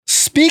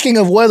Speaking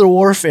of weather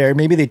warfare,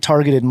 maybe they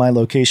targeted my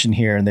location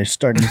here and they're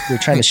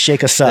trying to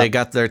shake us up. They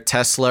got their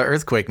Tesla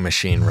earthquake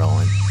machine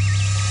rolling.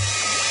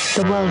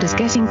 The world is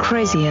getting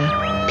crazier.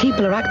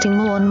 People are acting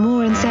more and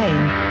more insane.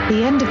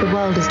 The end of the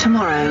world is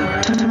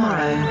tomorrow.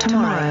 Tomorrow.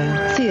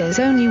 There's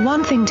only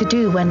one thing to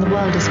do when the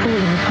world is falling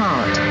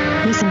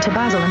apart. Listen to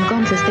Basil and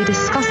Gonz as they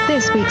discuss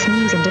this week's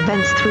news and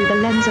events through the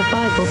lens of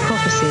Bible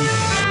prophecy.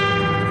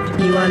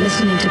 You are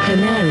listening to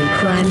Canary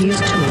Cry News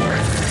Talk.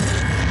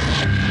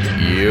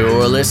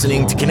 You're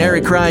listening to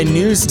Canary Cry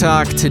News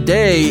Talk.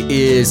 Today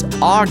is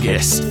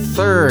August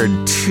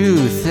 3rd,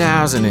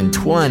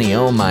 2020.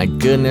 Oh my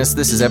goodness,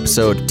 this is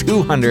episode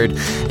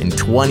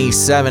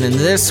 227. And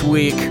this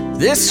week,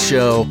 this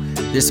show,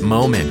 this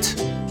moment,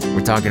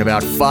 we're talking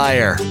about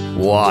fire,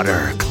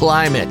 water,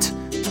 climate,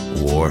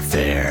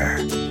 warfare.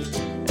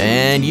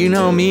 And you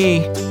know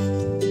me,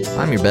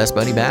 I'm your best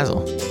buddy,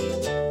 Basil.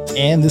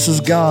 And this is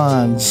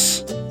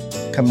Gonz,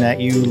 coming at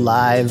you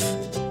live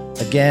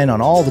again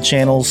on all the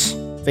channels.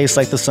 Face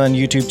Like the Sun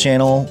YouTube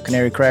channel,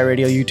 Canary Cry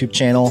Radio YouTube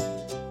channel,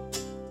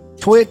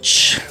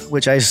 Twitch,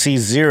 which I see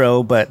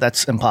 0, but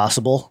that's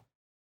impossible.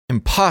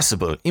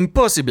 Impossible.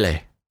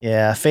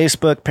 Yeah,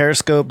 Facebook,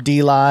 Periscope,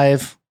 D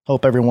Live.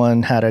 Hope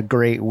everyone had a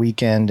great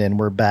weekend and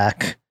we're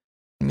back.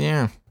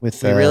 Yeah, we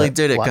really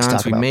did it,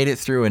 Gonz. We made it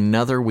through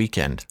another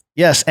weekend.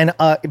 Yes, and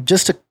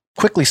just to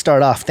quickly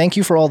start off, thank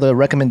you for all the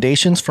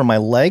recommendations for my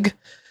leg.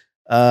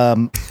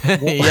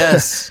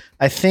 Yes.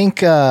 I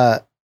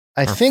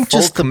think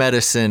just the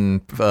medicine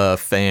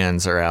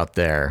fans are out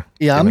there.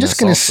 Yeah, I'm just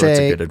going to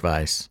say good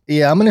advice.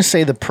 Yeah, I'm going to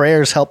say the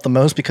prayers helped the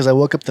most because I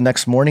woke up the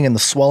next morning and the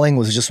swelling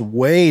was just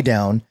way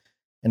down,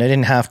 and I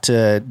didn't have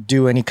to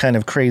do any kind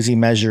of crazy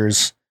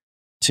measures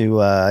to.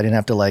 I didn't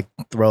have to like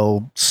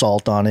throw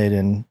salt on it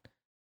and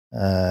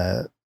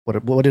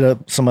what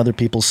did some other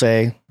people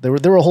say? There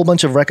were a whole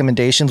bunch of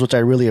recommendations which I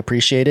really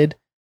appreciated.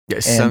 Yeah,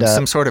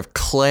 some sort of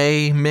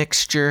clay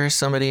mixture.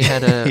 Somebody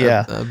had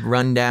a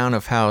rundown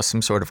of how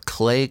some sort of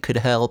clay could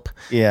help.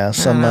 Yeah,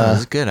 it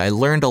was good. I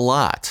learned a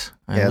lot.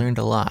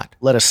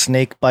 Let a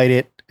snake bite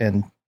it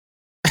and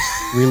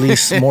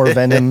release more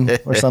venom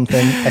or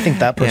something. I think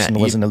that person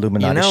was an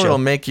Illuminati show. It'll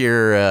make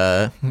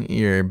your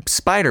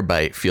spider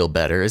bite feel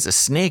better is a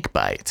snake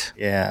bite.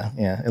 Yeah,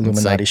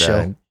 Illuminati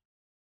show.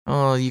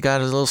 Oh, you got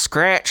a little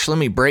scratch? Let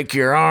me break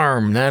your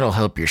arm. That'll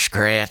help your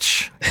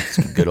scratch.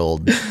 Some good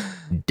old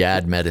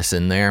dad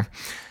medicine there.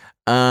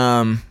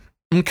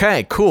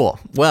 Okay, cool.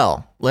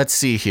 Well, let's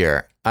see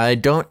here. I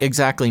don't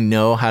exactly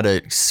know how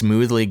to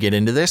smoothly get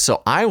into this,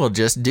 so I will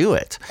just do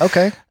it.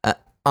 Okay.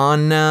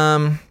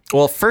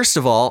 Well, first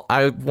of all,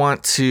 I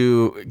want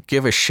to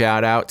give a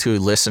shout out to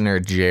listener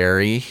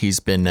Jerry.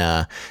 He's been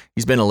a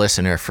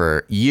listener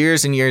for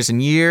years and years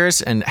and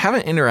years, and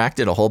haven't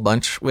interacted a whole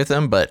bunch with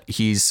him, but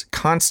he's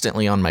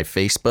constantly on my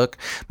Facebook.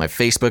 My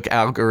Facebook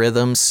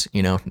algorithms,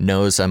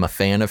 knows I'm a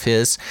fan of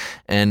his,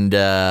 and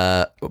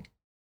but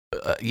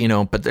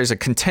there's a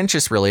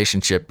contentious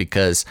relationship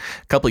because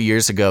a couple of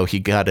years ago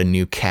he got a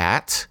new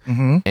cat,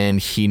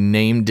 and he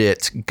named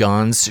it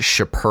Gonz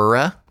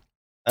Shapura.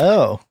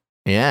 Oh.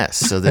 Yes,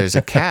 so there's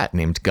a cat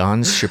named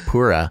Gonz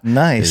Shapura.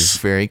 Nice. It's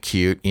very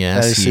cute.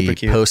 Yes, that is super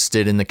cute.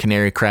 Posted in the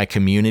Canary Cry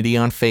community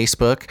on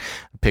Facebook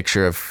a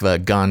picture of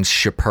Gonz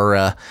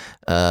Shapura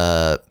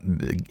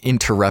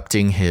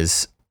interrupting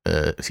his.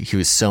 He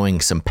was sewing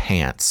some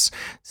pants,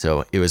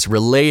 so it was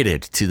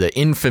related to the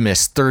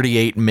infamous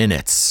 38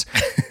 minutes.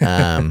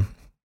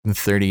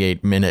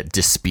 38-minute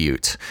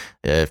dispute.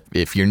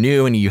 If you're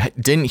new and you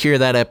didn't hear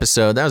that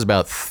episode, that was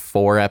about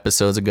 4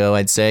 episodes ago,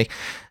 I'd say.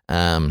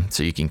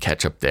 So you can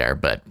catch up there,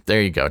 but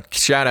there you go.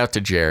 Shout out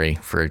to Jerry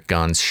for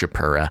Gonz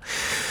Shapura.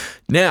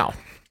 Now,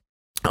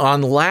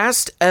 on the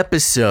last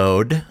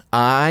episode,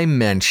 I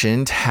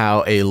mentioned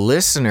how a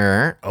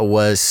listener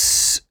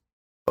was,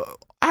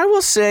 I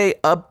will say,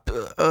 I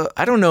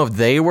don't know if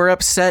they were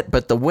upset,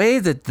 but the way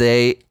that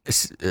they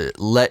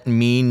let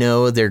me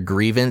know their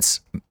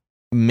grievance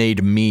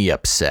made me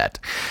upset.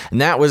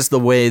 And that was the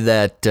way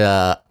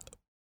that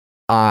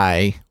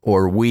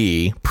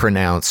we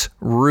pronounce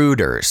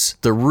Reuters,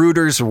 the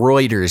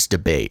Reuters-Reuters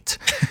debate,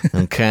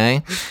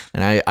 okay?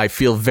 And I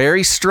feel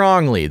very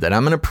strongly that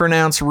I'm going to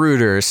pronounce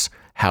Reuters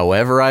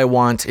however I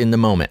want in the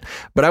moment.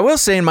 But I will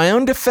say in my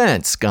own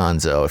defense,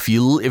 Gonzo,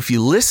 if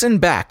you listen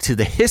back to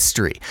the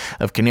history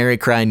of Canary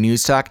Cry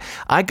News Talk,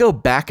 I go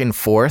back and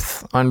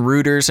forth on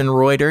Reuters and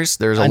Reuters.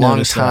 There's a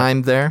long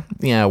time there,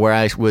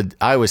 where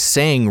I was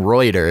saying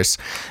Reuters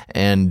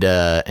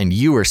and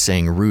you were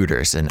saying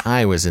Reuters, and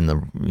I was in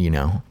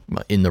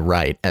the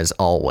right as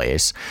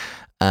always.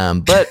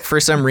 But for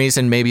some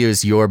reason, maybe it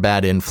was your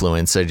bad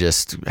influence. I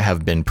just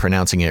have been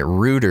pronouncing it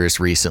Reuters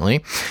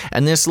recently.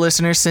 And this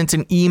listener sent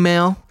an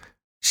email.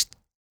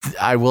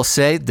 I will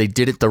say they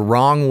did it the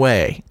wrong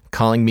way,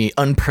 calling me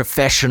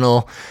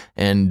unprofessional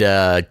and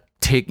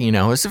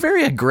it's a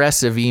very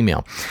aggressive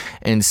email.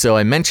 And so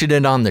I mentioned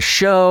it on the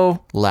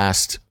show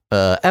last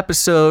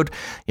episode,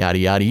 yada,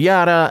 yada,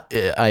 yada.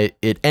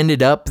 It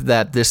ended up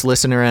that this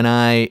listener and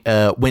I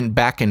went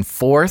back and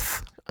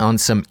forth on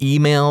some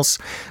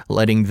emails,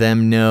 letting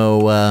them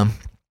know,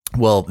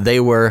 well, they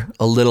were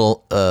a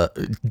little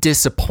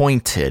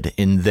disappointed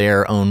in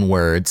their own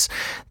words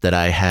that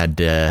I had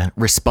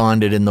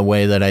responded in the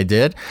way that I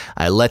did.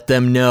 I let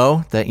them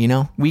know that,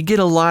 we get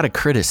a lot of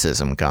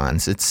criticism,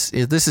 Gons.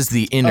 This is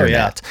the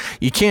internet. Oh, yeah.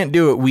 You can't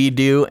do what we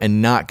do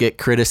and not get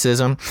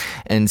criticism.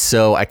 And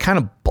so I kind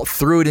of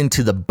threw it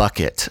into the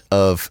bucket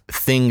of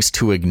things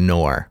to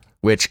ignore,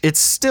 which it's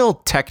still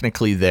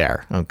technically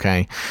there,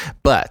 okay?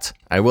 But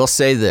I will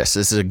say this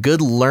is a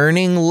good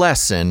learning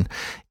lesson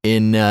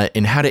in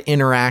how to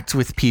interact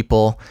with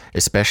people,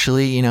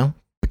 especially,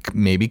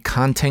 maybe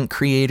content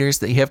creators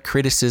that you have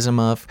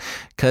criticism of.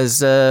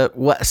 Because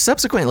what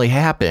subsequently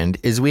happened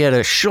is we had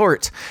a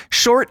short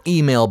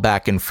email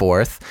back and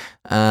forth,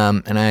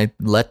 and I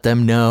let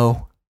them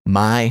know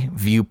my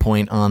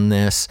viewpoint on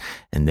this,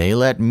 and they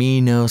let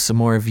me know some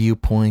more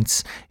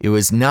viewpoints. It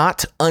was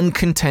not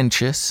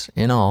uncontentious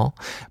in all,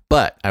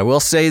 but I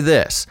will say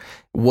this.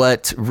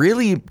 What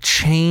really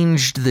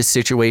changed the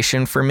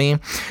situation for me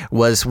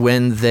was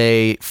when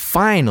they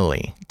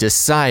finally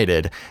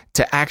decided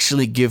to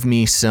actually give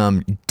me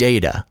some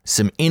data,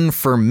 some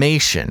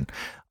information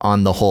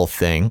on the whole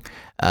thing,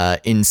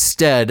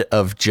 instead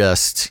of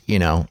just,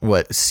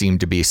 what seemed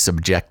to be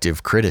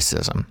subjective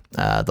criticism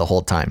the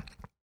whole time.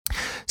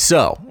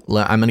 So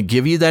I'm going to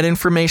give you that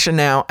information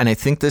now, and I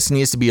think this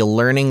needs to be a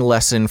learning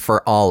lesson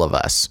for all of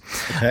us.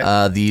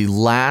 Okay. The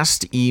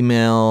last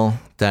email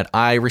that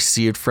I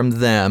received from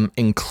them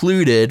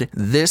included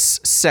this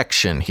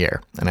section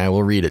here, and I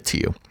will read it to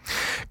you.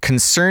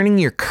 Concerning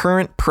your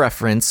current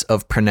preference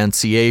of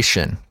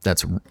pronunciation,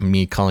 that's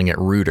me calling it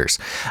rooters,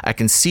 I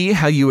can see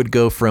how you would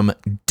go from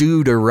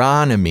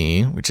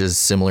Deuteronomy, which is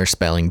similar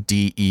spelling,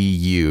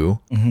 D-E-U,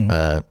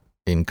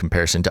 in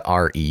comparison to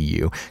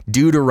R-E-U,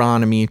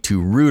 Deuteronomy to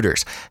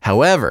rooters.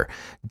 However,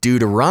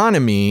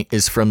 Deuteronomy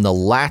is from the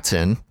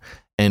Latin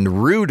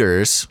and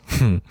rooters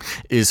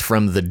is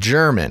from the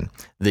German.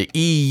 The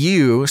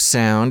EU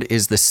sound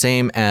is the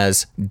same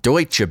as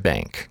Deutsche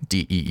Bank,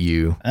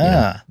 D-E-U,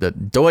 the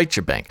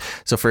Deutsche Bank.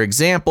 So for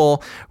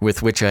example,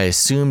 with which I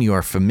assume you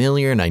are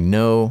familiar and I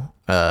know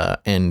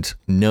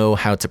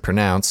how to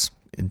pronounce,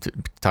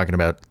 talking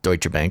about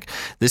Deutsche Bank,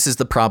 this is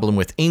the problem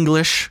with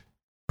English,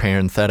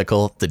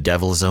 parenthetical, the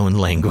devil's own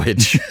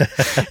language.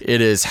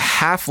 It is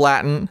half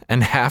Latin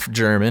and half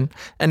German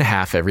and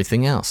half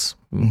everything else.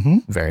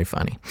 Very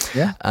funny.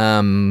 Yeah.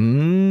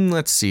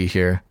 Let's see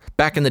here.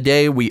 Back in the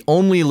day, we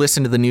only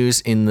listened to the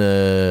news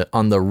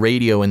on the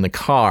radio in the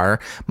car.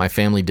 My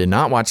family did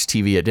not watch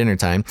TV at dinner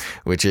time,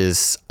 which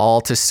is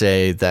all to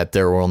say that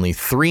there were only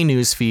 3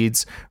 news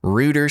feeds,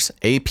 Reuters,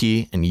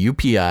 AP, and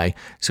UPI,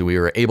 so we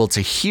were able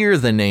to hear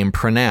the name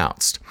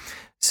pronounced.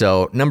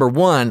 So, number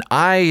one,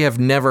 I have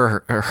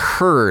never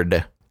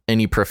heard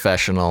any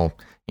professional,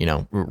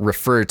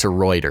 refer to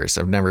Reuters.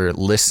 I've never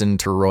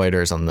listened to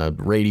Reuters on the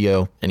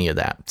radio, any of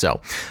that.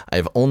 So,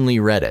 I've only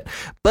read it.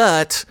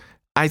 But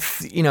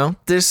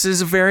this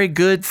is a very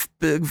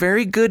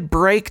good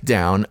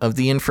breakdown of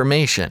the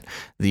information.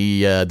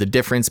 The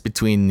difference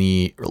between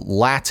the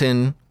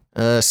Latin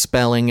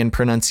spelling and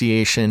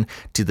pronunciation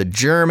to the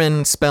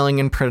German spelling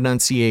and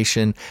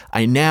pronunciation.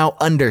 I now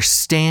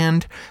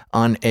understand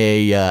on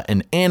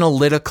an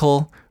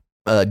analytical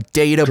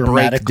data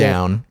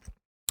breakdown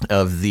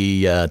of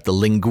the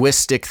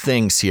linguistic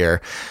things here.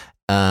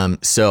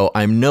 So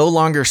I'm no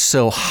longer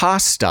so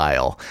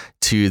hostile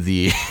to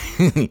the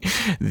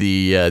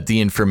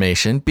the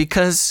information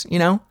because,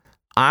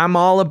 I'm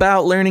all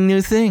about learning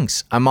new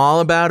things. I'm all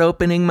about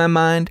opening my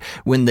mind.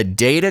 When the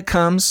data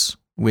comes,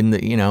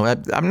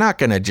 I'm not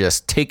going to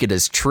just take it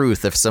as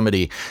truth if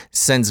somebody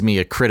sends me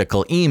a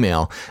critical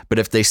email, but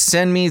if they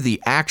send me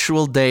the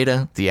actual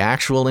data, the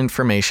actual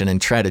information, and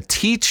try to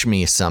teach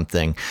me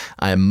something,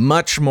 I'm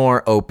much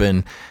more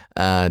open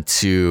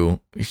to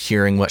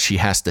hearing what she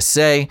has to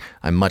say.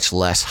 I'm much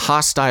less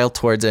hostile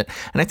towards it.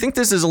 And I think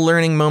this is a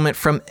learning moment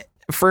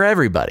for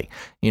everybody.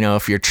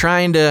 If you're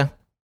trying to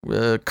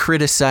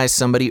criticize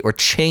somebody or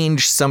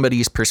change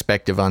somebody's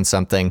perspective on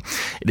something,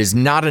 it is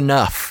not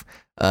enough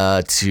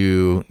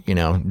to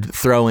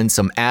throw in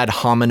some ad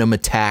hominem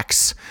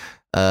attacks,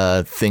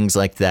 things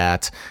like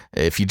that.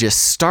 If you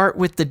just start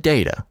with the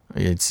data,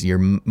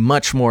 you're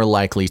much more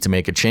likely to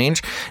make a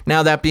change.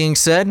 Now, that being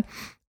said,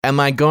 am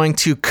I going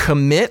to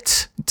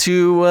commit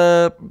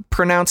to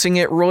pronouncing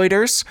it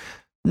Reuters?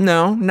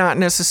 No, not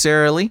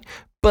necessarily.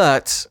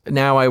 But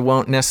now I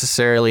won't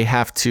necessarily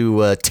have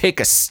to take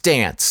a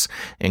stance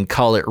and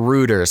call it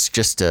Reuters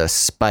just to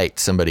spite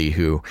somebody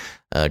who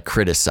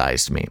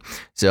criticized me.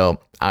 So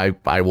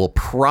I will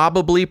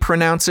probably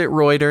pronounce it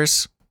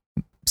Reuters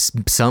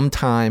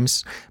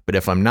sometimes, but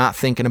if I'm not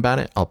thinking about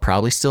it, I'll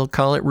probably still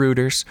call it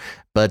Reuters.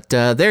 But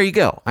there you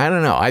go. I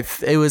don't know.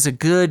 It was a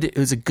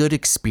good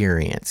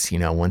experience,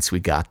 once we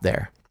got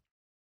there.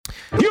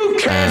 You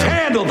can't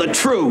handle the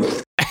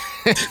truth.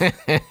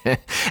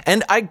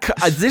 And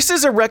this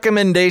is a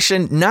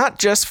recommendation not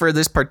just for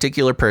this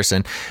particular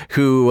person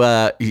who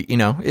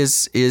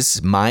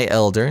is my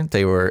elder.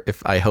 They were,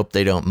 if I hope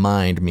they don't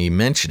mind me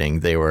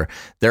mentioning, they're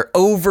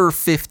over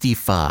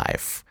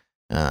 55.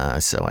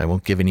 So I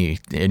won't give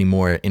any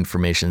more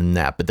information than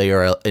that, but they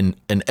are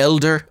an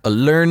elder, a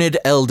learned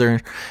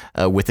elder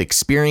with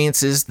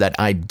experiences that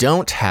I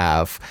don't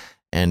have.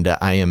 And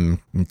I am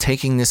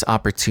taking this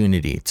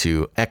opportunity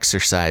to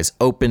exercise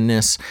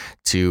openness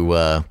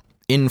to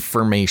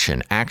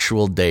information,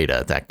 actual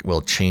data that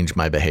will change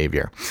my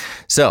behavior.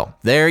 So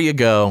there you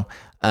go.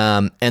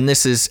 And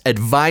this is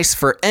advice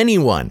for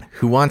anyone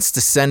who wants to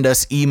send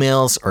us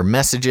emails or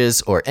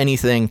messages or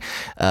anything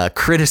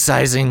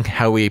criticizing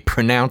how we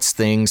pronounce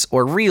things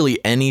or really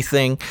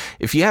anything.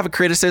 If you have a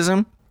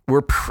criticism,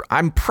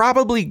 I'm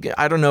probably,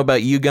 I don't know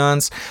about you,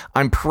 Gons,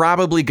 I'm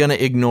probably going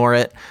to ignore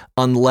it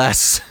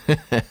unless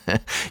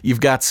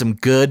you've got some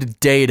good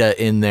data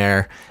in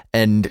there.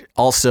 And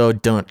also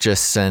don't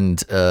just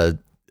send a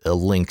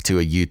link to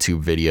a YouTube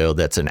video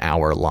that's an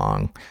hour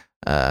long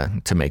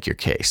to make your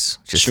case.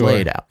 Just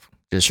lay it out.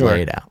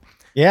 Lay it out.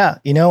 Yeah.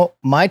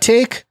 My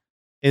take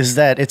is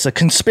that it's a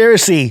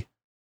conspiracy.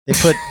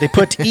 They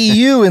put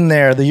EU in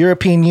there, the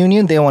European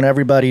Union. They want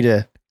everybody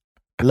to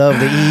love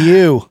the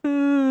EU.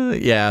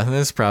 Yeah,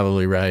 that's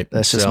probably right.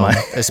 That's just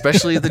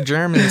especially the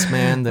Germans,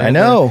 man. I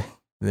know.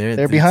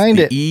 They're behind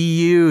it.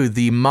 EU,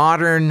 the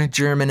modern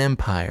German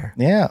Empire.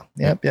 Yeah.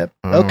 Yep.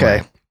 Okay.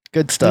 Right.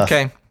 Good stuff.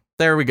 Okay.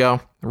 There we go.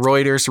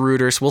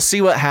 Reuters. We'll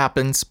see what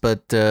happens,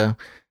 but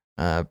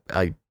my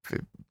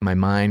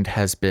mind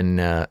has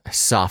been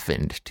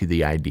softened to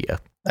the idea.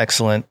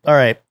 Excellent. All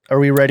right. Are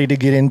we ready to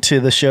get into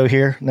the show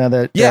here now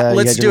that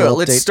let's do it.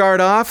 Let's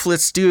start off.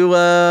 Let's do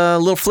a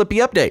little Flippy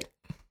update.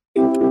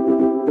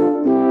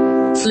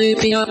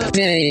 Flippy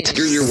update.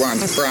 Do you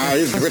want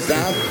fries with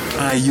that?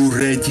 Are you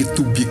ready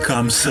to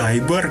become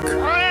cyborg?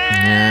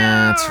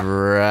 That's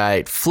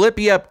right.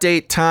 Flippy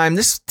update time.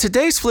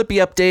 Today's Flippy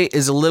update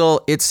is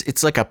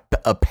it's like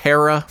a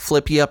para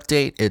Flippy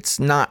update. It's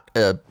not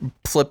a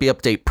Flippy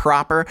update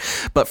proper,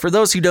 but for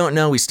those who don't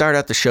know, we start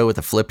out the show with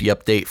a Flippy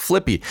update.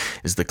 Flippy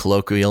is the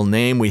colloquial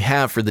name we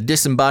have for the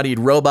disembodied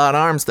robot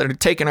arms that are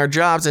taking our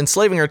jobs,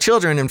 enslaving our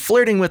children, and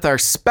flirting with our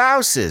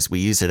spouses. We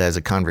use it as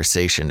a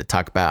conversation to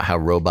talk about how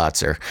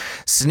robots are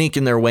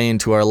sneaking their way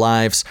into our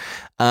lives.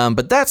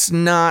 But that's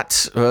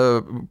not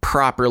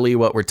properly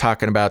what we're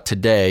talking about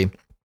today.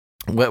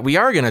 What we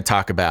are going to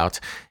talk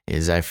about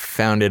is I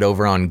found it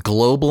over on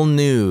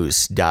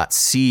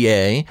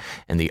globalnews.ca,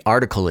 and the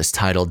article is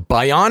titled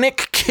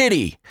Bionic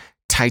Kitty,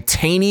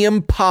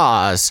 Titanium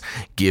Paws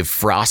Give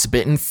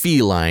Frostbitten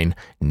Feline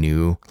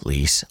New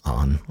Lease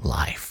on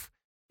Life.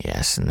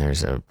 Yes, and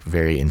there's a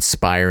very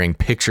inspiring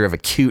picture of a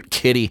cute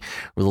kitty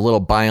with a little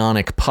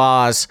bionic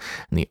paws.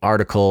 And the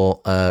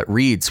article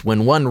reads,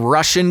 when one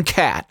Russian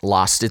cat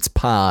lost its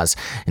paws,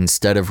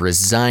 instead of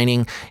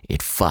resigning,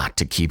 it fought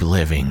to keep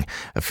living.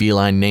 A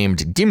feline named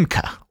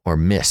Dimka, or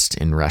Mist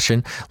in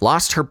Russian,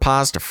 lost her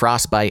paws to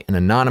frostbite. An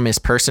anonymous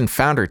person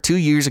found her 2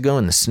 years ago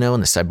in the snow in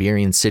the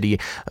Siberian city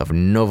of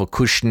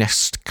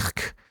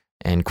Novokuznetsk,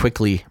 and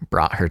quickly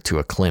brought her to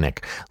a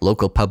clinic.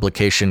 Local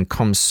publication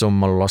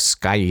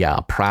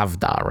Komsomolskaya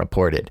Pravda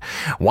reported.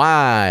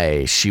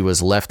 Why she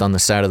was left on the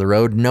side of the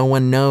road, no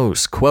one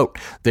knows. Quote,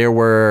 there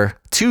were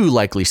two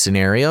likely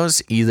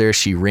scenarios. Either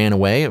she ran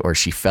away or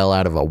she fell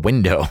out of a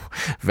window.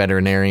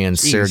 Veterinarian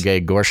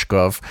Sergei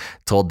Gorshkov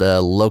told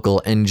the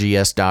local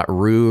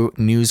NGS.ru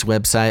news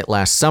website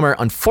last summer.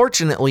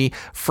 Unfortunately,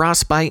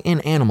 frostbite in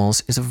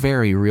animals is a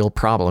very real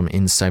problem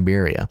in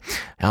Siberia.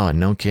 Oh,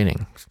 no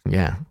kidding.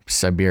 Yeah,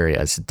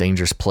 Siberia is a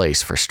dangerous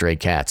place for stray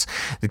cats.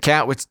 The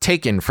cat was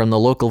taken from the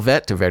local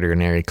vet to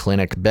veterinary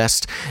clinic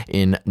Best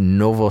in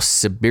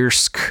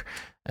Novosibirsk,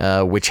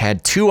 which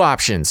had two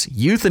options: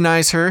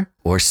 euthanize her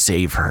or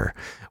save her.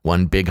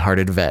 One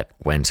big-hearted vet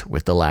went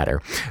with the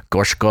latter.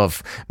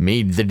 Gorshkov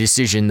made the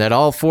decision that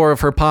all four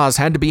of her paws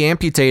had to be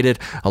amputated,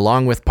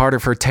 along with part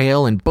of her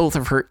tail and both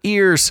of her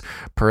ears.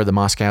 Per the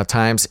Moscow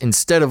Times,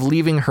 instead of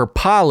leaving her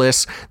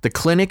pawless, the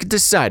clinic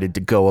decided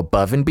to go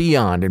above and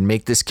beyond and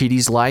make this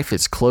kitty's life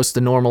as close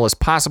to normal as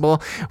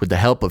possible with the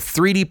help of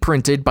 3D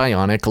printed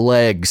bionic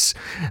legs.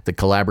 The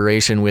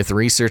collaboration with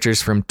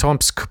researchers from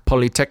Tomsk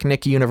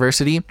Polytechnic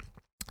University,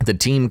 the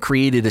team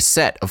created a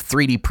set of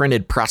 3D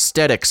printed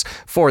prosthetics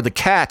for the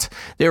cat.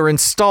 They were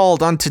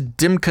installed onto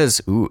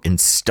Dimka's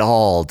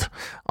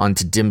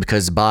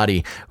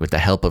body with the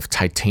help of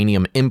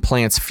titanium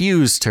implants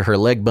fused to her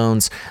leg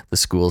bones, the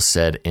school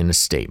said in a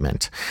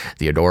statement.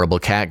 The adorable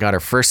cat got her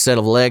first set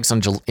of legs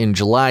in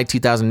July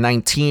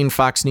 2019,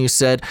 Fox News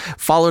said,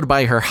 followed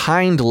by her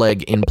hind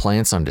leg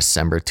implants on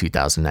December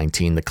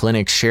 2019. The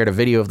clinic shared a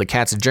video of the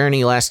cat's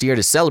journey last year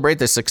to celebrate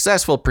the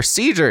successful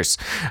procedures.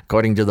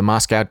 According to the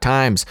Moscow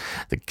Times,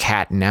 the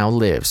cat now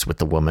lives with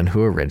the woman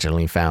who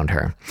originally found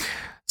her.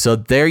 So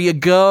there you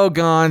go,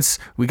 Gons.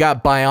 We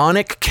got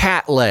bionic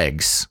cat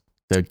legs.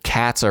 The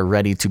cats are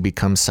ready to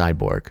become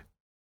cyborg.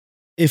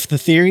 If the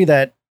theory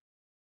that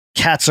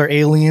cats are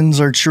aliens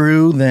are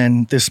true,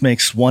 then this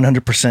makes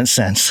 100%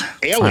 sense.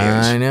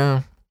 Aliens? I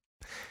know.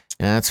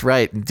 That's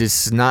right.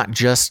 This is not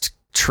just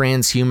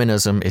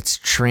transhumanism, it's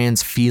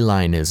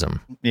transfelinism.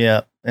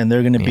 Yeah, and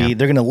they're going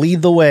to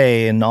lead the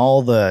way in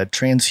all the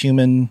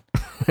transhuman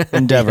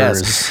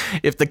endeavors. Yes.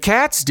 If the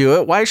cats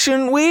do it, why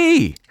shouldn't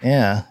we?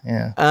 Yeah.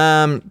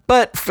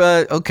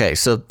 Okay,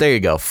 so there you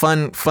go.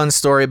 Fun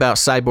story about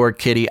Cyborg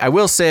Kitty. I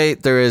will say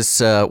there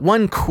is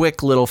one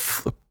quick little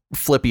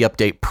Flippy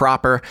update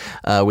proper.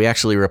 We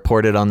actually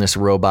reported on this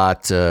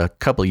robot a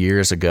couple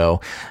years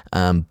ago,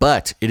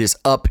 but it is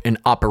up and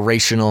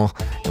operational,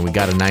 and we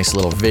got a nice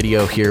little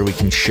video here we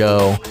can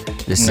show.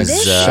 This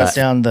is shut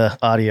down the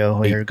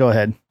audio here. Go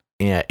ahead.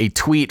 Yeah, a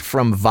tweet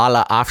from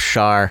Vala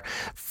Afshar.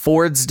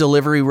 Ford's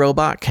delivery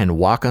robot can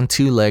walk on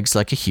two legs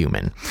like a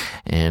human.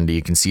 And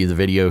you can see the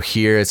video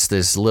here. It's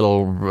this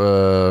little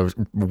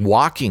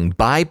walking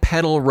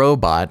bipedal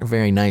robot,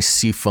 very nice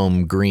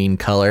seafoam green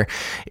color.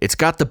 It's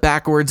got the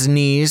backwards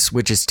knees,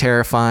 which is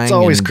terrifying. It's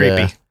always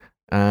creepy.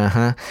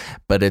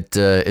 But it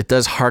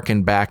does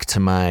harken back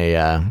to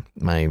my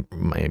my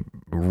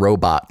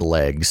robot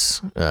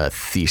legs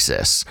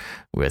thesis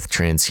with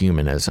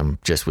transhumanism,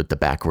 just with the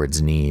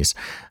backwards knees.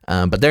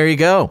 But there you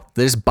go.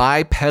 This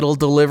bipedal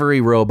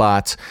delivery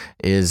robot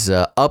is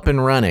up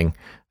and running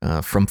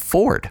from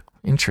Ford,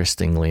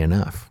 interestingly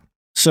enough.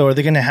 So are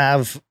they going to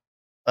have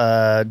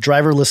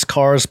driverless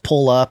cars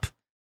pull up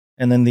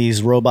and then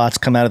these robots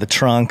come out of the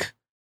trunk,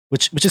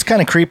 which is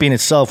kind of creepy in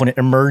itself when it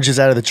emerges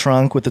out of the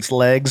trunk with its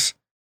legs?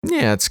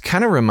 Yeah, it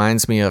kind of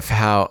reminds me of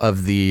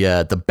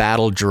the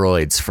battle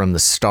droids from the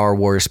Star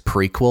Wars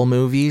prequel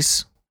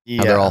movies. Yeah.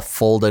 How they're all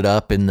folded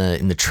up in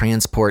the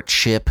transport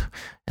ship,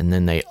 and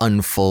then they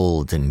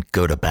unfold and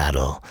go to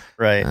battle.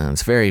 Right.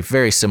 It's very,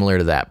 very similar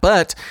to that,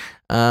 but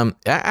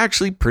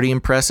actually pretty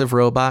impressive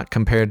robot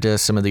compared to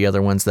some of the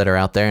other ones that are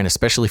out there, and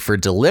especially for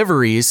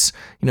deliveries.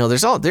 You know,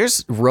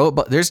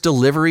 there's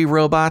delivery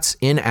robots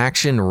in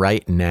action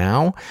right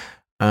now.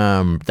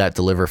 That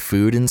deliver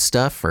food and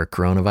stuff for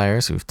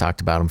coronavirus. We've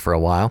talked about them for a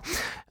while.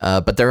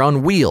 But they're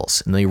on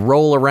wheels and they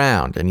roll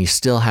around, and you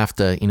still have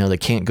to, they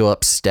can't go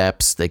up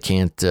steps. They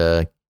can't,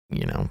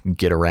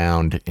 get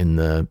around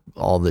in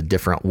all the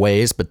different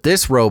ways. But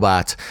this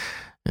robot,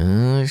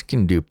 he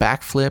can do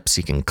backflips.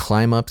 He can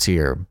climb up to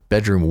your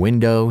bedroom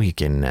window. He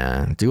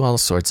can do all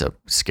sorts of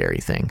scary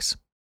things.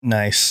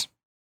 Nice.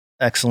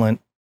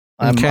 Excellent.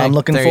 I'm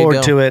looking there you forward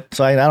go. to it.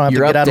 So I don't have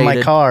You're to get out of my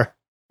updated. car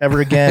ever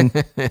again.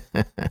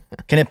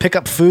 Can it pick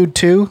up food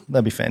too?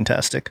 That'd be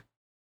fantastic.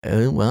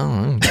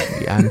 Well,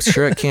 I'm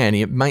sure it can.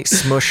 It might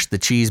smush the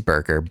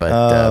cheeseburger,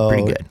 but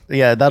pretty good.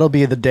 Yeah, that'll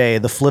be the day.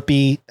 The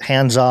Flippy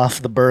hands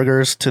off the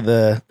burgers to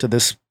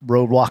this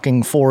Ford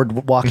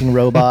walking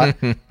robot,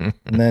 and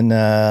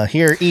then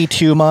here, eat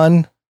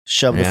human.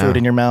 Shove the food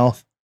in your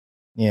mouth.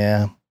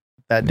 Yeah,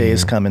 that day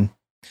is coming.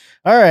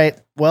 All right.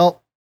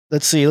 Well,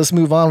 let's see. Let's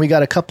move on. We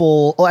got a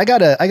couple. Oh, I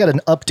got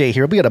an update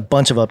here. We got a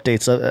bunch of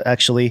updates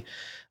actually.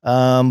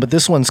 But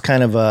this one's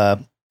kind of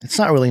it's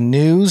not really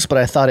news, but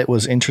I thought it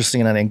was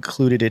interesting and I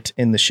included it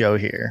in the show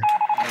here.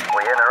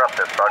 We interrupt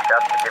this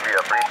broadcast to give you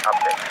a brief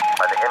update.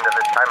 By the end of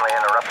this timely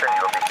interruption,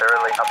 you will be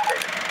thoroughly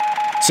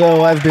updated.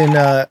 So I've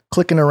been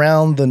clicking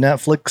around the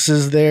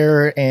Netflixes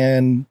there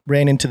and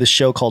ran into the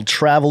show called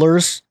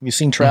Travelers. Have you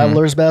seen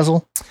Travelers,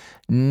 Basil?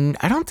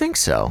 I don't think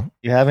so.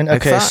 You haven't?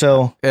 Okay,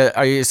 so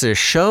is it a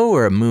show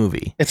or a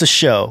movie? it's a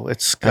show.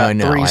 It's got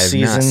 3 I have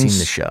seasons. not seen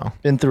the show.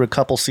 Been through a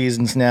couple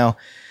seasons now.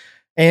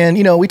 And,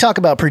 we talk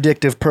about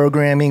predictive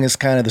programming as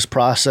kind of this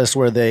process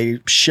where they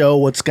show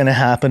what's going to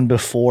happen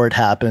before it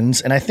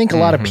happens. And I think a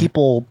lot of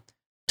people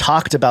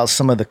talked about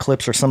some of the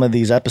clips or some of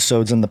these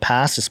episodes in the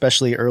past,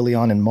 especially early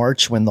on in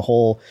March when the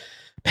whole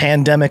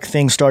pandemic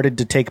thing started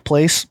to take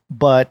place.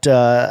 But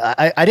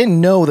I didn't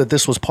know that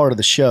this was part of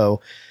the show,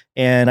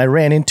 and I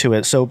ran into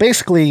it. So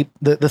basically,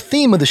 the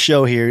theme of the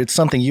show here, it's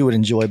something you would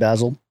enjoy,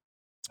 Basil,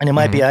 and it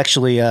might be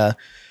actually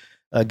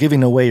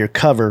giving away your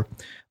cover.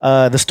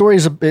 The story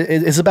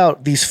is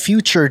about these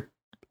future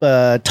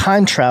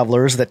time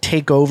travelers that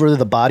take over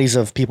the bodies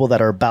of people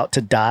that are about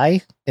to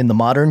die in the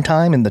modern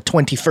time, in the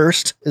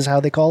 21st is how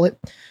they call it.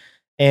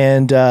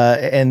 And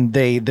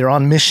they're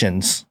on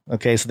missions.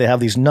 Okay. So they have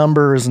these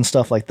numbers and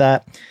stuff like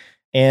that.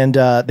 And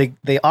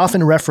they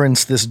often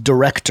reference this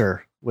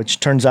director, which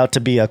turns out to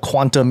be a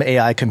quantum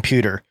AI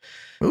computer.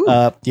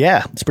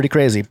 Yeah, it's pretty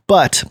crazy.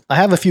 But I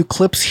have a few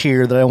clips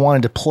here that I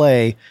wanted to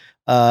play.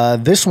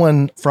 This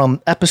one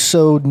from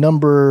episode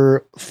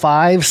number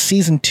 5,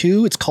 season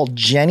 2. It's called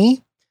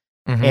Jenny.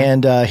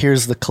 And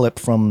here's the clip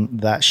from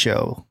that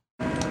show.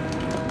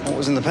 What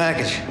was in the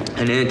package?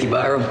 An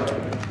antiviral.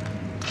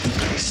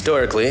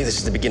 Historically, this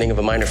is the beginning of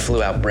a minor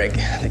flu outbreak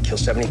that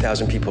kills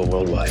 70,000 people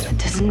worldwide.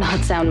 Does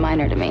not sound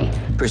minor to me.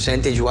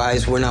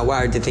 Percentage-wise, we're not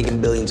wired to think in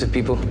billions of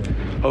people.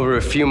 Over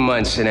a few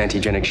months, an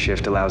antigenic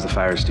shift allows the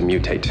virus to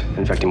mutate,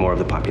 infecting more of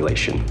the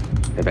population.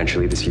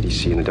 Eventually, the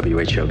CDC and the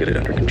WHO get it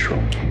under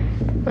control.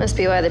 Must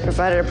be why they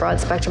provided a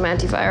broad-spectrum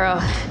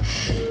antiviral.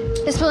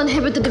 This will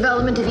inhibit the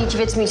development of each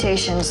of its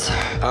mutations.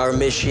 Our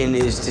mission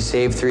is to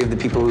save 3 of the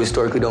people who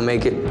historically don't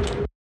make it.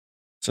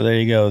 So there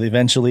you go.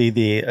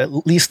 Eventually, at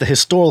least the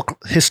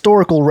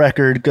historical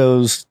record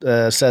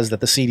says that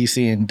the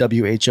CDC and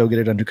WHO get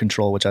it under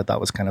control, which I thought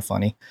was kind of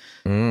funny.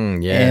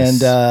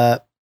 Yes.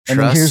 And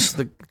then here's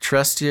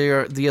trust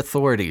the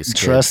authorities.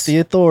 Trust the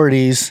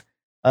authorities.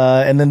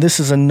 And then this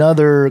is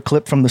another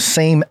clip from the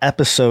same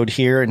episode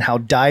here and how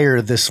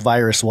dire this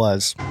virus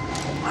was.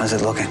 How's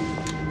it looking?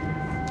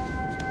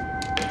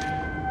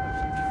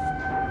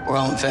 We're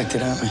all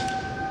infected, aren't we?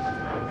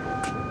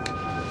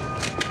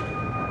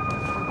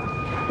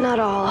 Not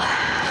all.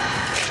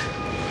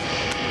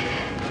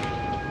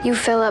 You,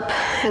 Philip,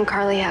 and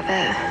Carly have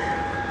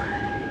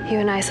it. You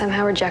and I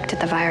somehow rejected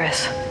the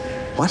virus.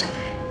 What?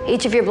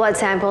 Each of your blood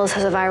samples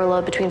has a viral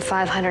load between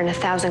 500 and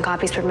 1,000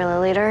 copies per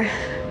milliliter.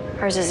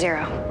 Ours is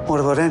 0. What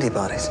about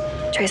antibodies?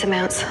 Trace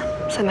amounts.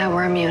 Somehow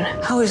we're immune.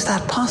 How is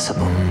that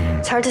possible?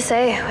 It's hard to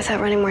say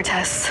without running more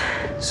tests.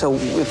 So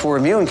if we're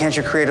immune, can't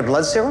you create a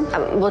blood serum?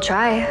 We'll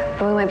try,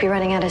 but we might be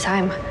running out of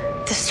time.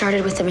 This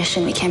started with the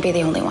mission. We can't be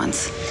the only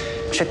ones.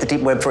 Check the deep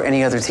web for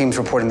any other teams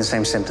reporting the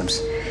same symptoms.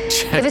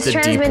 If it's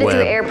transmitted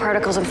through air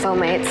particles and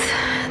fomites,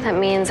 that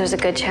means there's a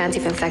good chance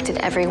you've infected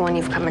everyone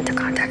you've come into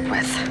contact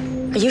with.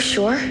 Are you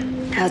sure?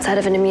 Outside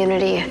of an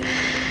immunity,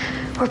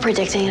 we're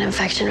predicting an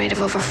infection rate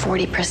of over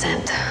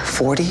 40%.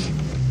 40?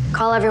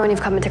 Call everyone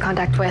you've come into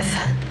contact with.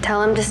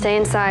 Tell them to stay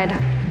inside.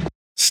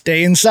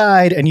 Stay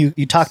inside. And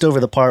you talked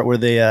over the part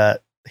where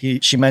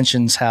she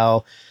mentions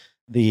how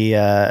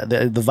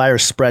the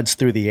virus spreads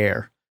through the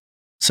air.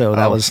 So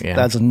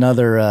that's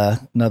another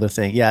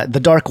thing. Yeah,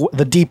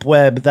 the deep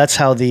web. That's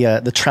how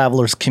the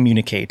travelers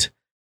communicate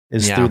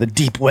is through the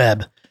deep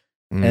web.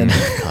 And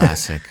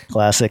classic.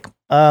 Check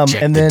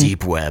and then the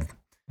deep web.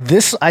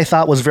 This I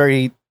thought was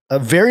very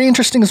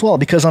interesting as well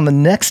because on the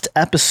next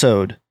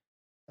episode,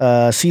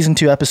 season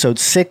 2, episode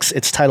 6,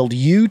 it's titled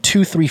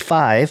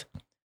U-235.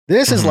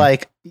 This is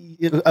like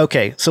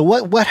okay. So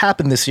what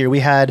happened this year?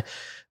 We had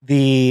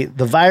the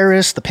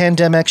virus, the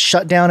pandemic,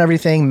 shut down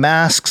everything,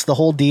 masks, the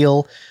whole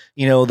deal.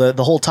 You know,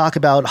 the whole talk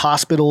about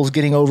hospitals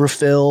getting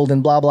overfilled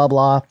and blah, blah,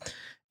 blah.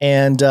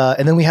 And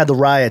then we had the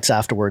riots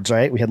afterwards,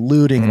 right? We had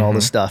looting and all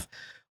this stuff.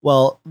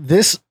 Well,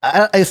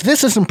 if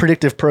this isn't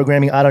predictive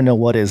programming, I don't know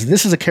what is.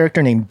 This is a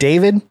character named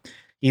David.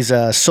 He's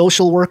a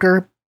social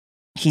worker.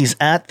 He's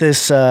at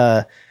this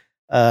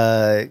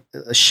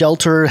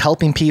shelter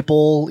helping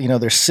people. You know,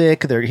 they're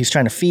sick. He's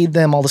trying to feed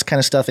them, all this kind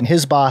of stuff. And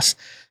his boss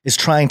is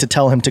trying to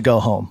tell him to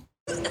go home.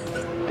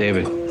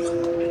 David,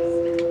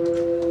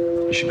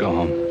 you should go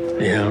home.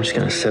 Yeah, I'm just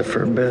going to sit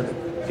for a bit.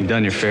 You've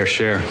done your fair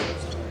share.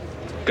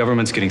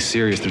 Government's getting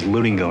serious. There's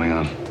looting going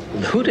on.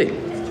 Looting?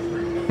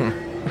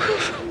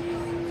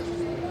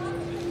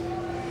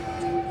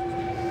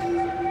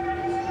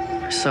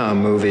 I saw a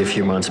movie a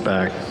few months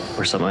back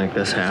where something like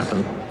this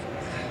happened.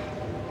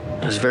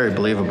 It was very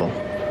believable.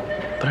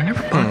 But I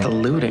never bought the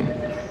looting.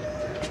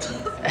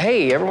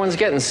 Hey, everyone's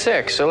getting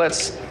sick, so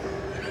let's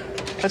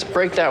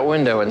break that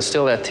window and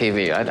steal that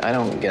TV. I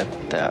don't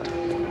get that.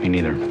 Me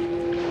neither.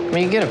 I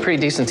mean, you get a pretty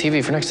decent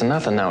TV for next to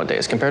nothing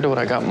nowadays compared to what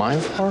I got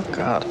mine for.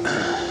 God.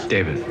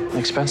 David. The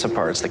expensive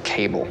part is the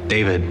cable.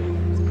 David,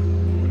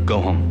 go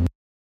home.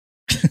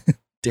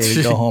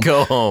 David, go home.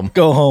 Go home.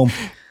 Go home.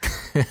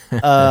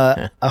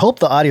 I hope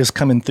the audio's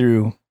coming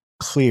through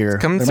clear.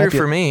 It's coming through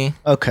for me.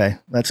 Okay,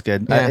 that's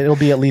good. Yeah. It'll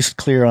be at least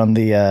clear on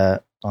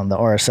the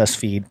RSS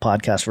feed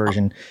podcast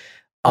version.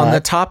 On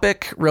the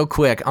topic, real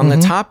quick, the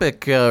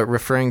topic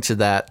referring to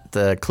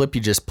the clip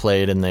you just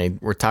played, and they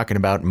were talking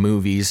about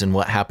movies and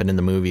what happened in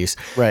the movies.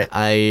 Right.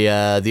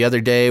 I the other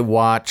day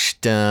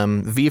watched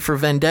V for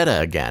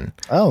Vendetta again.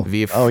 Oh,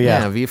 V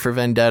for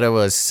Vendetta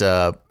was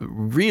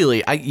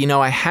really,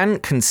 I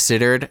hadn't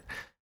considered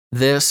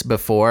this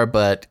before,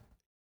 but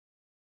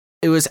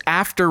it was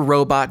after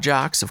Robot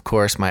Jox, of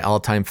course, my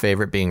all-time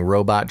favorite being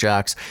Robot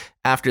Jox.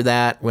 After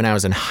that, when I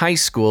was in high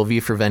school, V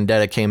for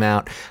Vendetta came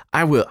out.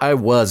 I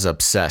was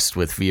obsessed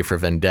with V for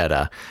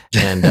Vendetta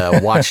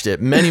and watched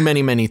it many,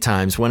 many, many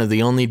times. One of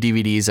the only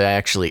DVDs I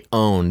actually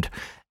owned.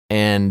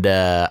 And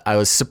I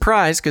was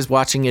surprised because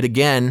watching it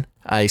again,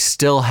 I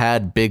still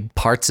had big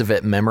parts of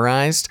it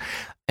memorized.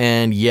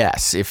 And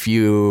yes, if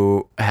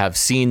you have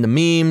seen the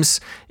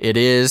memes, it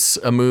is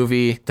a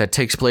movie that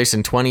takes place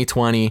in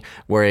 2020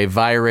 where a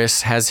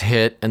virus has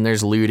hit and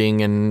there's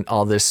looting and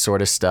all this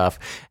sort of stuff.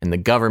 And the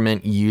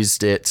government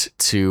used it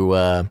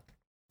to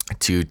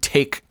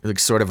take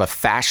sort of a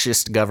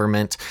fascist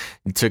government,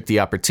 took the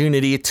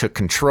opportunity, took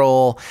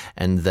control,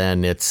 and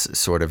then it's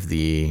sort of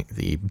the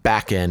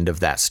back end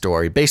of that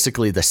story.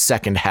 Basically, the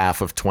second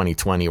half of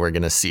 2020 we're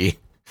going to see.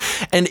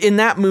 And in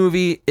that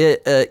movie,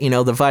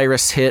 the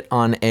virus hit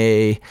on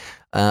an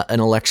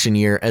election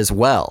year as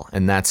well.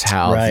 And that's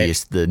how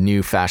the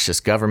new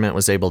fascist government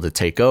was able to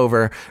take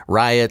over.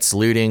 Riots,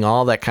 looting,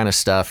 all that kind of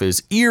stuff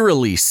is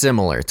eerily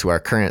similar to our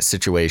current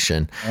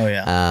situation. Oh,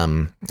 yeah.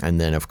 And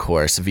then, of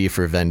course, V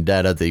for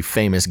Vendetta, the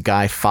famous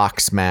Guy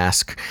Fawkes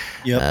mask,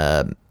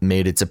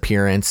 made its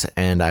appearance.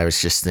 And I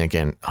was just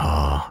thinking,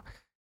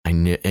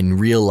 in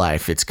real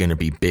life, it's going to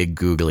be big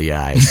googly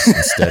eyes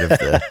instead of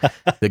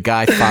the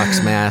Guy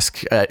Fawkes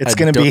mask. It's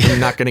going to be. I'm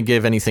not going to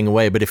give anything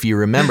away, but if you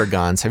remember,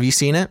 Gons, have you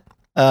seen it?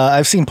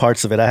 I've seen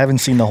parts of it. I haven't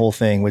seen the whole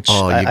thing, which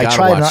I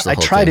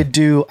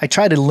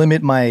try to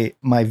limit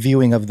my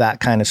viewing of that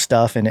kind of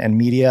stuff and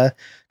media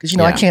because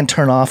I can't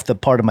turn off the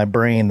part of my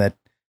brain that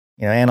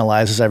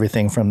analyzes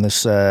everything from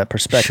this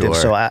perspective. Sure.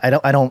 So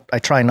I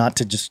try not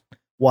to just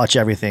watch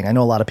everything. I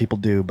know a lot of people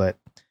do, but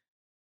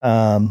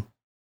I'll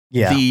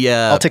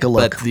take a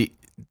look. But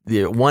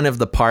the one of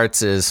the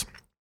parts is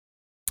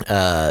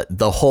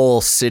the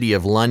whole city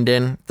of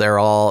London. They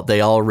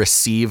all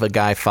receive a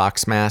Guy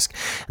Fawkes mask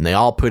and they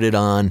all put it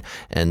on,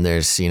 and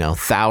there's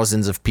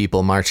thousands of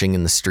people marching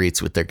in the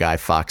streets with their Guy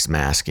Fawkes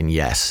mask. And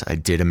yes, I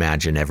did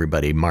imagine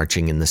everybody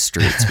marching in the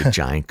streets with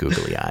giant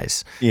googly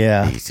eyes.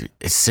 Yeah,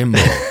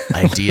 symbol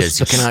ideas.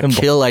 You cannot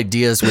kill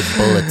ideas with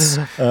bullets.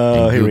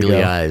 And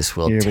googly eyes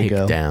will take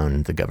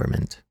down the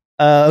government.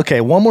 Okay,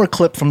 one more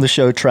clip from the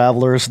show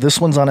Travelers. This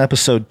one's on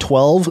episode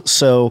 12.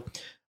 So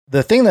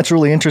the thing that's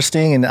really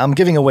interesting, and I'm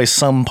giving away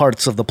some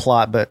parts of the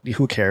plot, but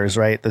who cares,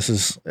 right? This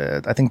is,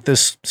 I think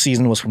this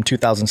season was from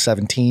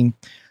 2017.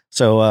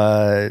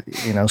 So,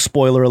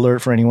 spoiler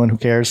alert for anyone who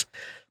cares.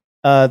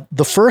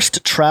 The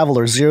first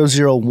Traveler,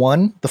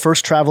 001, the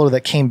first Traveler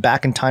that came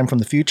back in time from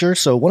the future.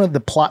 So one of the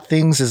plot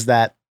things is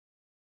that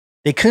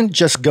they couldn't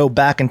just go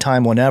back in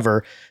time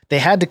whenever. They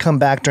had to come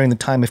back during the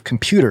time of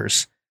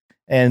computers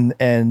and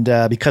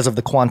because of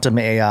the quantum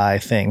AI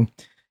thing.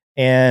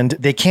 And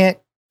they can't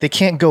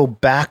go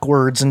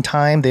backwards in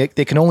time. They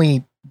can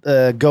only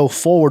go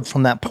forward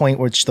from that point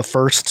which the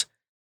first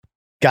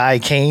guy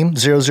came,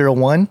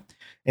 001.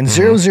 And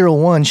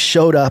 001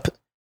 showed up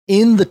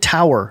in the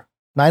tower,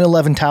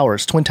 9/11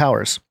 towers, Twin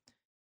Towers.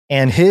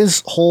 And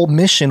his whole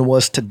mission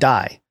was to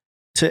die,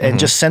 and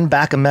just send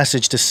back a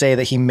message to say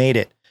that he made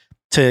it,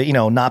 to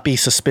not be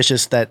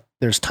suspicious that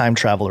there's time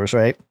travelers,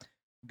 right?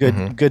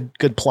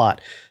 Good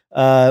plot.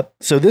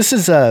 So this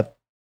is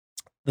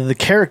the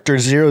character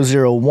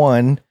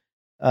 001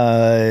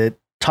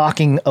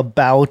 talking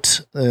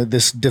about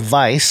this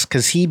device,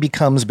 because he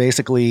becomes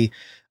basically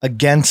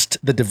against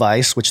the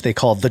device, which they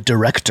call the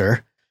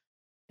director.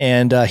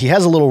 And he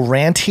has a little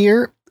rant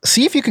here.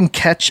 See if you can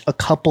catch a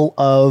couple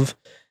of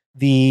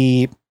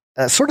the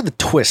sort of the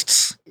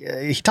twists.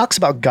 He talks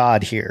about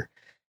God here.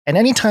 And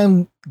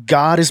anytime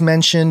God is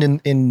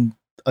mentioned in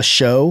a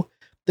show,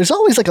 there's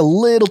always like a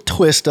little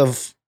twist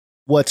of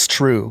what's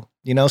true,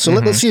 So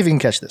let's see if you can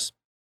catch this.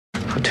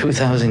 For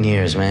 2,000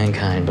 years,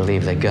 mankind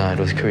believed that God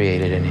was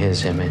created in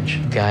his image,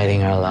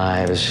 guiding our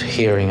lives,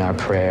 hearing our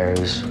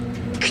prayers.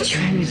 Could you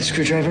hand me the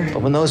screwdriver?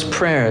 But when those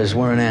prayers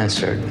weren't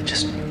answered, we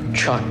just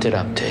chalked it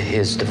up to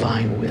his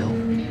divine will.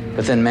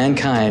 But then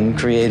mankind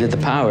created the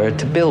power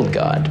to build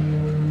God.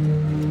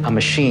 A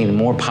machine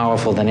more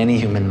powerful than any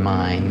human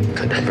mind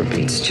could ever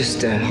be. It's just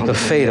the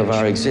fate of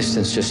our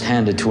existence just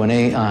handed to an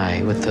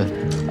AI with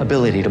the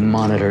ability to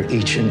monitor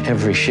each and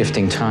every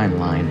shifting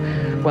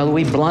timeline, while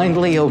we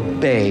blindly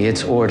obey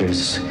its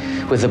orders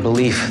with the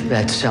belief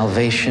that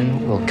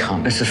salvation will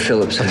come. Mr.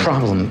 Phillips. The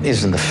problem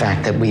isn't the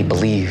fact that we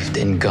believed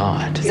in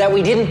God. That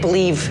we didn't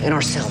believe in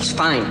ourselves.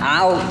 Fine,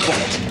 I'll get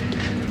it.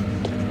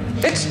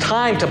 It's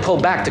time to pull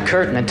back the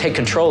curtain and take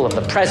control of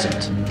the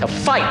present, to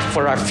fight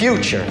for our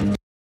future.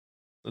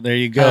 There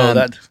you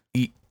go.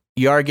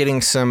 You are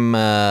getting some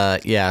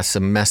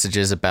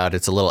messages about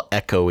it's a little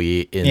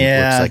echoey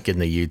looks like in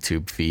the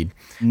YouTube feed.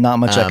 Not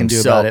much I can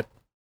do about it.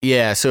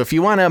 Yeah, so if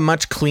you want a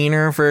much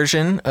cleaner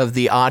version of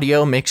the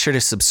audio, make sure to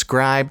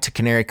subscribe to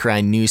Canary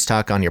Cry News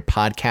Talk on your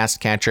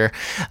podcast catcher.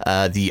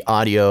 The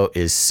audio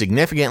is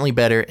significantly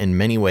better in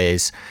many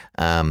ways,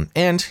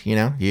 and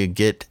you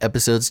get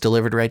episodes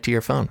delivered right to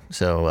your phone.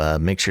 So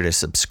make sure to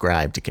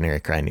subscribe to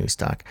Canary Cry News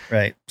Talk.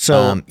 Right.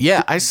 So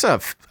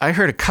I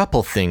heard a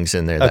couple things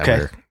in there that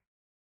were.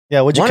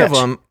 Yeah, what'd you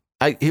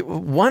catch?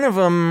 One of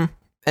them.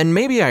 And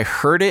maybe I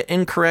heard it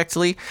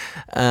incorrectly,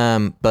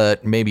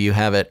 but maybe you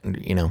have it,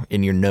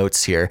 in your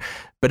notes here.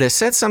 But it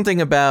said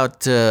something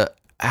about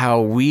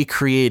how we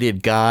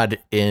created God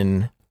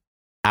in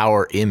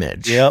our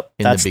image. Yep,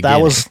 that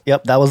was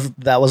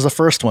the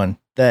first one.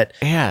 That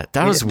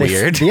was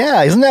weird.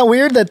 Yeah, isn't that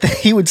weird that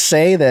he would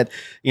say that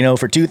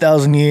for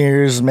 2,000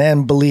 years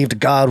man believed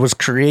God was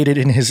created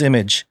in His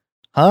image?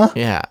 Huh?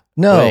 Yeah.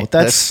 No,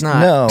 that's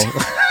not. No.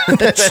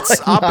 That's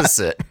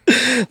opposite.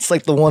 It's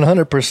like the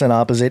 100%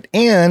 opposite.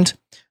 And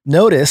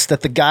notice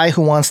that the guy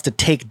who wants to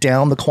take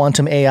down the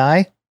quantum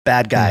AI,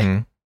 bad guy.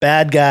 Mm-hmm.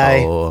 Bad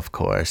guy. Oh, of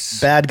course.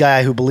 Bad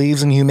guy who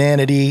believes in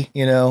humanity,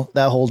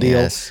 that whole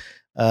deal. Yes.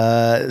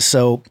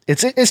 So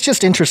it's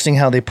just interesting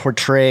how they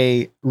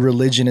portray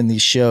religion in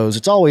these shows.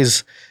 It's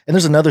always, and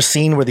there's another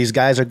scene where these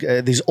guys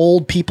these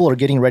old people are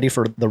getting ready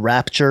for the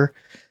rapture.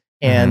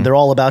 And they're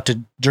all about to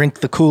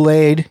drink the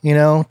Kool-Aid,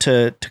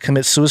 to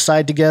commit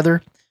suicide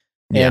together.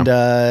 And,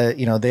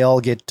 they all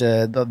get,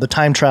 the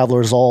time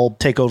travelers all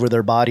take over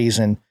their bodies,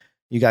 and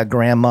you got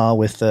grandma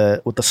with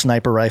the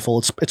sniper rifle.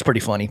 It's pretty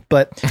funny.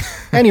 But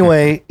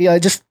anyway, I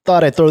just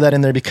thought I'd throw that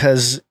in there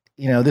because,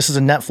 this is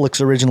a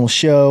Netflix original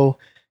show.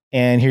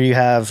 And here you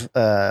have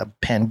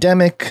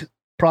pandemic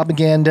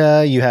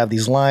propaganda. You have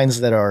these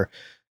lines that are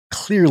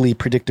clearly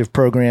predictive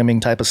programming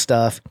type of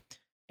stuff.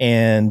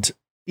 And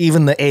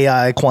even the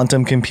AI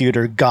quantum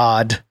computer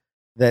god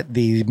that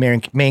the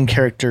main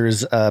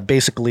characters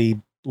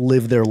basically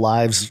live their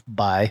lives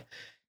by.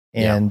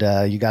 And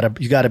you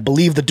gotta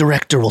believe the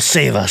director will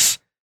save us.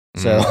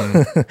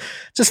 So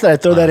just that I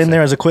throw that in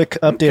there as a quick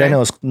update. Okay. I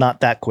know it's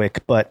not that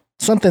quick, but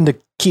something to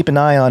keep an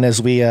eye on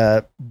as we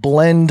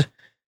blend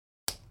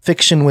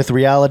fiction with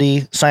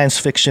reality. Science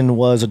fiction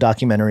was a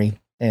documentary,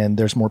 and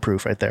there's more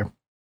proof right there.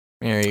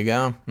 There you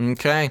go.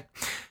 Okay,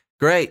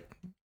 great.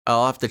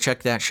 I'll have to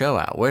check that show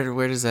out.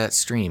 Where does that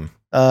stream?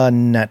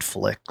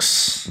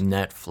 Netflix.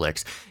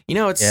 You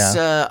know, it's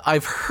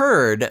I've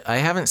heard, I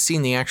haven't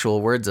seen the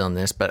actual words on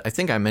this, but I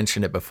think I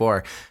mentioned it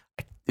before.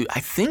 I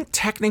think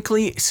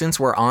technically, since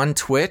we're on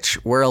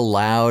Twitch, we're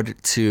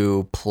allowed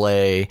to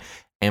play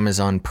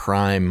Amazon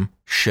Prime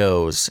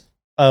shows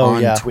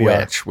on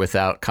Twitch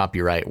without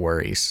copyright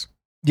worries.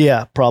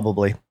 Yeah,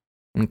 probably.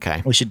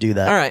 Okay. We should do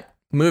that. All right.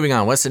 Moving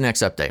on. What's the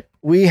next update?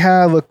 We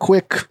have a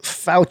quick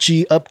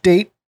Fauci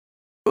update.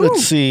 Ooh.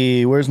 Let's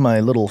see. Where's my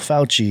little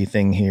Fauci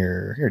thing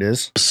here? Here it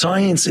is.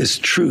 Science is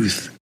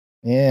truth.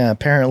 Yeah,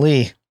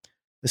 apparently.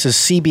 This is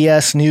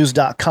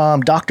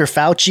CBSNews.com. Dr.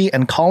 Fauci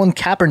and Colin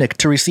Kaepernick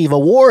to receive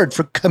award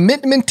for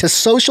commitment to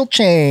social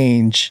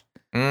change.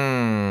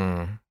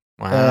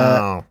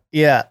 Wow.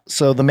 Yeah.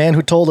 So the man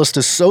who told us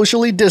to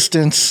socially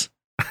distance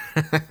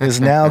is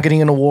now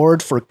getting an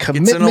award for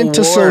commitment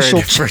to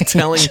social change. For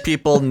telling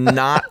people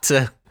not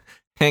to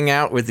hang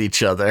out with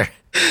each other.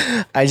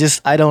 I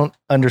don't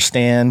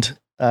understand.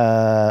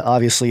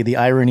 Obviously, the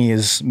irony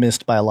is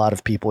missed by a lot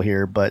of people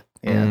here, but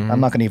I'm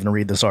not going to even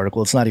read this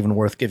article. It's not even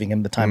worth giving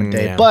him the time of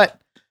day. Yeah. But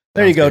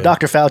there you go, good.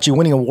 Dr. Fauci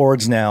winning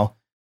awards now.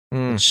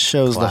 It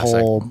shows classic.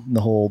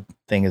 the whole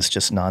thing is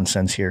just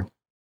nonsense here.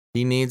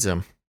 He needs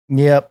them.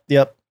 Yep.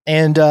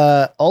 And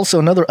also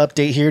another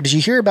update here. Did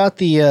you hear about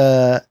the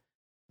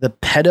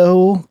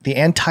anti-pedo,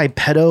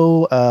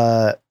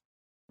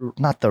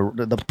 not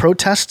the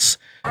protests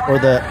or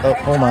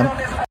hold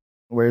on.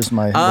 Where's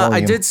my volume? I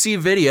did see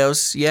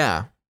videos.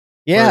 Yeah.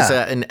 Yeah. Was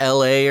that in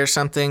LA or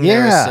something?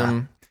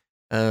 Yeah.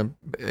 There was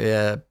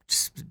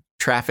some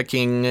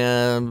trafficking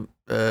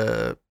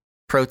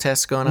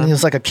protests going on.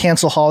 There's like a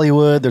cancel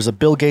Hollywood. There's a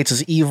Bill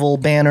Gates' evil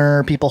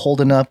banner. People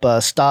holding up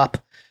stop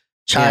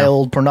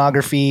child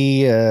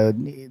pornography.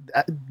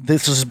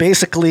 This was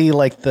basically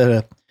like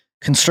the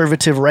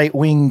conservative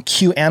right-wing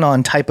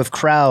QAnon type of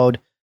crowd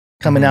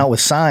coming out with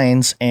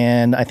signs.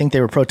 And I think they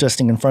were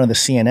protesting in front of the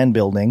CNN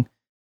building.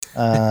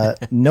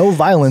 No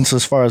violence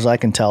as far as I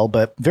can tell,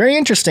 but very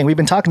interesting. We've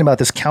been talking about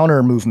this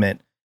counter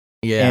movement.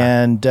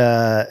 Yeah. And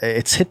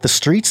it's hit the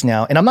streets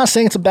now. And I'm not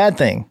saying it's a bad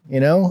thing. You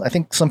know, I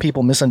think some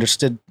people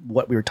misunderstood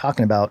what we were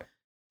talking about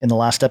in the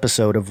last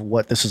episode of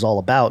what this is all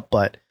about.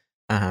 But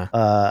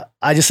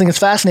I just think it's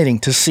fascinating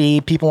to see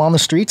people on the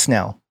streets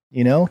now,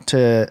 you know,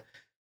 to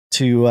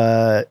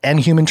end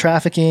human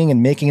trafficking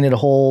and making it a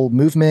whole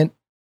movement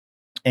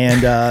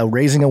and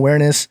raising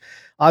awareness.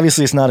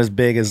 Obviously, it's not as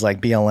big as like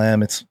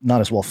BLM. It's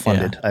not as well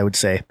funded, I would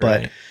say.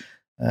 But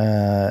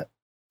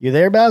you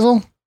there,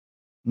 Basil?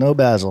 No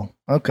Basil.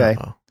 Okay.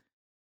 Uh-oh.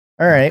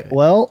 All right. Okay.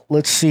 Well,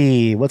 let's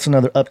see. What's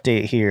another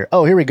update here?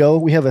 Oh, here we go.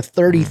 We have a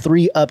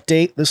 33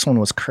 update. This one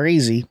was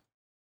crazy.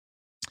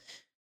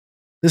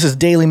 This is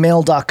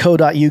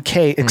dailymail.co.uk.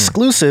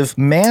 Exclusive.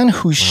 Man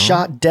who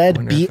shot dead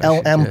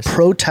BLM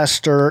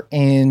protester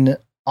in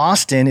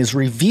Austin is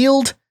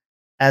revealed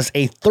as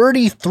a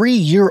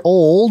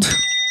 33-year-old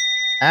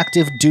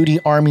active duty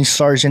Army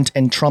sergeant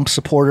and Trump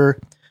supporter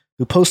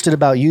who posted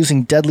about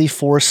using deadly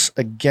force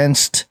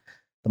against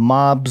the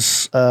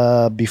mobs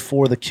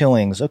before the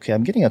killings. Okay,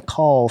 I'm getting a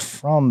call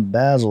from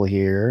Basil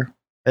here.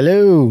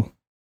 Hello.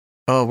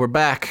 Oh, we're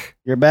back.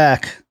 You're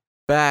back.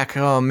 Back.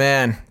 Oh,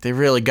 man. They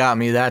really got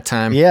me that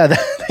time. Yeah,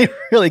 they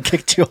really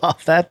kicked you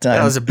off that time.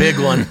 That was a big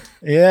one.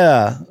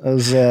 Yeah. I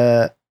was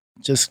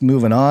just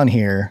moving on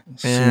here.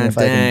 Seeing if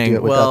I can do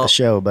it without the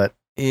show, but...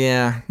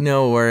 Yeah,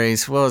 no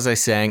worries. What was I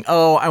saying?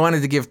 Oh, I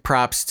wanted to give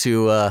props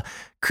to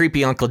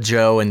Creepy Uncle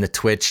Joe in the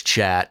Twitch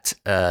chat.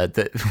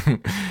 That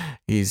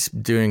he's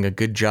doing a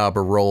good job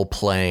of role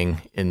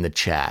playing in the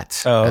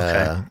chat. Oh,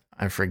 okay.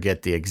 I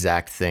forget the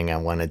exact thing I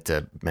wanted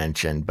to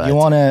mention, but you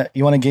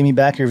wanna give me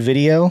back your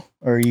video,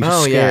 or are you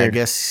scared? Yeah, I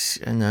guess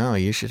no.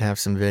 You should have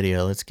some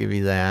video. Let's give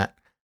you that.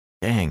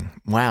 Dang!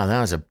 Wow, that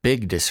was a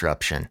big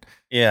disruption.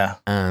 Yeah.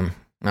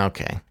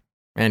 Okay.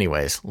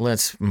 Anyways,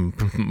 let's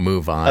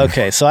move on.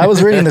 Okay, so I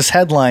was reading this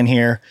headline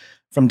here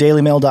from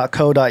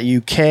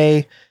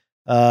dailymail.co.uk.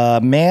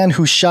 Man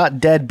who shot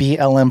dead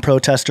BLM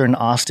protester in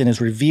Austin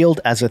is revealed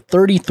as a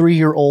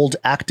 33-year-old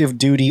active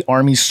duty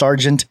Army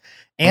sergeant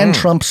and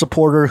Trump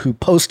supporter who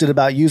posted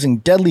about using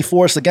deadly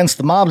force against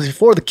the mobs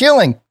before the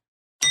killing.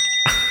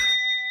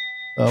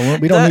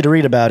 We don't need to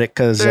read about it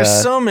because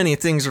there's so many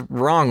things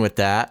wrong with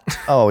that.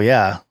 Oh,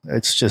 yeah.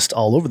 It's just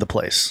all over the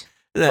place.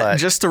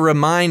 Just to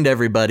remind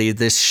everybody,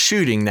 this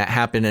shooting that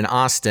happened in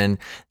Austin,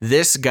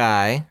 this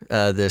guy,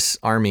 this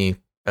Army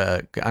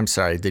I'm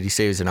sorry, did he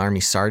say he was an Army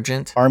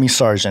sergeant? Army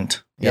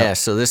sergeant. Yep. Yeah,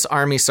 so this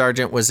Army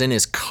sergeant was in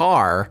his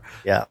car,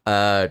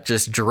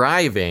 just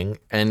driving,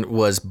 and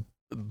was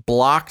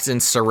blocked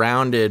and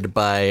surrounded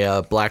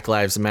by Black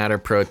Lives Matter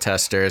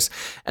protesters.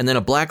 And then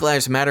a Black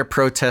Lives Matter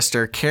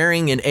protester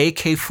carrying an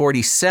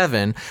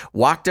AK-47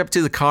 walked up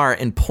to the car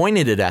and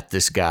pointed it at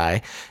this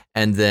guy.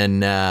 And then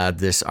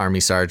this Army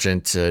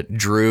sergeant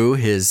drew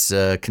his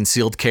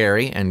concealed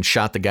carry and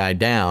shot the guy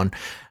down.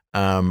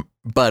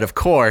 But of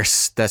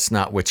course, that's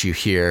not what you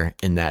hear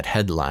in that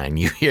headline.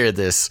 You hear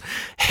this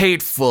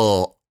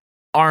hateful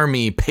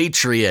Army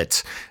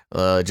patriot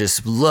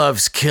just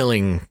loves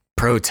killing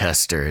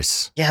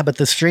protesters. Yeah, but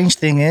the strange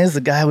thing is the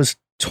guy was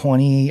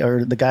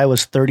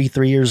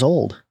 33 years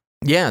old.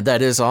 Yeah,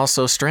 that is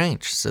also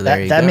strange. So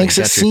that makes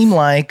it seem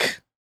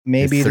like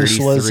maybe this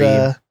was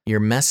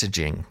your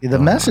messaging. The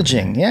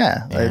messaging,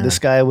 yeah. This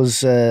guy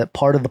was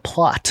part of the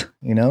plot,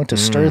 to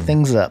stir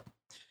things up.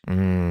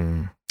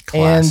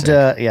 Classic.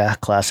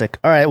 And classic.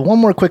 All right, one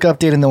more quick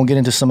update, and then we'll get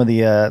into some of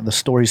the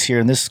stories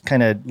here. And this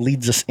kind of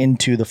leads us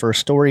into the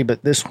first story,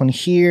 but this one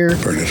here.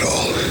 Burn it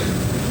all.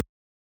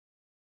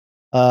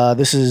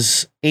 This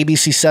is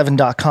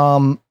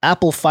ABC7.com.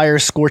 Apple fire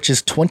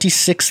scorches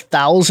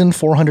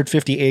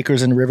 26,450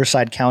 acres in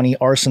Riverside County.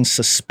 Arson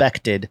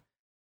suspected,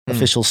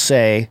 officials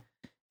say.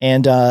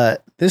 And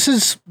this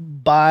is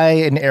by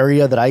an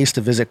area that I used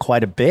to visit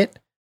quite a bit.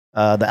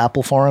 The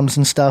apple farms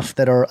and stuff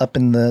that are up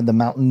in the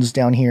mountains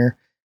down here.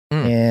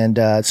 And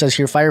it says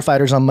here,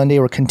 firefighters on Monday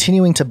were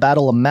continuing to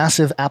battle a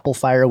massive apple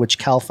fire, which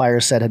CAL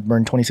FIRE said had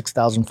burned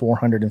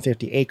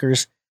 26,450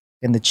 acres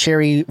in the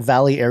Cherry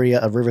Valley area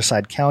of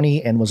Riverside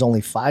County and was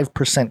only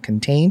 5%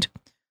 contained.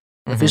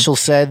 Officials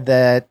said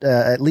that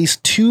at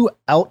least 2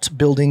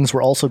 outbuildings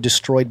were also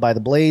destroyed by the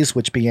blaze,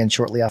 which began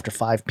shortly after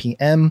 5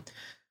 p.m.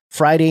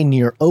 Friday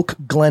near Oak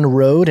Glen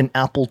Road and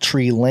Apple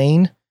Tree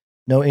Lane.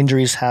 No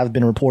injuries have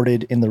been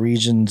reported in the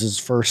region's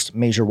first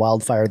major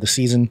wildfire of the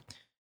season.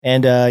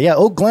 And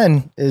Oak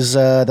Glen is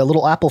the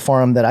little apple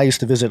farm that I used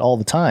to visit all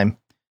the time,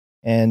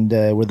 and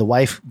where the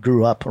wife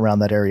grew up around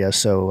that area.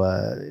 So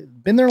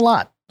been there a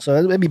lot. So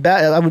it'd be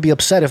bad. I would be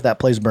upset if that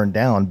place burned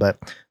down, but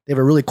they have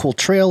a really cool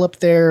trail up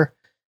there.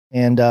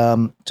 And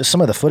just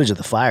some of the footage of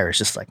the fire is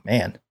just like,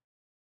 man,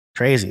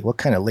 crazy. What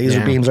kind of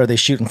laser beams are they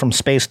shooting from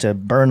space to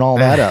burn all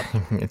that up?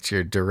 It's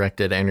your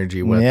directed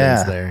energy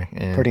weapons there.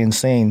 Yeah. Pretty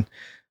insane.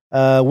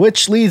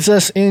 Which leads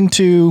us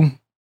into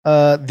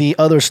the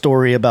other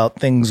story about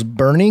things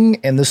burning,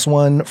 and this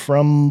one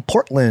from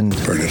Portland.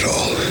 Burn it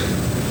all.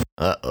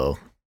 Uh-oh.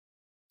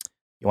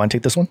 You want to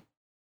take this one?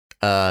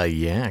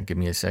 Yeah, give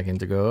me a second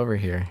to go over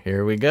here.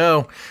 Here we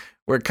go.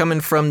 We're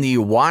coming from the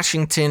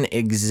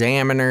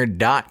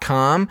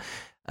WashingtonExaminer.com.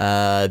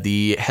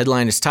 The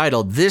headline is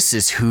titled, "This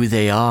is Who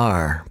They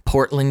Are.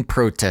 Portland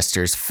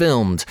protesters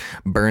filmed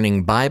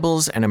burning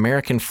Bibles and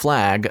American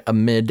flag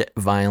amid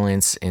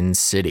violence in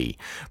city."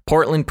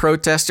 Portland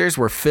protesters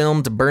were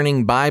filmed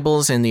burning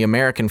Bibles and the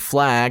American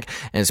flag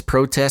as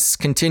protests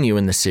continue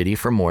in the city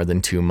for more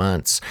than 2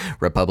 months.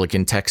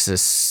 Republican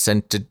Texas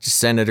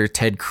Senator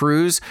Ted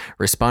Cruz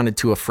responded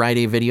to a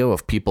Friday video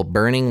of people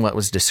burning what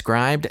was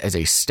described as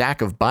a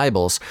stack of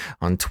Bibles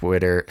on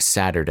Twitter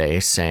Saturday,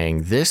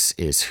 saying, "This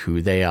is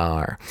who they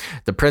are."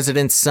 The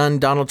president's son,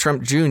 Donald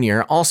Trump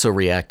Jr., also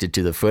reacted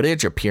to the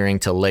footage, appearing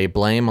to lay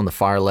blame on the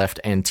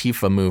far-left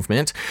Antifa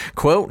movement.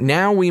 Quote,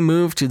 "Now we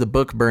move to the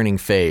book-burning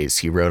phase,"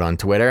 he wrote on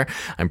Twitter.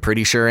 "I'm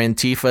pretty sure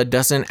Antifa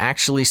doesn't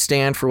actually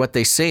stand for what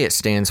they say it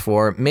stands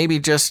for. Maybe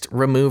just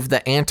remove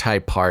the anti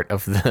part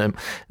of them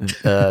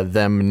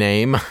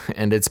name,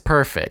 and it's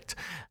perfect."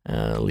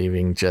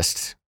 Leaving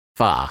just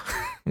fa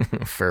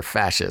for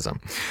fascism.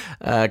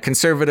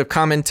 Conservative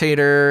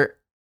commentator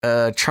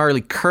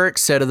Charlie Kirk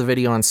said of the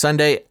video on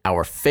Sunday,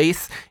 "Our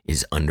faith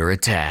is under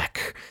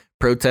attack.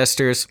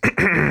 Protesters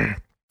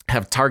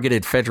have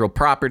targeted federal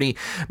property,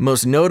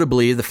 most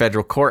notably the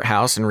federal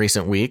courthouse in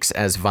recent weeks,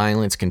 as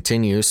violence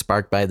continues,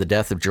 sparked by the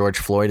death of George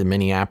Floyd in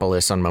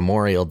Minneapolis on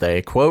Memorial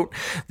Day. Quote,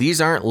 "These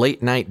aren't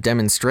late-night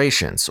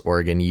demonstrations,"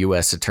 Oregon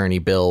U.S. Attorney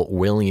Bill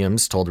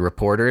Williams told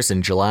reporters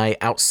in July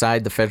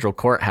outside the federal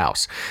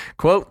courthouse.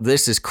 Quote,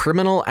 "This is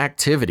criminal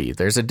activity.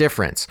 There's a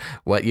difference.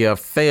 What you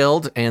have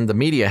failed and the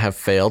media have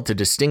failed to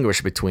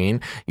distinguish between.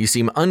 You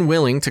seem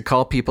unwilling to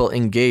call people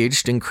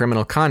engaged in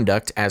criminal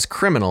conduct as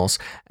criminals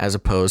as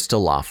opposed to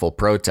lawful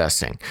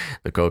protesting."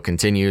 The quote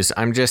continues,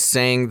 "I'm just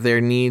saying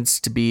there needs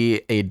to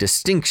be a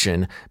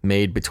distinction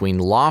made between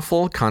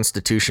lawful,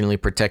 constitutionally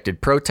protected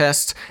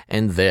protests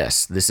and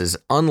this. This is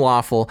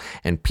unlawful,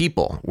 and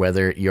people,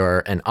 whether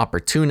you're an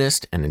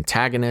opportunist, an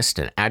antagonist,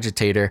 an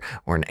agitator,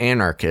 or an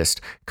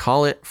anarchist,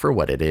 call it for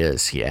what it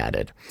is," he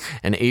added.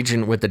 An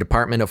agent with the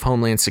Department of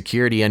Homeland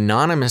Security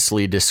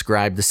anonymously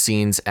described the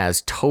scenes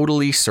as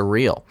totally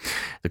surreal.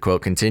 The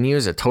quote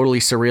continues, "A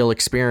totally surreal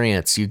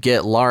experience. You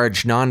get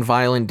large,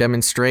 nonviolent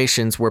demonstrations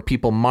demonstrations where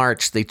people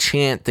march, they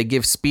chant, they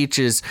give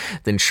speeches,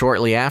 then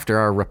shortly after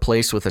are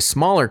replaced with a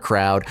smaller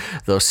crowd,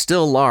 though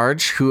still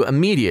large, who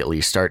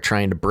immediately start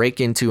trying to break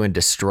into and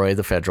destroy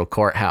the federal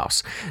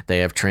courthouse. They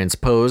have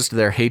transposed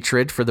their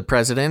hatred for the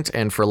president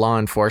and for law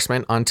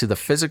enforcement onto the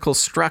physical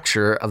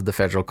structure of the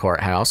federal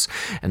courthouse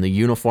and the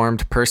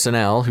uniformed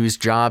personnel whose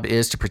job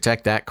is to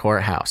protect that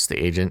courthouse, the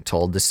agent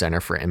told the Center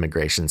for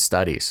Immigration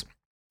Studies.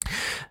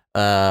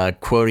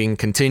 Quoting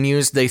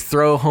continues, they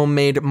throw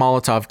homemade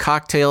Molotov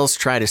cocktails,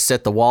 try to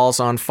set the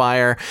walls on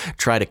fire,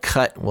 try to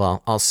cut,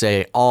 well, I'll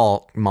say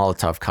all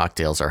Molotov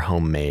cocktails are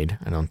homemade.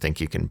 I don't think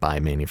you can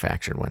buy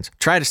manufactured ones.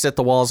 Try to set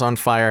the walls on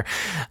fire,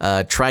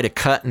 try to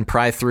cut and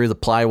pry through the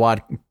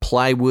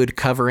plywood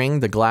covering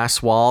the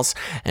glass walls,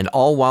 and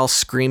all while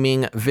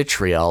screaming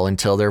vitriol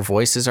until their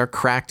voices are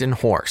cracked and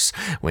hoarse.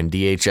 When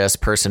DHS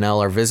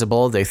personnel are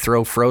visible, they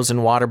throw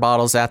frozen water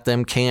bottles at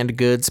them, canned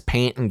goods,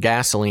 paint, and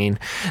gasoline.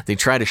 They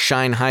try to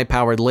shine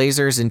high-powered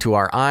lasers into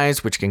our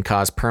eyes, which can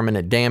cause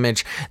permanent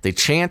damage. They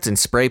chant and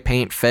spray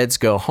paint "Feds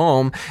go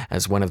home"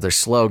 as one of their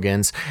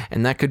slogans,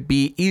 and that could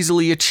be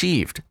easily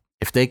achieved.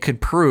 If they could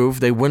prove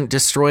they wouldn't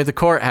destroy the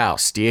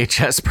courthouse,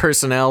 DHS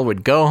personnel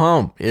would go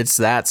home. It's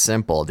that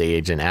simple, the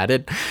agent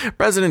added.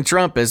 President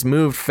Trump has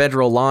moved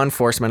federal law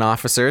enforcement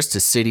officers to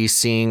cities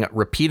seeing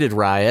repeated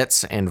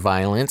riots and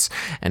violence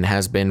and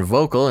has been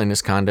vocal in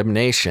his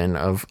condemnation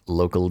of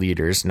local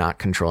leaders not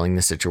controlling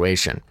the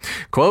situation.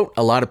 Quote,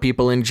 a lot of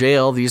people in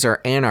jail, these are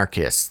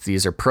anarchists,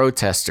 these are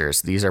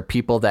protesters, these are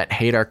people that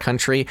hate our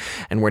country,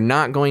 and we're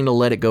not going to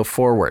let it go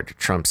forward,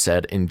 Trump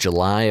said in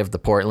July of the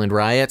Portland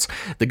riots.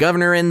 The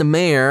governor and the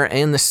mayor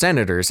and the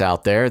senators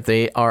out there,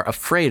 they are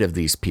afraid of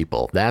these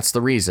people. That's the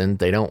reason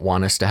they don't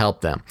want us to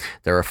help them.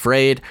 They're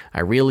afraid.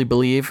 I really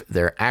believe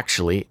they're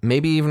actually,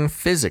 maybe even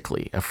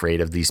physically afraid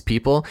of these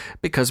people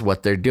because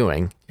what they're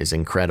doing is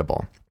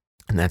incredible.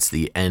 And that's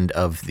the end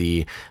of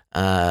the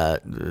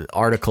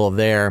article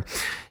there.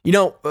 You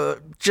know,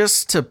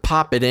 just to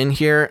pop it in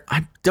here,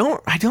 I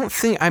don't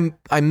think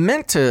I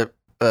meant to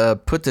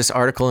put this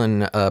article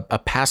in a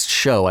past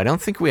show. I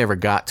don't think we ever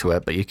got to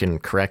it, but you can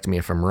correct me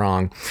if I'm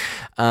wrong.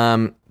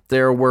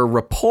 There were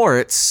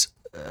reports,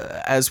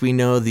 as we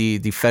know,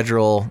 the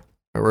federal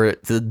or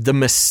the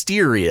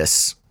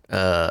mysterious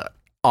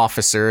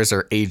officers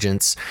or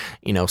agents,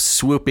 you know,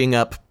 swooping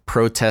up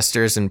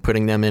protesters and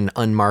putting them in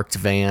unmarked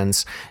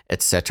vans,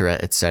 etc.,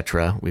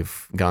 etc.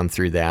 We've gone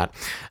through that.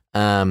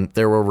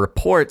 There were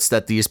reports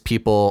that these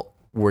people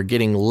were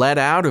getting let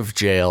out of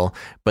jail,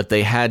 but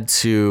they had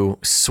to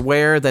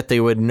swear that they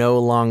would no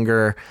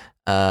longer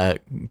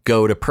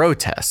go to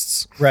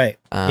protests. Right.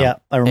 Yeah,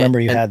 I remember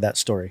you had that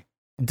story.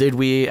 Did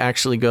we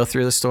actually go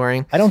through the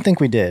story? I don't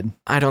think we did.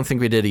 I don't think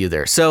we did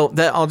either. So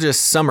that I'll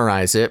just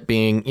summarize it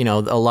being, you know,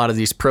 a lot of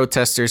these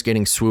protesters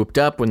getting swooped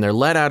up when they're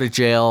let out of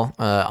jail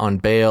on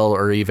bail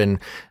or even,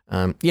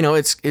 you know,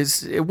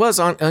 it was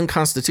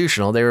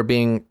unconstitutional. They were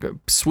being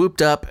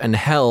swooped up and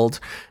held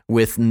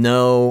with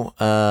no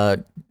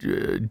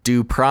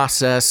due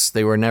process.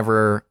 They were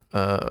never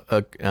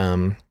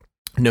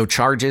no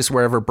charges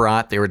were ever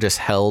brought. They were just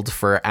held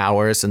for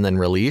hours and then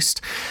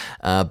released.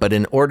 But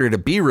in order to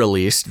be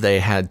released, they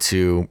had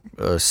to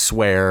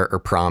swear or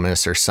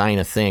promise or sign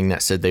a thing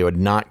that said they would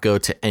not go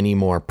to any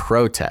more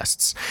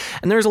protests.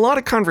 And there's a lot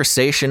of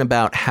conversation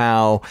about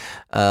how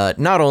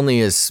not only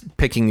is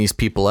picking these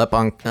people up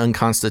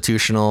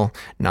unconstitutional,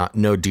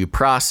 no due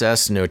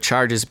process, no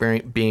charges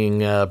being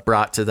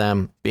brought to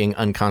them being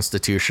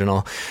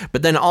unconstitutional,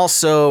 but then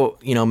also,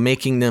 you know,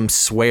 making them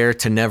swear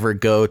to never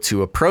go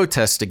to a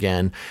protest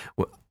again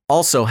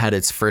also had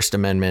its First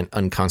Amendment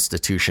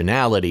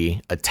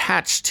unconstitutionality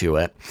attached to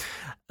it.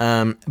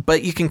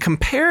 But you can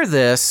compare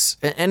this,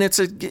 and it's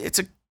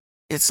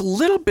a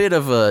little bit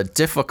of a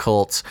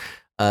difficult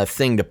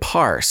thing to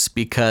parse,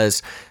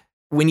 because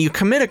when you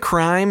commit a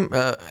crime,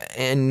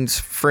 and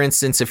for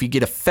instance, if you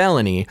get a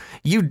felony,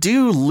 you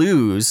do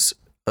lose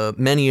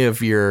many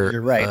of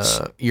your rights,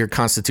 your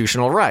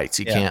constitutional rights.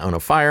 You can't own a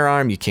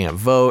firearm, you can't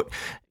vote,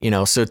 you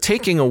know, so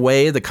taking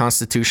away the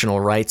constitutional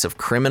rights of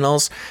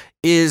criminals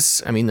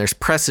is, I mean, there's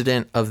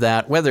precedent of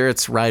that, whether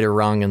it's right or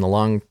wrong in the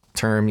long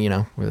term, you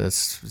know, that's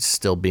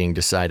still being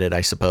decided, I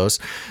suppose.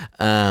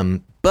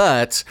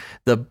 But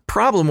the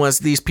problem was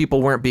these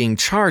people weren't being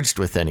charged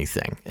with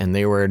anything, and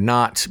they were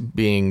not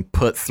being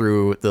put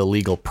through the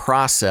legal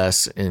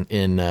process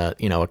in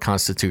you know, a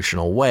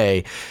constitutional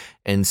way.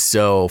 And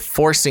so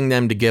forcing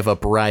them to give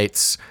up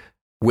rights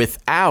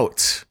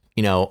without,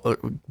 you know,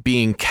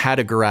 being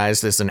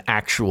categorized as an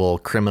actual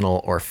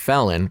criminal or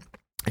felon,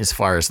 as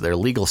far as their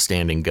legal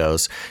standing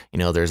goes, you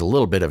know, there's a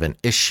little bit of an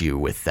issue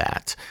with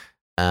that.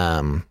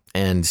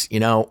 And,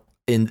 you know,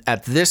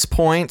 at this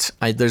point,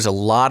 there's a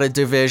lot of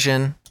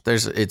division.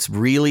 It's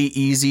really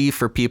easy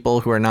for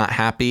people who are not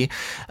happy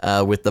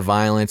with the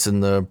violence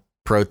and the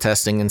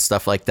protesting and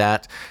stuff like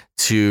that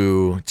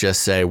to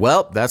just say,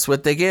 well, that's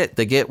what they get.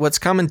 They get what's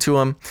coming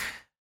to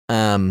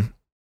them.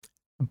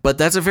 But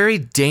that's a very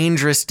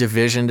dangerous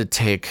division to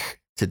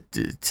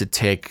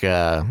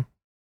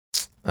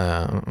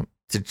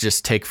to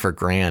just take for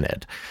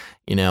granted,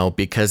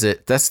 because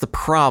that's the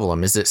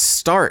problem is it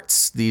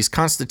starts, these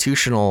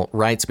constitutional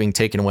rights being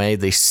taken away,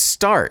 they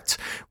start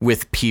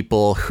with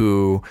people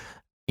who,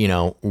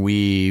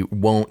 we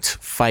won't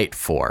fight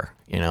for.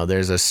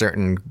 There's a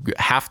certain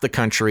half the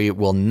country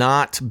will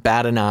not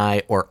bat an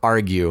eye or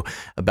argue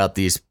about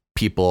these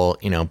people,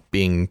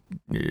 being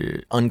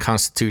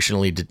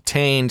unconstitutionally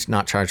detained,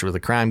 not charged with a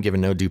crime, given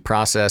no due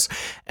process,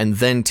 and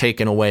then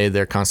taken away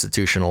their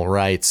constitutional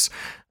rights,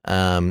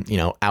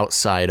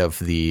 outside of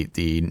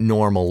the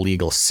normal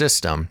legal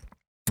system.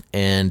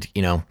 And,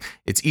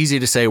 it's easy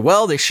to say,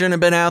 well, they shouldn't have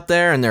been out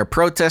there and they're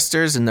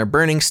protesters and they're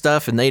burning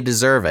stuff and they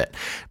deserve it.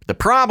 But the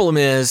problem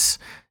is,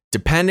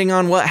 depending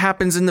on what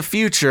happens in the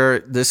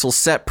future, this will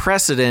set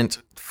precedent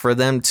for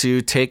them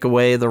to take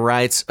away the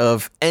rights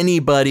of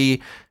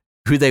anybody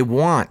who they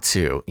want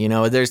to.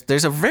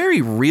 There's a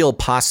very real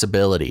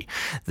possibility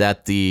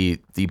that the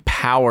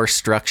power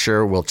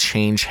structure will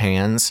change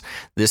hands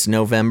this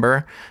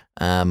November.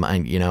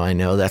 I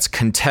know that's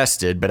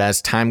contested, but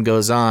as time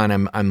goes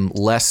on, I'm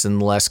less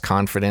and less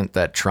confident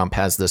that Trump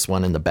has this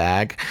one in the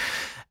bag.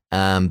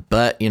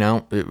 But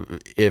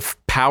if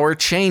power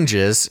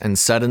changes and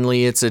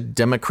suddenly it's a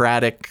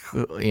Democratic,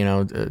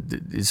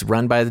 is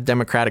run by the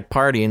Democratic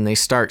Party and they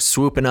start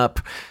swooping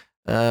up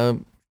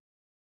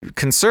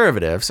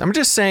conservatives, I'm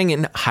just saying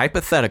in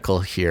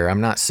hypothetical here,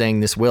 I'm not saying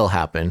this will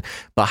happen,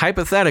 but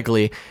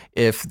hypothetically,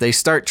 if they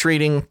start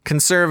treating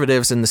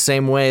conservatives in the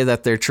same way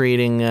that they're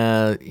treating,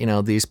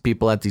 these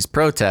people at these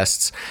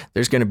protests,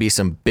 there's going to be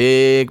some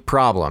big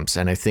problems.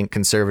 And I think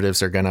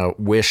conservatives are going to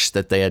wish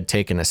that they had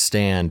taken a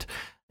stand,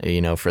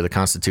 for the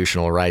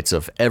constitutional rights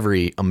of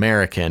every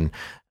American,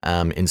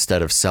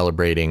 instead of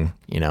celebrating,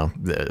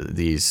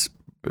 these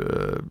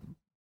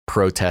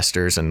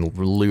protesters and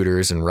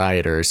looters and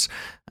rioters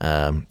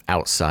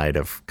outside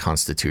of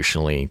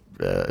constitutionally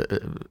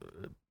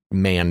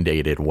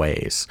mandated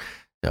ways.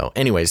 So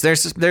anyways,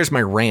 there's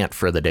my rant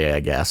for the day,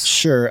 I guess.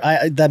 Sure.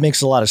 That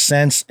makes a lot of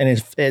sense.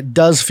 And it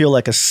does feel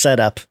like a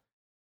setup,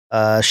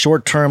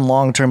 short term,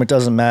 long term, it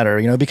doesn't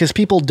matter, because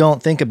people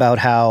don't think about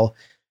how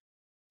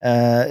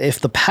if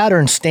the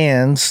pattern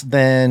stands,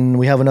 then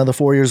we have another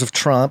 4 years of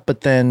Trump,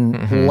 but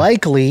then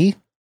likely,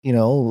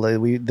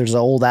 there's an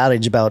old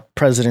adage about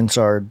presidents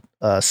are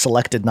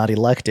selected, not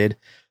elected.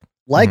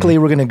 Likely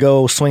we're going to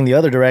go swing the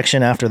other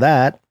direction after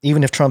that,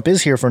 even if Trump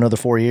is here for another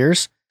 4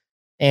 years.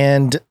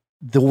 And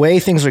the way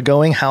things are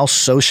going, how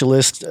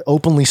socialist,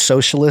 openly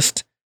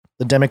socialist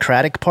the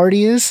Democratic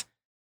Party is,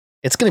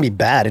 it's going to be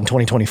bad in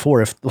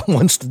 2024 if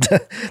once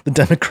the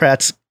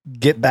Democrats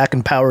get back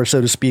in power, so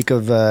to speak,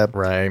 of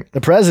the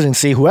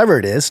presidency, whoever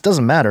it is,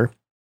 doesn't matter.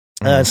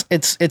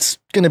 It's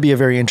going to be a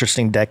very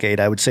interesting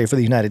decade, I would say, for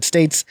the United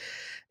States.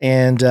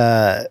 And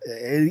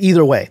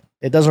either way,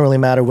 it doesn't really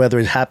matter whether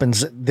it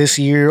happens this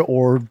year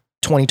or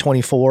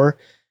 2024.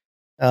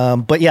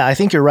 But yeah, I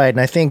think you're right.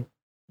 And I think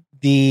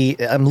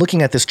I'm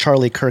looking at this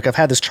Charlie Kirk. I've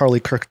had this Charlie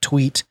Kirk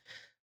tweet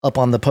up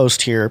on the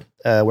post here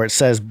where it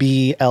says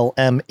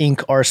BLM Inc.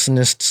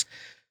 arsonists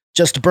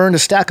just burned a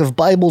stack of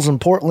Bibles in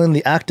Portland.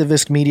 The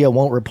activist media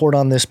won't report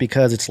on this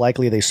because it's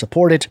likely they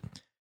support it.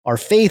 Our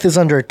faith is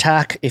under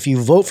attack. If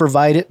you vote for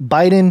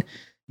Biden,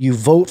 you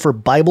vote for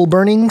Bible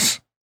burnings.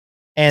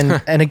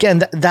 And and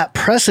again, that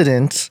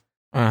precedent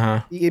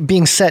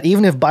being set,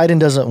 even if Biden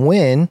doesn't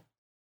win,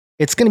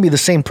 it's going to be the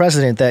same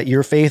precedent that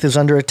your faith is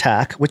under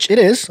attack, which it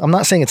is. I'm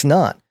not saying it's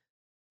not.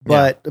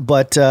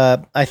 But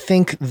I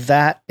think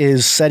that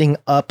is setting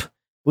up,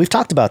 we've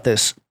talked about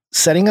this,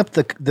 setting up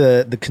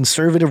the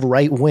conservative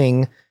right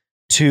wing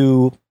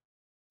to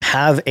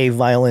have a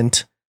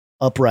violent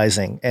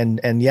uprising.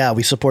 And yeah,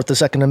 we support the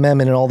Second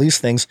Amendment and all these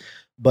things.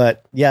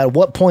 But yeah, at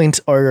what point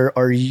are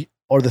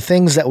the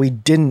things that we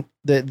didn't,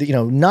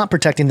 not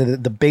protecting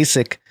the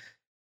basic,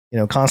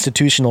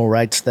 constitutional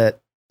rights that,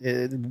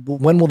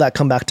 when will that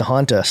come back to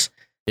haunt us?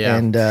 Yeah.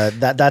 And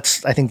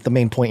that's, I think, the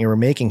main point you were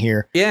making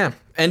here. Yeah.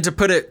 And to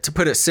put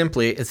it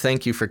simply,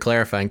 thank you for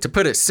clarifying. To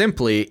put it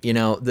simply,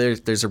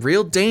 there's a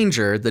real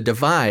danger, the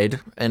divide,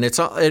 and it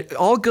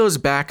all goes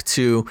back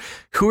to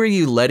who are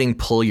you letting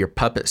pull your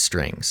puppet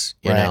strings?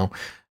 You know,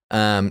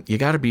 you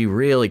got to be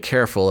really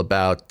careful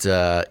about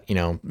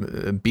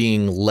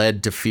being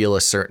led to feel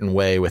a certain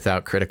way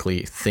without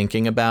critically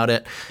thinking about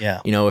it.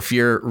 Yeah. If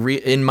you're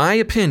in my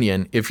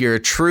opinion, if you're a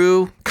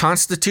true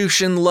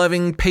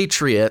Constitution-loving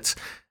patriot,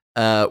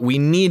 we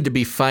need to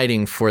be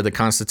fighting for the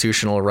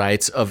constitutional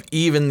rights of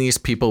even these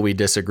people we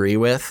disagree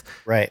with.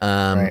 Right.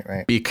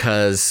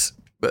 Because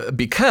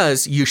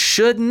you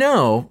should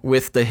know,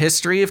 with the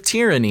history of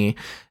tyranny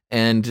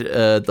and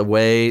the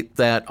way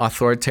that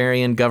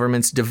authoritarian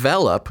governments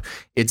develop,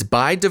 it's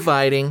by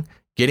dividing,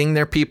 getting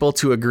their people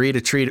to agree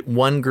to treat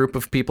one group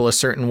of people a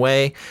certain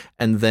way,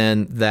 and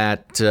then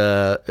that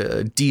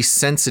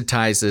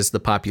desensitizes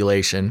the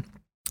population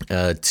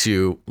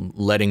to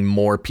letting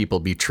more people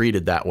be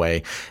treated that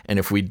way. And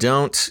if we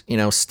don't,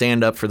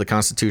 stand up for the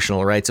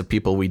constitutional rights of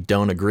people we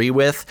don't agree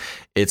with,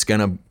 it's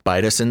going to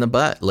bite us in the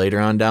butt later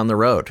on down the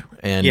road.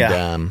 And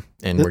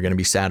we're going to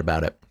be sad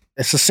about it.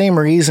 It's the same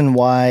reason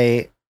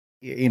why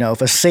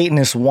if a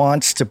Satanist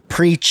wants to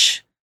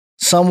preach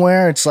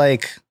somewhere, it's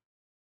like,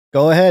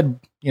 go ahead,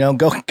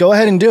 go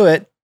ahead and do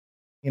it.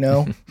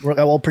 I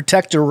will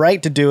protect your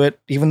right to do it,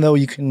 even though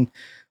you can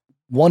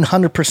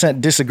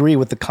 100% disagree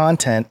with the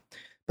content.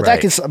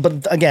 But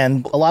but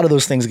again, a lot of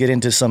those things get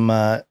into some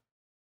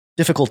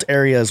difficult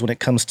areas when it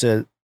comes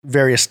to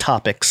various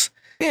topics.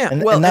 Yeah,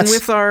 and with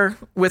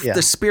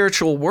the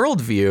spiritual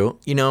worldview,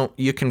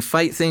 you can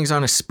fight things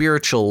on a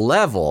spiritual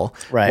level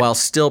while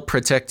still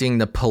protecting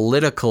the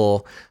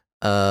political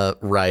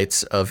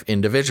rights of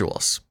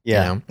individuals.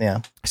 Yeah.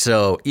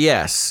 So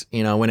yes,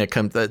 when it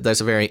comes,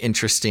 that's a very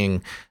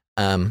interesting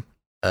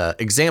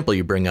example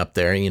you bring up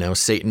there.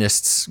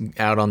 Satanists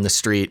out on the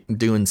street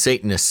doing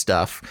Satanist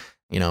stuff.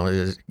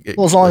 As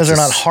long as they're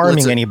not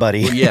harming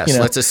anybody. Well, yes,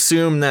 let's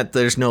assume that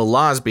there's no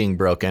laws being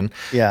broken.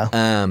 Yeah.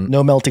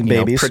 No melting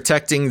babies.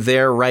 Protecting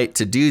their right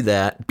to do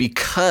that,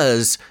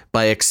 because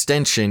by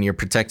extension, you're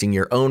protecting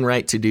your own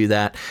right to do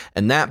that.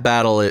 And that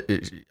battle,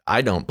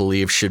 I don't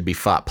believe, should be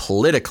fought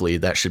politically.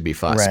 That should be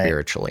fought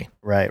spiritually.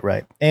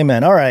 Right.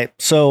 Amen. All right.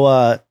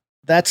 So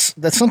that's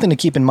something to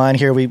keep in mind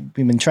here. We've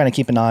been trying to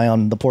keep an eye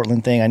on the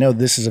Portland thing. I know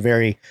this is a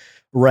very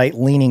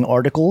right-leaning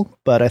article,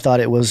 but I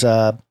thought it was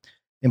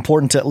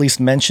important to at least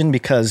mention,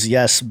 because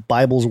yes,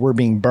 Bibles were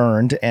being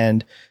burned,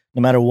 and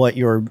no matter what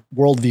your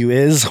worldview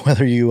is,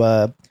 whether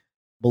you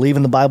believe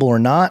in the Bible or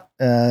not,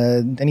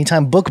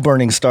 anytime book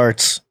burning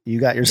starts, you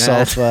got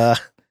yourself a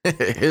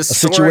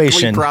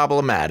situation.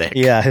 Problematic.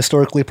 Yeah,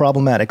 historically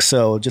problematic.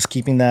 So just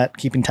keeping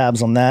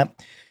tabs on that.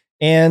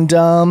 And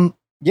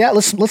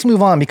let's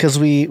move on, because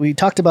we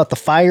talked about the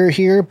fire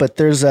here, but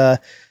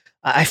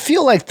I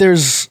feel like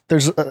there's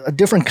a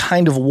different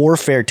kind of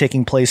warfare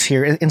taking place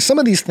here. In some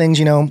of these things,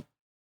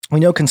 we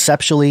know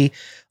conceptually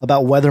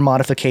about weather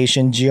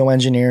modification,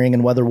 geoengineering,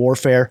 and weather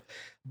warfare.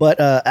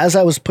 But as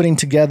I was putting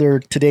together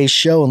today's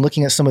show and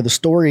looking at some of the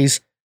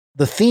stories,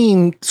 the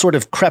theme sort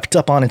of crept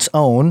up on its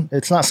own.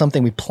 It's not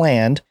something we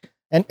planned.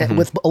 And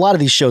with a lot of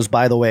these shows,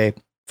 by the way,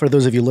 for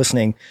those of you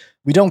listening,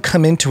 we don't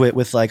come into it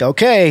with like,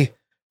 okay,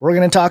 we're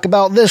going to talk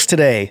about this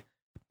today.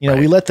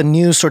 We let the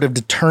news sort of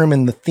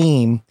determine the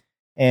theme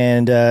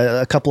and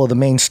a couple of the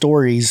main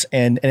stories.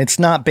 And it's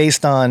not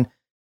based on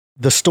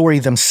the story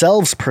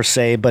themselves per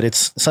se, but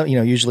it's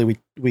usually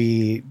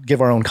we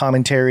give our own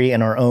commentary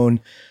and our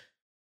own,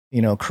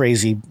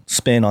 crazy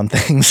spin on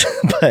things.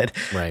 But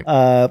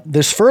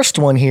this first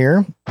one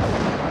here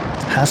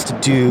has to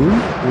do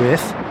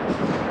with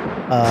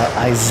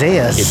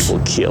Isaiah. It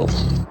will kill.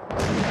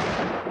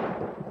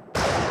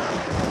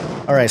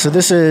 All right. So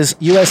this is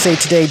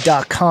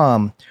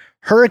usatoday.com.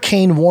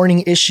 Hurricane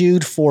warning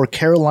issued for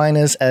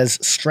Carolinas as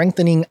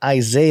strengthening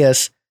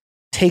Isaias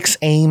takes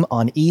aim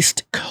on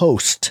East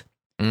Coast.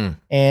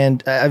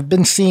 And I've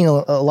been seeing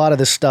a lot of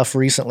this stuff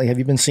recently. Have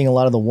you been seeing a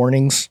lot of the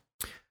warnings?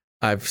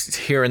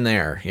 Here and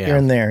there. Yeah. Here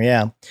and there.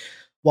 Yeah.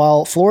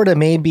 While Florida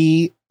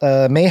may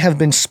have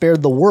been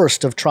spared the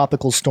worst of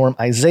tropical storm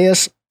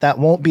Isaias, that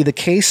won't be the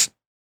case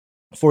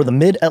for the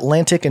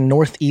mid-Atlantic and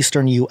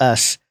northeastern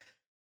U.S.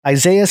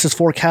 Isaias is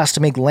forecast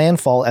to make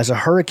landfall as a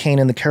hurricane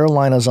in the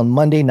Carolinas on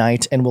Monday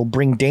night and will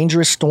bring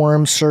dangerous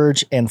storm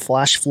surge and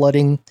flash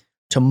flooding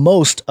to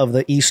most of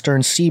the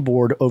eastern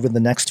seaboard over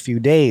the next few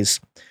days,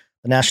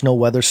 the National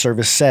Weather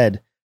Service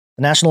said.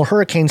 The National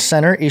Hurricane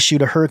Center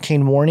issued a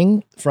hurricane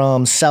warning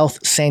from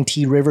South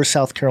Santee River,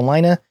 South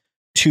Carolina,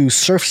 to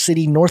Surf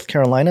City, North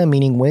Carolina,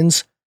 meaning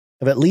winds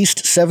of at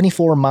least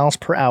 74 miles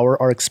per hour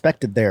are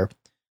expected there.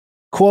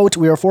 Quote,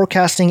 "We are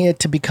forecasting it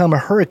to become a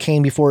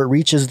hurricane before it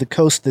reaches the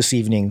coast this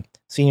evening,"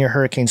 senior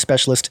hurricane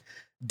specialist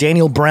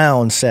Daniel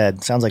Brown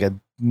said. Sounds like a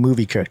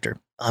movie character.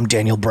 I'm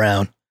Daniel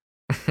Brown.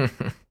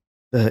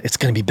 It's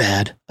going to be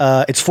bad.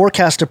 It's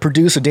forecast to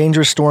produce a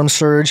dangerous storm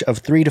surge of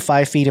 3 to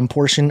 5 feet in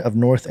portion of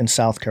North and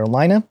South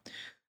Carolina.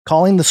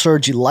 Calling the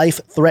surge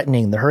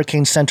life-threatening, the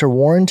Hurricane Center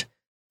warned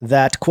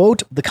that,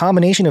 quote, "the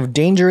combination of a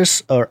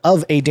dangerous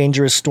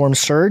storm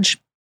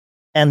surge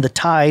and the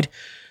tide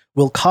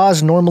will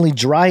cause normally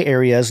dry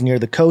areas near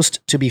the coast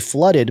to be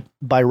flooded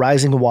by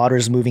rising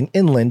waters moving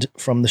inland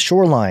from the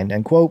shoreline,"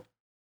 end quote.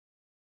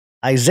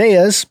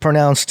 Isaias,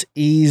 pronounced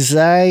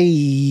Isaias,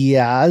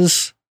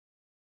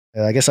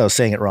 I guess I was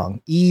saying it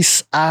wrong.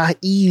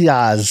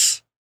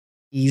 Isaias,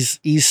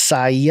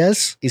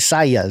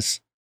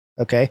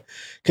 okay,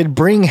 could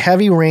bring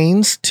heavy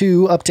rains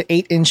to up to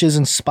 8 inches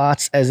in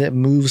spots as it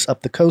moves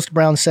up the coast,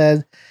 Brown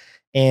said.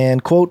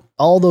 And, quote,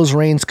 "all those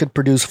rains could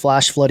produce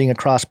flash flooding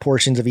across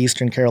portions of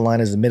eastern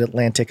Carolinas and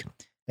mid-Atlantic,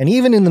 and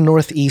even in the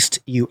northeast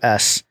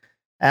U.S.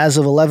 As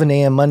of 11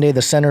 a.m. Monday,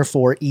 the Center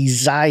for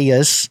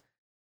Isaias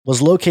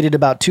was located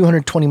about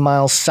 220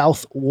 miles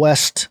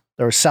southwest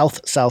or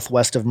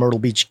southwest of Myrtle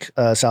Beach,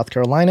 South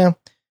Carolina,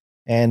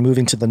 and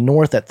moving to the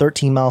north at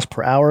 13 miles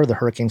per hour, the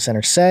Hurricane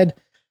Center said.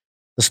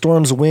 The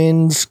storm's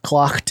winds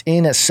clocked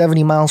in at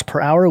 70 miles per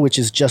hour, which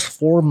is just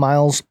 4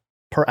 miles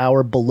per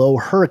hour below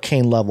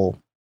hurricane level.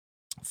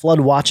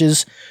 Flood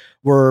watches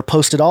were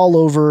posted all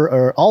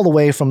the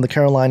way from the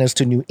Carolinas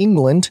to New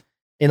England.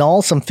 In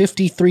all, some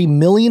 53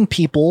 million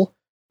people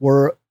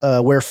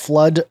where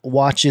flood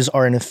watches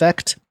are in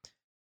effect.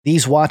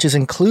 These watches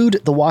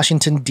include the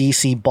Washington,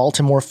 D.C.,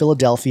 Baltimore,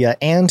 Philadelphia,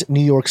 and New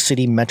York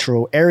City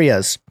metro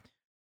areas.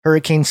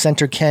 Hurricane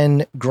Center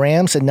Ken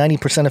Graham said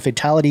 90% of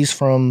fatalities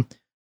from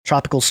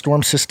tropical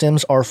storm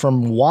systems are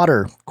from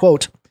water.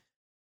 Quote,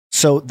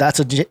 so that's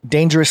a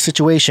dangerous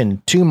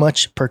situation. Too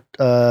much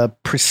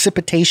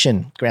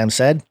precipitation, Graham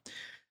said.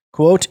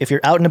 Quote, if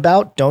you're out and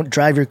about, don't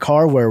drive your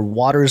car where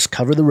waters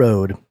cover the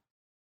road.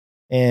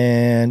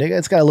 And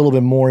it's got a little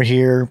bit more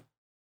here.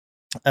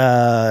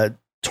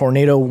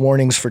 Tornado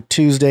warnings for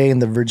Tuesday in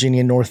the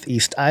Virginia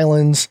Northeast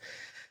Islands.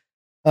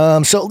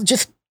 So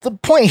just the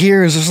point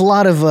here is there's a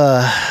lot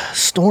of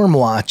storm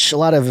watch, a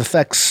lot of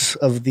effects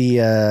of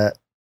the,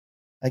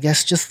 I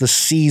guess, just the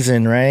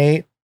season,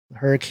 right?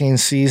 Hurricane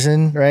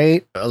season,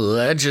 right?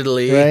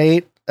 Allegedly.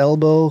 Right?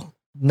 Elbow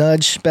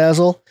nudge,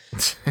 Basil.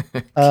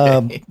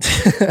 And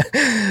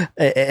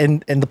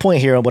the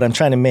point here, what I'm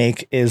trying to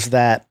make is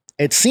that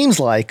it seems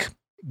like,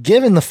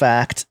 given the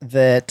fact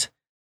that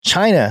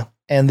China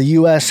and the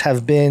U.S.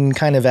 have been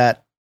kind of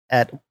at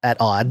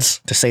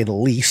odds, to say the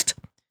least.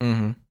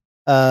 Mm-hmm.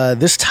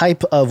 This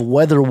type of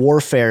weather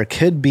warfare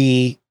could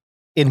be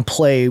in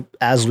play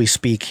as we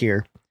speak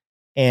here.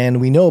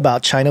 And we know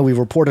about China. We've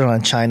reported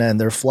on China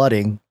and their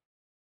flooding.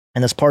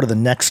 And that's part of the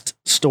next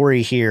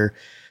story here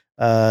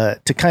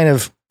to kind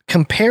of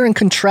compare and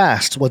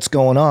contrast what's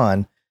going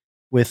on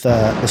with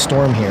the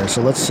storm here.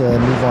 So let's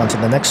move on to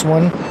the next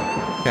one.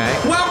 Okay.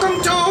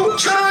 Welcome to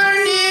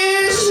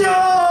Chinese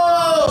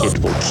Show! It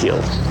will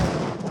kill.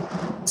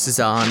 This is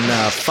on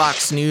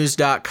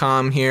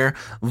FoxNews.com here.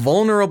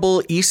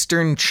 Vulnerable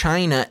eastern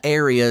China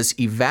areas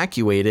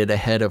evacuated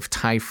ahead of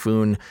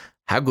Typhoon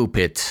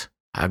Hagupit.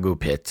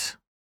 Hagupit.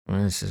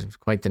 Well, this is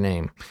quite the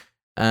name.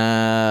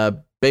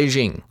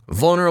 Beijing.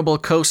 Vulnerable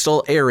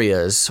coastal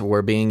areas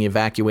were being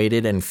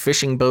evacuated and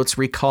fishing boats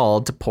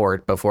recalled to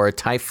port before a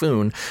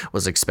typhoon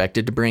was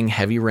expected to bring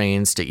heavy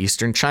rains to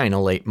eastern China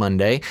late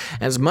Monday,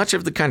 as much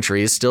of the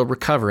country is still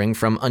recovering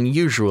from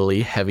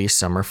unusually heavy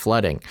summer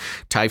flooding.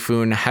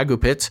 Typhoon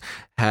Hagupit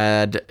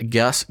had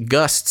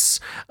gusts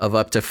of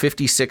up to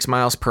 56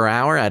 miles per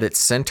hour at its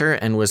center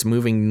and was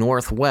moving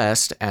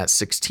northwest at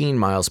 16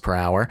 miles per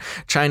hour.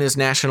 China's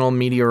National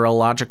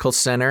Meteorological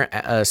Center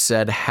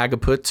said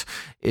Hagupit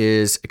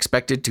is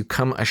expected to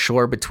come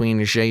ashore between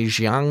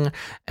Zhejiang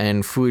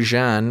and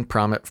Fujian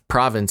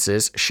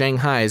provinces.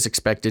 Shanghai is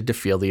expected to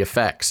feel the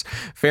effects.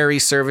 Ferry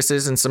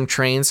services and some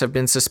trains have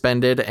been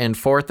suspended, and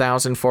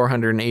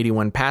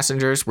 4,481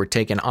 passengers were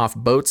taken off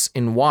boats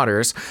in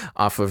waters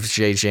off of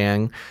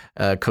Zhejiang,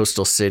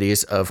 coastal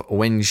cities of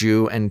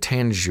Wenzhou and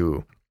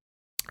Tanzhou.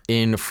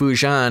 In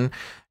Fujian,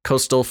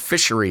 coastal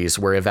fisheries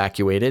were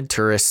evacuated,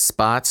 tourist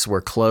spots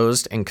were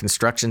closed, and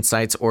construction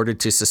sites ordered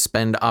to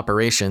suspend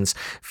operations.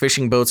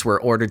 Fishing boats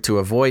were ordered to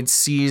avoid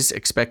seas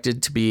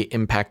expected to be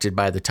impacted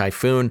by the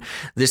typhoon.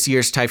 This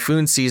year's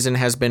typhoon season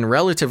has been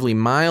relatively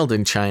mild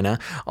in China,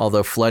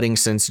 although flooding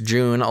since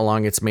June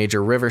along its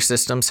major river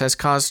systems has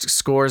caused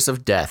scores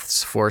of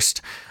deaths,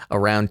 forced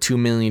around 2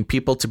 million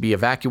people to be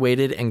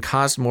evacuated, and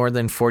caused more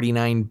than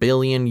 49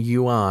 billion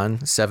yuan,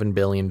 $7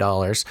 billion,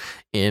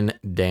 in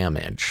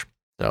damage.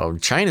 So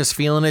China's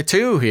feeling it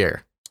too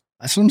here.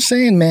 That's what I'm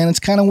saying, man. It's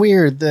kind of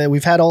weird that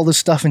we've had all this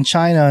stuff in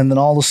China, and then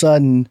all of a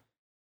sudden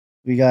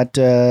we got,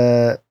 we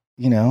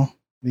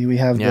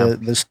have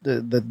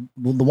the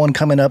one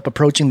coming up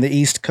approaching the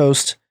east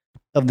coast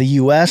of the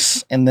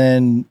U.S., and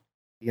then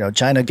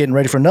China getting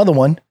ready for another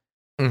one.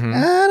 Mm-hmm.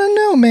 I don't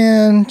know,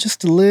 man.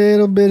 Just a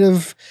little bit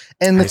of,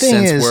 and the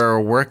thing is,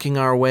 we're working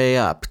our way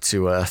up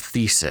to a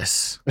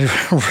thesis,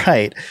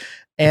 right?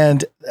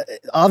 And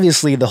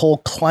obviously, the whole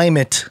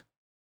climate,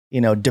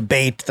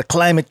 debate, the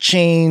climate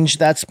change,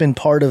 that's been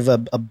part of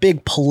a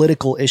big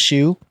political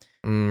issue.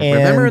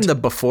 Remember in the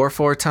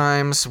before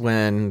times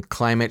when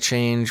climate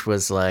change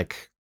was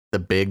like the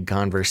big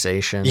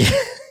conversation? Yeah.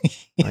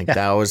 Like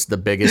that was the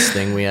biggest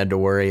thing we had to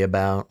worry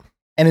about.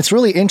 And it's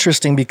really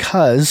interesting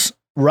because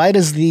right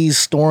as these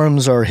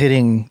storms are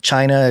hitting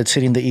China, it's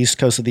hitting the east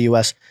coast of the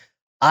US,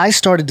 I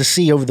started to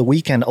see over the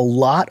weekend a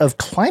lot of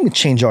climate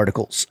change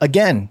articles.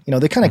 Again,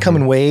 they kind of come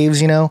in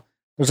waves,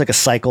 there's like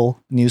a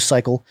news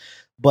cycle.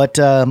 But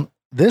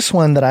this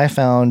one that I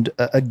found,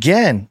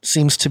 again,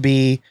 seems to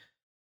be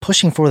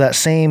pushing for that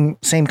same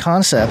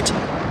concept.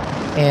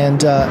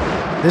 And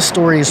this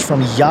story is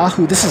from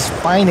Yahoo. This is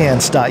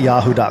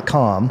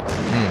finance.yahoo.com.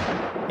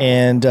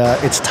 And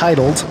it's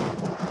titled,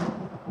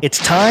 "It's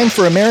time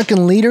for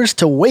American leaders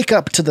to wake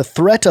up to the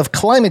threat of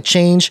climate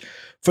change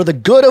for the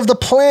good of the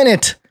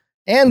planet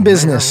and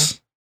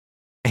business."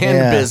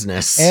 And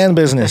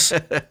business.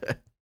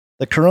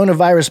 The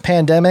coronavirus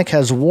pandemic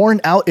has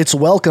worn out its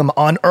welcome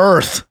on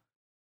Earth.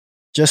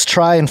 Just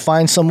try and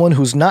find someone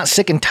who's not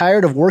sick and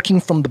tired of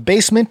working from the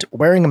basement,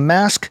 wearing a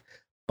mask,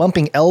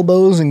 bumping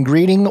elbows and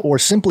greeting, or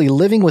simply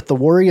living with the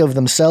worry of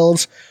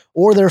themselves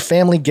or their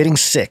family getting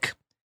sick.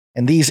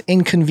 And these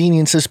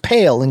inconveniences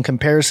pale in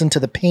comparison to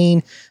the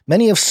pain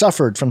many have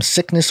suffered from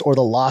sickness or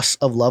the loss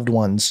of loved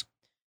ones.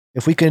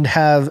 If we could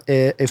have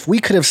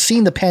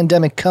seen the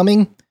pandemic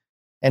coming,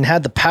 and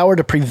had the power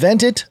to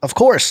prevent it, of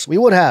course, we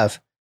would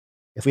have.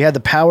 If we had the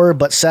power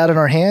but sat on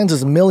our hands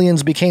as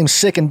millions became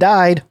sick and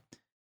died,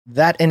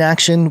 that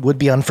inaction would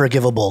be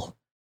unforgivable.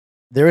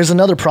 There is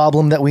another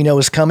problem that we know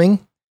is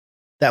coming,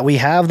 that we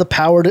have the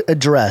power to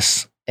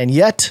address, and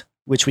yet,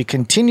 which we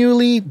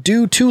continually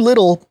do too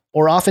little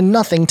or often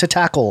nothing to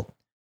tackle.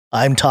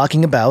 I'm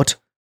talking about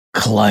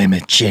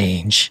climate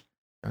change.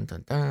 Dun,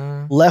 dun,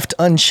 dun. Left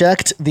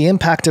unchecked, the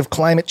impact of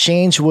climate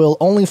change will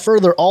only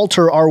further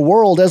alter our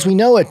world as we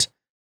know it,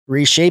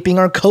 reshaping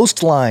our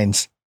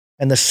coastlines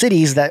and the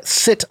cities that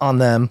sit on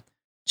them.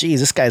 Geez,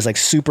 this guy's like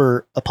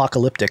super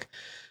apocalyptic.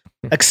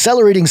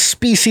 Accelerating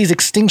species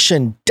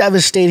extinction,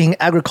 devastating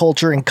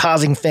agriculture and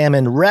causing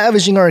famine,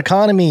 ravaging our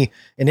economy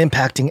and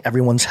impacting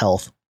everyone's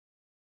health.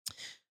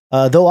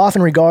 Though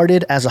often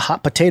regarded as a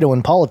hot potato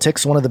in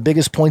politics, one of the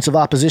biggest points of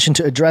opposition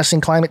to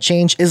addressing climate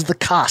change is the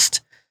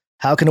cost.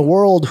 How can a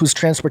world whose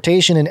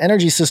transportation and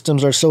energy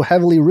systems are so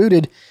heavily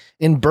rooted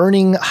in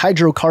burning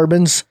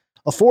hydrocarbons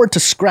afford to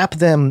scrap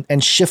them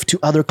and shift to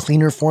other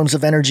cleaner forms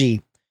of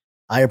energy?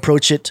 I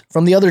approach it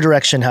from the other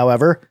direction,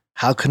 however.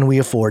 How can we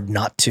afford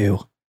not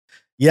to?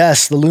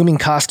 Yes, the looming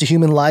cost to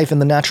human life in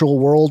the natural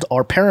world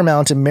are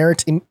paramount and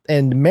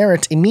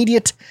merit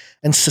immediate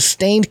and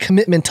sustained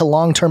commitment to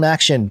long-term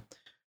action.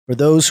 For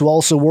those who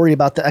also worry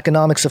about the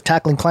economics of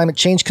tackling climate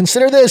change,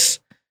 consider this.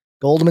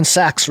 Goldman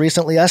Sachs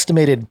recently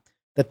estimated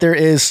that there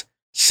is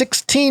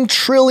 $16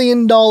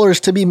 trillion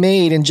to be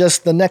made in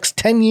just the next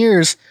 10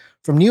 years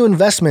from new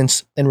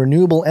investments in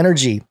renewable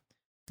energy.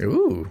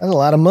 Ooh. That's a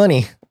lot of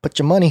money. Put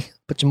your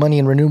money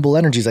in renewable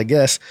energies, I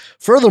guess.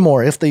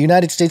 Furthermore, if the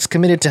United States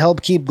committed to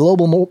help keep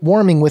global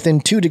warming within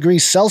 2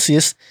 degrees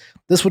Celsius,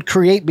 this would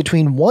create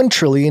between $1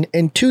 trillion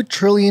and $2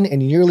 trillion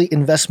in yearly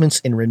investments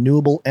in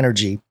renewable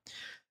energy.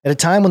 At a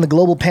time when the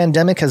global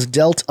pandemic has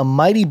dealt a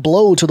mighty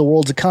blow to the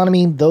world's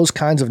economy, those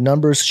kinds of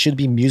numbers should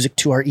be music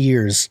to our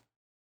ears.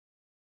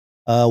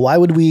 Why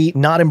would we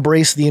not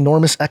embrace the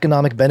enormous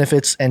economic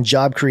benefits and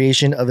job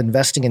creation of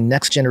investing in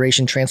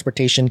next-generation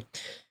transportation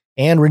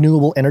and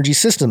renewable energy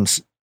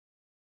systems?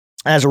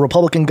 As a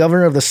Republican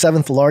governor of the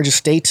 7th largest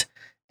state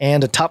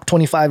and a top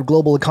 25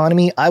 global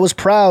economy, I was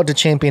proud to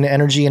champion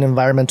energy and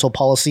environmental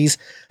policies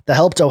that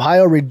helped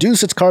Ohio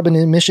reduce its carbon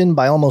emission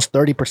by almost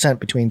 30%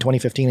 between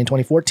 2015 and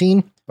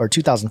 2014, or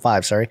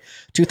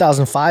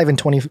 2005 and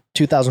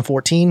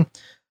 2014,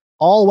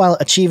 all while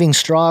achieving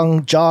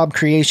strong job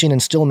creation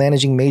and still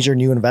managing major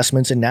new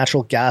investments in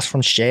natural gas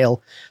from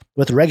shale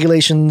with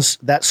regulations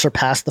that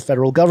surpassed the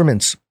federal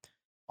government's.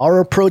 Our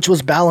approach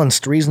was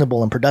balanced,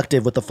 reasonable, and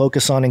productive with a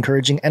focus on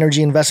encouraging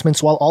energy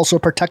investments while also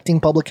protecting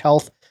public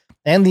health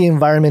and the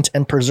environment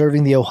and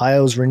preserving the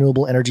Ohio's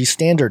renewable energy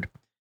standard.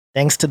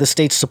 Thanks to the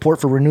state's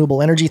support for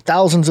renewable energy,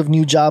 thousands of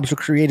new jobs were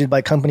created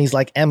by companies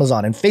like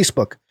Amazon and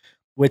Facebook,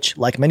 which,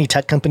 like many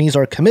tech companies,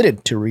 are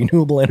committed to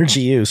renewable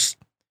energy use.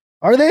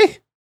 Are they?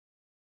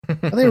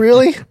 Are they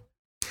really?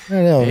 I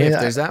don't know. Hey, if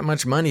there's that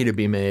much money to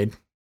be made.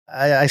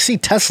 I see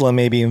Tesla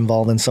may be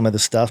involved in some of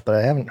this stuff, but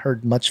I haven't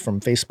heard much from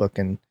Facebook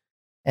and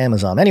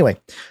Amazon. Anyway,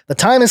 the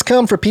time has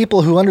come for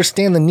people who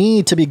understand the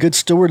need to be good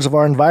stewards of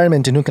our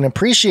environment and who can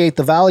appreciate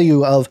the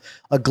value of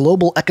a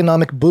global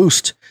economic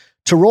boost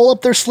to roll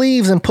up their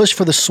sleeves and push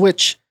for the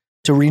switch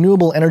to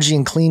renewable energy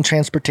and clean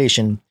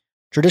transportation.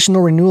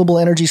 Traditional renewable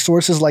energy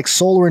sources like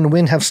solar and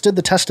wind have stood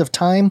the test of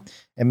time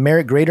and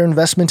merit greater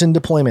investment and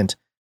deployment.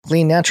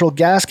 Clean natural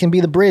gas can be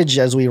the bridge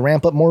as we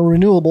ramp up more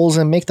renewables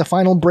and make the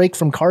final break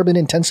from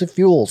carbon-intensive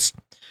fuels.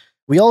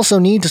 We also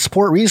need to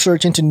support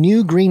research into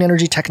new green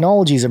energy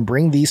technologies and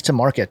bring these to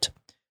market.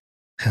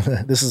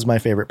 This is my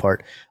favorite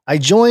part. I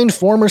joined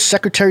former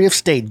Secretary of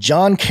State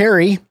John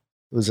Kerry,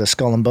 who's a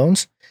Skull and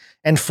Bones,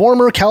 and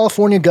former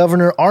California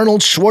Governor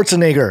Arnold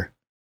Schwarzenegger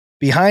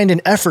behind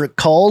an effort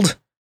called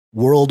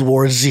World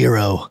War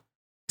Zero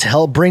to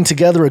help bring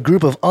together a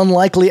group of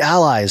unlikely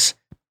allies,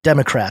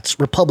 Democrats,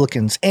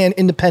 Republicans, and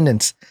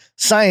independents,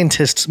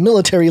 scientists,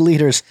 military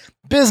leaders,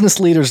 business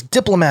leaders,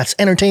 diplomats,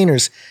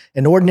 entertainers,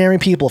 and ordinary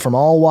people from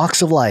all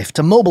walks of life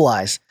to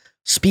mobilize,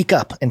 speak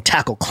up, and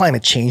tackle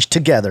climate change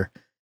together,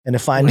 and to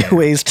find new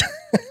ways to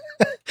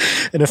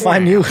and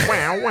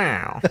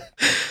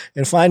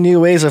find new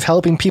ways of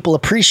helping people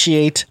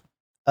appreciate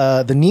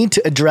the need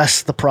to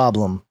address the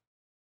problem.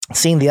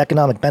 Seeing the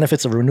economic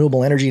benefits of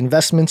renewable energy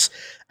investments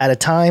at a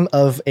time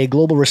of a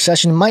global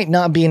recession might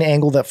not be an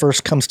angle that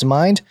first comes to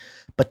mind,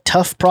 but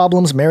tough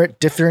problems merit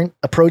different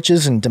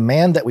approaches and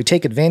demand that we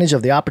take advantage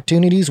of the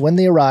opportunities when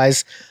they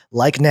arise,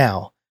 like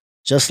now.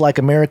 Just like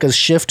America's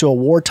shift to a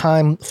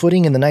wartime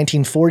footing in the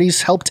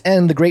 1940s helped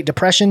end the Great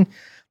Depression,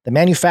 the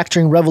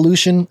manufacturing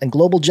revolution and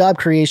global job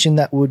creation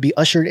that would be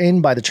ushered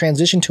in by the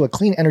transition to a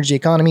clean energy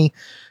economy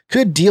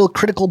could deal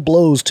critical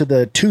blows to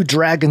the two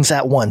dragons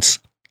at once,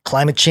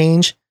 climate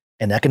change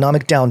and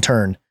economic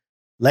downturn.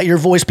 Let your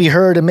voice be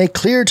heard and make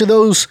clear to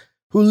those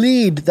who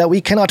lead that we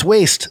cannot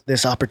waste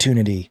this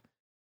opportunity.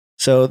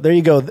 So there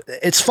you go.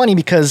 It's funny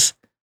because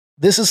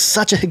this is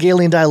such a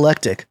Hegelian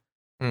dialectic.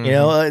 Mm-hmm. You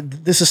know,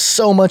 this is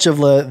so much of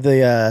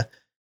the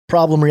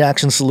problem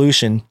reaction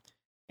solution.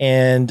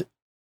 And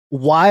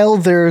while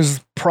there's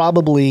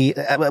probably,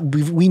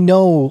 we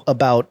know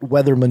about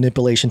weather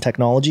manipulation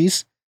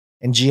technologies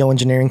and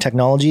geoengineering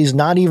technologies,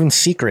 not even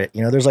secret.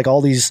 You know, there's like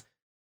all these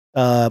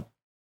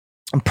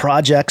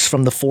projects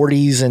from the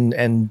 40s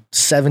and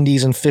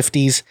 70s and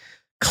 50s,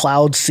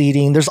 cloud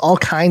seeding. There's all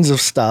kinds of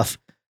stuff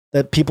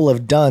that people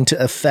have done to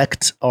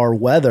affect our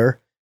weather.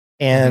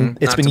 And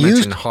it's been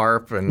used,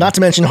 not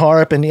to mention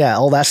HAARP and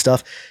all that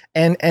stuff.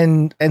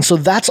 And so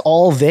that's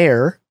all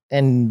there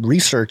and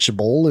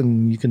researchable,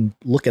 and you can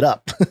look it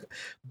up.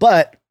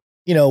 But,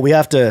 you know, we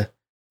have to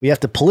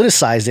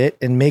politicize it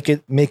and make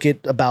it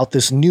about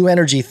this new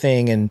energy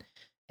thing.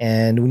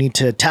 And we need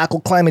to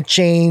tackle climate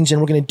change, and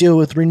we're going to do it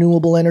with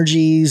renewable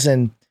energies.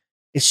 And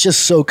it's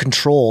just so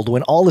controlled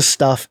when all this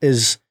stuff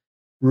is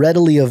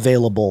readily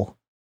available,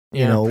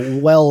 you know,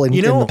 well in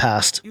the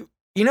past.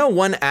 You know,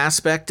 one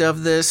aspect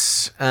of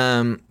this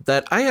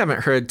that I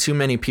haven't heard too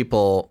many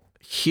people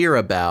hear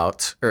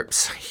about, I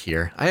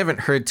haven't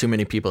heard too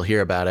many people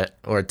hear about it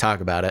or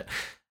talk about it,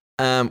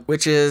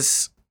 which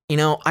is, you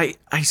know, I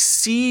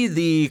see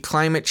the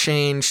climate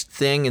change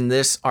thing in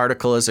this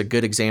article as a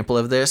good example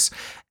of this,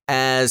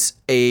 as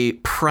a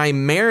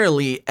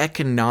primarily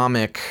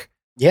economic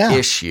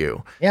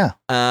issue. Yeah.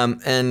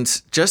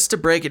 And just to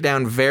break it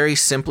down very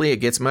simply, it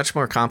gets much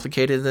more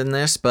complicated than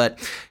this. But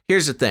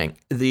here's the thing.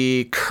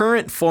 The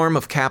current form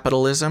of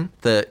capitalism,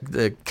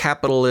 the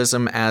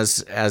capitalism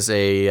as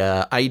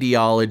a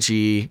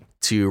ideology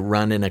to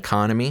run an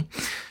economy,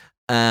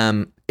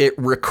 it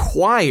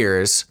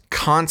requires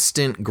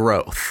constant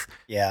growth.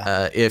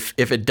 Yeah. If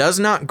it does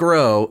not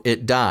grow,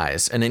 it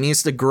dies, and it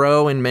needs to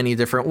grow in many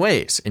different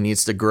ways. It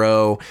needs to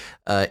grow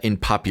in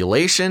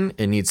population.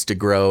 It needs to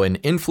grow in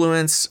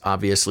influence.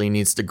 Obviously, it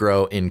needs to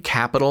grow in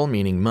capital,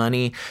 meaning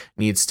money. It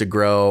needs to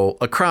grow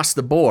across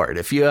the board.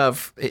 If you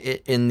have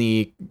in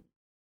the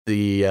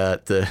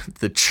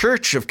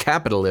church of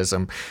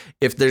capitalism,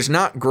 if there's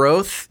not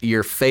growth,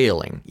 you're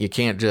failing. You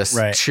can't just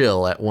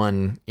chill at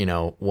one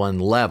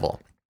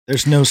level.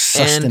 There's no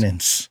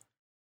sustenance.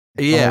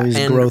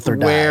 And growth or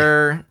die.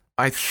 Where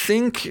I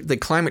think the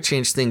climate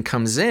change thing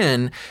comes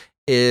in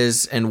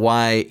is, and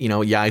why, you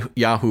know,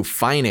 Yahoo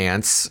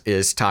Finance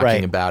is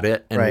talking about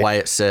it, and why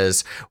it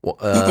says,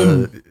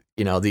 you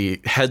know, the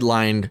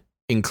headline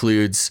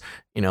includes,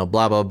 you know,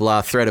 blah, blah,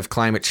 blah, threat of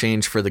climate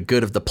change for the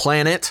good of the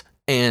planet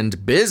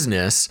and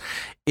business,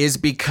 is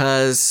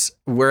because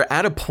we're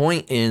at a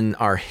point in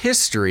our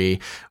history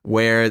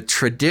where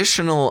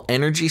traditional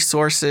energy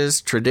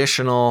sources,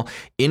 traditional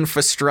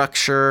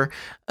infrastructure,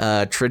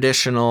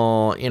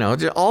 traditional, you know,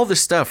 all the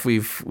stuff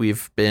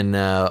we've been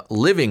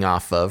living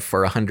off of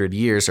for 100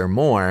 years or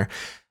more,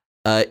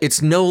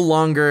 it's no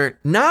longer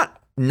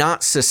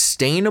not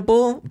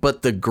sustainable,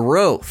 but the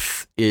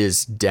growth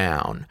is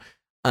down.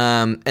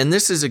 And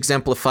this is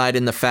exemplified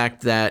in the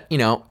fact that, you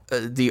know,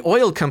 the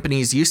oil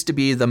companies used to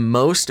be the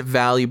most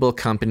valuable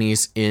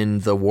companies in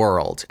the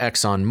world.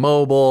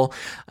 ExxonMobil,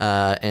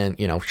 and,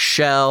 you know,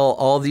 Shell,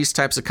 all these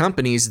types of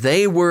companies,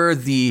 they were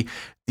the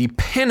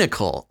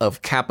pinnacle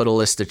of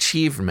capitalist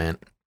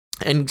achievement.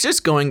 And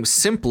just going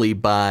simply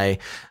by,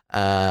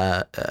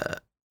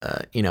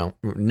 you know,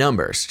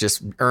 numbers,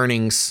 just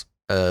earnings,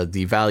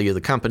 the value of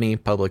the company,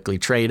 publicly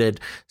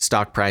traded,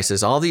 stock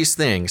prices, all these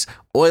things,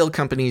 oil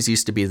companies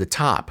used to be the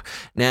top.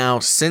 Now,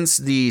 since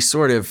the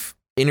sort of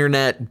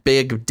internet,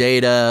 big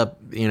data,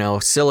 you know,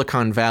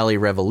 Silicon Valley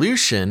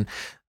revolution,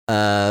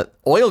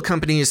 oil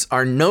companies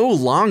are no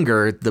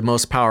longer the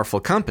most powerful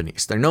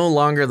companies. They're no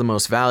longer the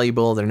most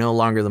valuable. They're no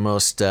longer the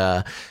most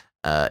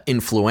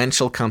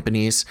influential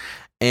companies.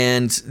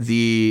 And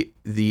the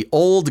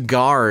old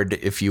guard,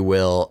 if you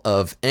will,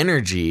 of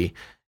energy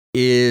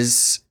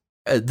is...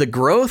 the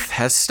growth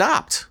has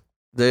stopped.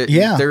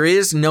 There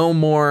is no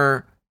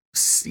more,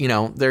 you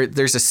know,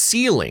 there's a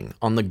ceiling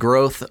on the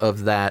growth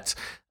of that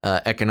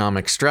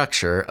economic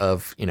structure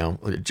of, you know,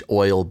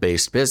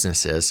 oil-based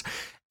businesses.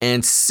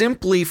 And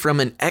simply from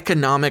an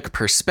economic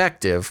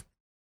perspective,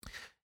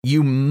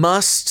 you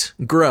must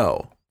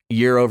grow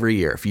year over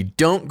year. If you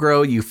don't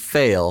grow, you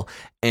fail.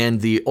 And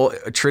the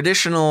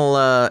traditional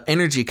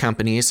energy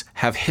companies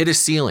have hit a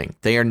ceiling.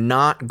 They are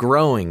not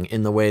growing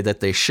in the way that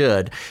they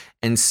should.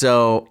 And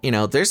so, you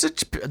know, there's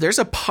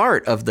a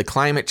part of the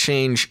climate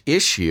change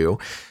issue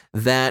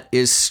that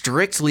is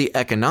strictly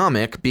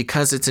economic,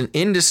 because it's an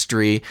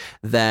industry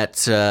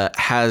that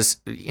has,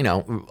 you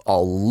know, a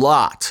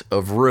lot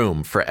of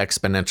room for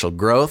exponential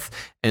growth,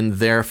 and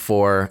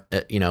therefore,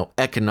 you know,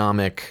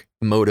 economic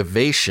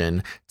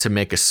motivation to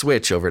make a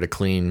switch over to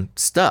clean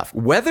stuff.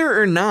 Whether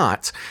or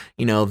not,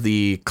 you know,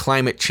 the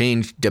climate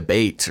change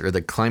debate or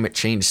the climate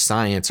change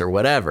science or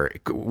whatever,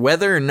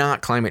 whether or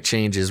not climate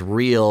change is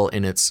real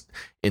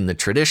in the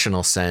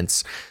traditional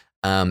sense,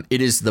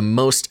 it is the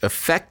most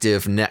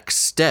effective next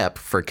step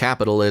for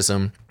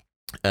capitalism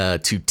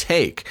to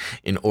take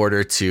in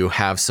order to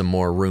have some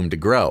more room to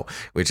grow,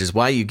 which is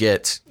why you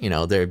get, you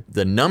know,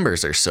 the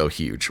numbers are so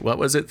huge. What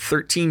was it?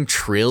 $13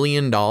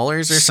 trillion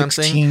or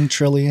something? 16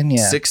 trillion,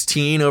 yeah.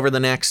 16 over the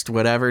next,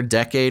 whatever,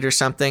 decade or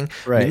something.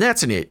 Right. I mean,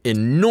 that's an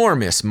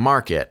enormous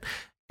market.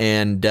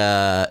 And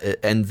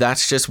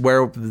that's just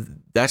where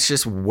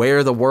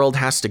the world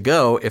has to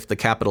go if the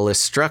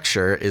capitalist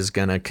structure is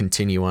going to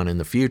continue on in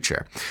the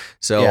future.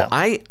 So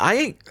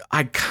I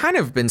kind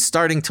of been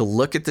starting to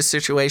look at the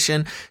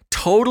situation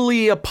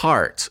totally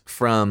apart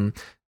from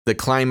the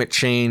climate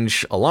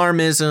change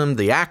alarmism,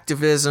 the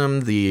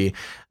activism, the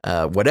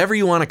whatever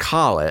you want to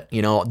call it,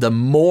 the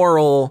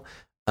moral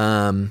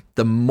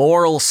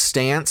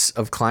stance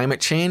of climate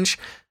change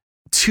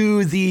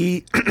to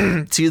the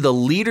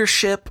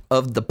leadership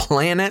of the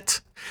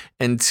planet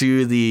and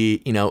to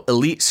the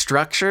elite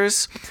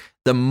structures.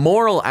 The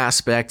moral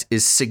aspect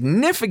is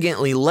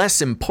significantly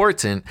less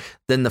important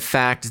than the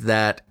fact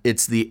that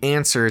it's the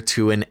answer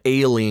to an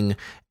ailing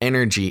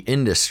energy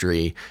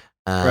industry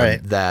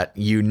that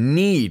you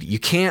need. You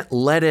can't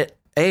let it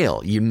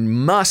ail. You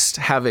must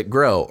have it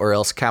grow, or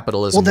else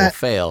capitalism will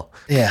fail.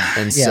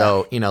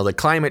 So, the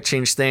climate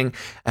change thing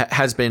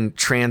has been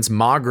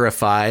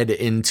transmogrified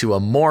into a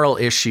moral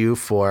issue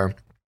for,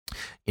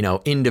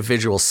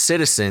 individual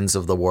citizens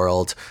of the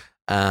world.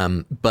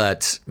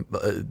 But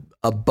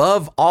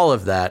above all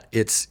of that,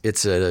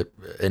 it's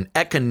an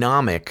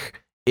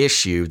economic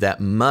issue that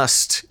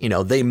must,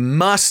 they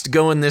must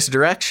go in this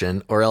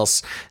direction, or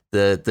else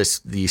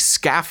the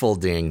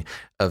scaffolding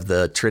of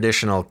the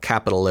traditional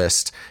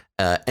capitalist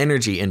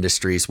energy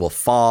industries will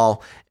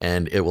fall,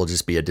 and it will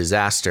just be a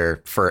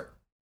disaster for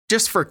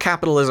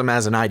capitalism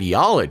as an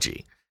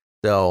ideology.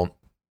 So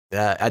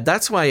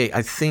that's why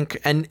I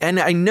think, and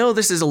I know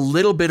this is a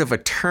little bit of a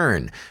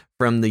turn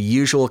from the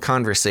usual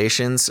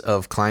conversations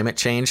of climate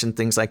change and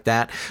things like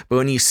that, but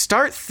when you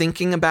start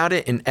thinking about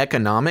it in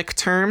economic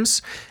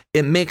terms,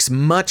 it makes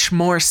much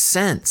more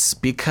sense,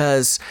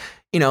 because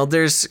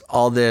there's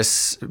all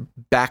this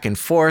back and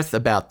forth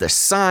about the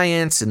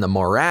science and the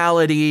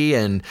morality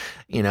and,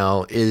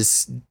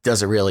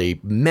 does it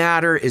really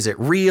matter? Is it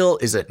real?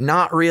 Is it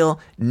not real?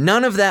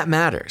 None of that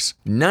matters.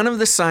 None of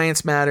the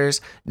science matters.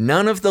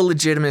 None of the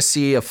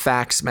legitimacy of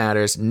facts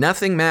matters.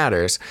 Nothing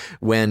matters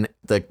when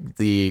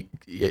the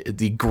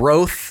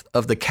growth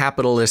of the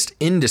capitalist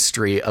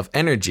industry of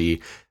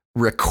energy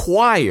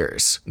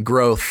requires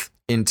growth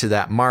into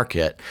that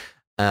market.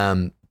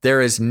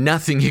 There is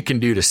nothing you can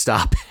do to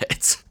stop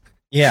it.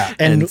 Yeah,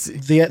 and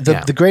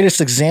the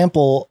greatest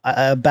example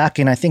back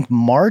in I think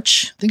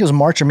it was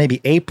March or maybe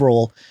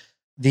April,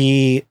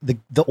 the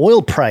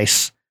oil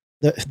price,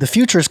 the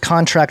futures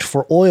contract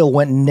for oil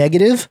went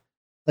negative,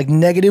 like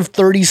negative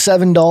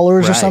 $37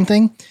 or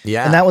something.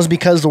 Yeah, and that was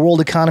because the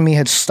world economy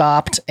had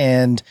stopped,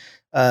 and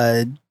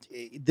their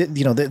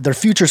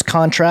futures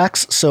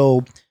contracts.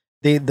 So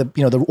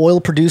the oil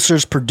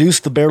producers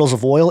produce the barrels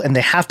of oil, and they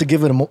have to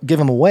give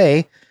them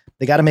away.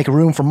 They got to make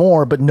room for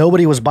more, but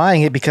nobody was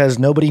buying it because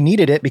nobody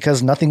needed it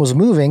because nothing was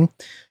moving.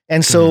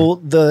 And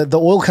so the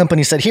oil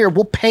company said, here,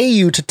 we'll pay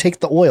you to take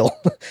the oil.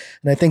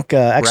 And I think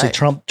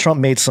Trump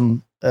made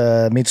some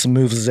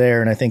moves there.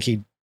 And I think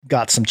he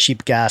got some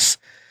cheap gas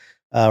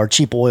or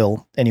cheap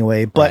oil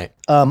anyway. But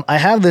I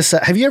have this.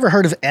 Have you ever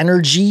heard of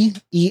Energy?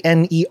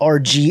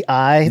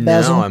 ENERGI?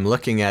 Basil? No, I'm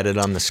looking at it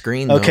on the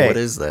screen. Though. Okay. What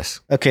is this?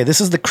 Okay. This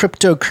is the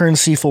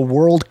cryptocurrency for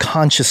world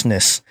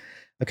consciousness.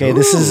 Okay,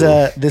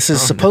 this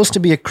is supposed to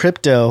be a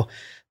crypto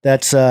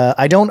that's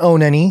I don't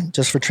own any,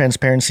 just for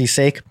transparency's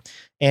sake.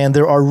 And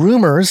there are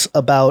rumors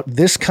about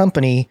this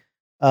company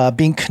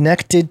being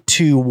connected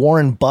to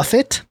Warren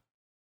Buffett,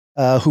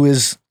 who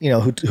is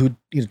who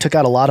took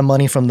out a lot of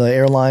money from the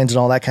airlines and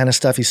all that kind of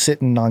stuff. He's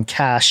sitting on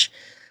cash,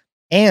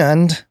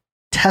 and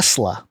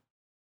Tesla,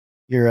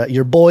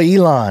 your boy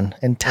Elon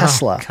and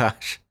Tesla. Oh,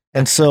 gosh.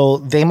 And so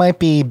they might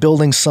be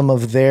building some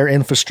of their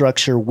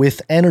infrastructure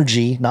with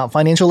energy, not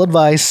financial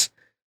advice,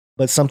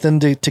 but something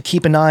to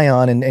keep an eye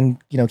on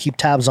and keep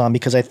tabs on,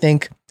 because I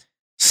think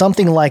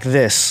something like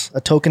this,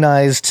 a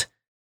tokenized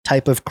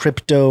type of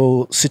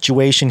crypto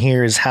situation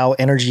here, is how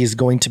energy is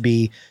going to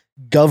be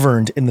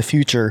governed in the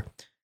future.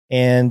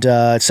 And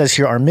it says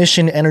here, our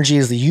mission, energy,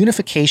 is the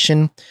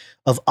unification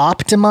of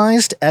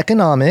optimized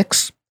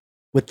economics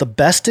with the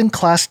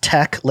best-in-class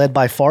tech led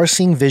by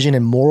far-seeing vision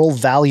and moral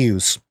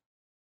values.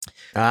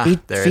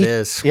 It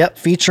is. Yep,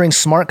 featuring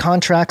smart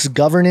contracts,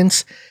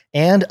 governance,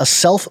 and a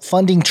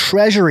self-funding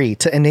treasury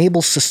to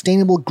enable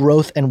sustainable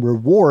growth and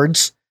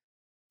rewards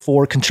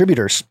for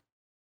contributors.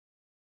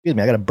 Excuse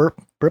me, I got a burp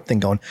thing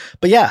going.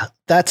 But yeah,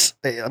 that's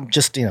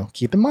just,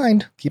 keep in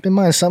mind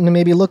something to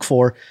maybe look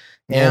for.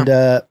 And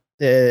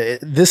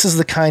this is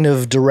the kind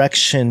of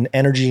direction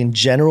energy in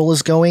general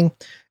is going.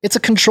 It's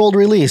a controlled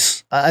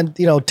release.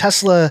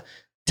 Tesla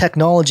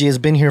technology has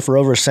been here for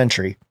over a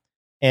century,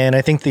 and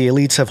I think the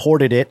elites have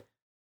hoarded it.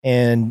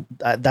 And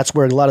that's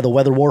where a lot of the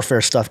weather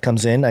warfare stuff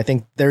comes in. I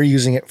think they're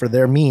using it for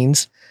their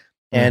means.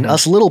 And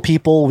us little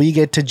people, we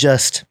get to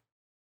just,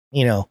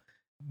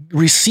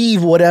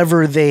 receive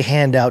whatever they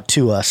hand out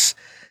to us.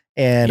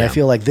 And I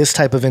feel like this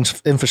type of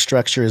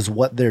infrastructure is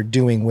what they're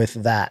doing with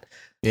that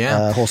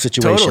whole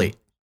situation. Totally.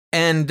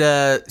 And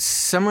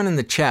someone in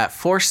the chat,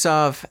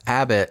 Forsov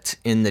Abbott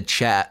in the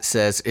chat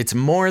says, it's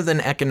more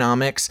than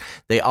economics.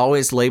 They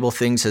always label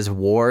things as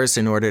wars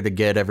in order to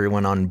get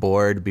everyone on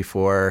board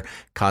before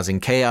causing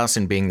chaos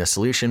and being the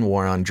solution.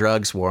 War on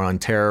drugs, war on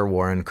terror,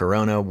 war on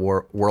corona,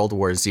 World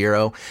War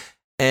Zero.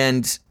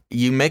 And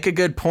you make a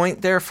good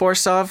point there,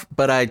 Forsov,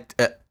 but I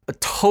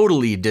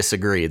totally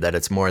disagree that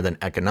it's more than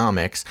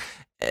economics.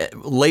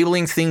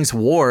 Labeling things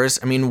wars,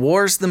 I mean,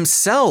 wars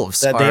themselves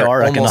they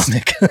are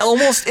economic.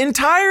 almost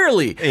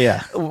entirely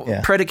yeah.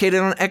 predicated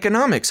on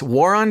economics.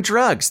 War on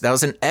drugs, that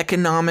was an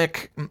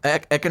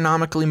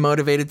economically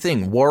motivated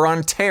thing. War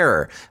on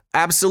terror,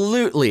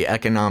 absolutely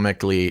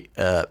economically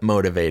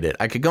motivated.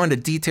 I could go into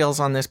details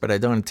on this, but I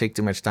don't want to take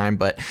too much time.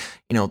 But,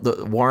 you know,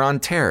 the war on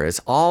terror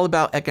is all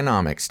about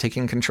economics,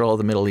 taking control of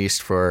the Middle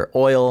East for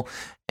oil.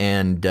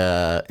 And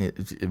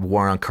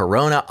war on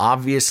corona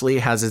obviously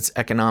has its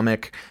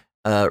economic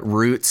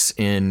roots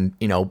in,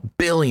 you know,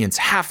 billions,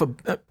 half a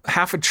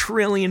 $1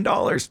 trillion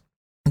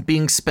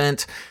being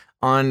spent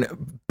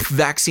on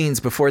vaccines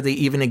before they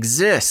even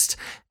exist.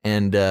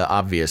 And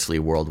obviously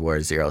World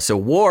War Zero. So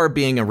war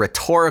being a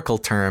rhetorical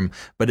term,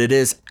 but it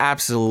is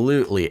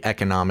absolutely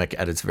economic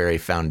at its very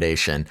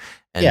foundation.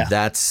 And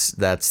that's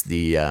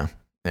the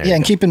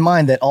and keep in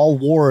mind that all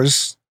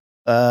wars,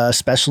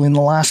 especially in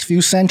the last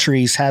few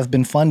centuries, have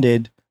been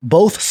funded.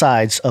 Both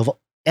sides of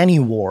any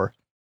war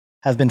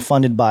have been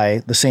funded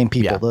by the same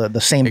people,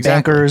 the same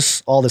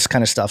bankers, all this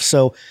kind of stuff.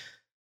 So,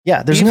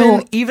 yeah, there's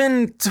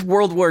even to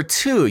World War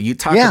II. You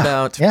talk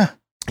about,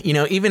 you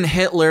know, even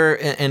Hitler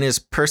and his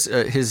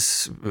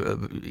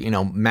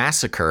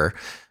massacre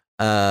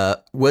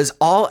was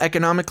all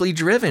economically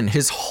driven.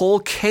 His whole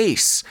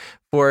case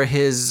for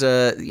his,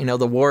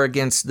 the war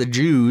against the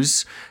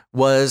Jews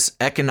was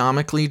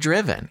economically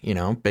driven, you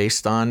know,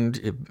 based on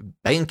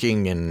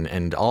banking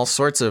and all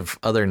sorts of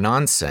other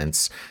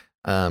nonsense.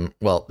 I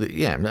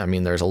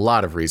mean, there's a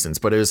lot of reasons,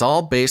 but it was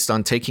all based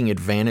on taking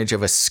advantage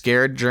of a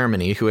scared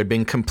Germany who had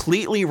been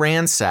completely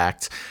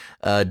ransacked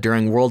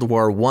during World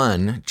War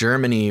I.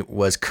 Germany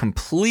was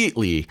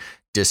completely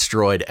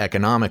destroyed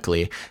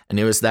economically, and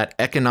it was that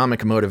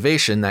economic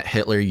motivation that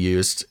Hitler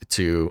used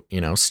to,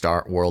 you know,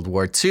 start World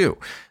War II.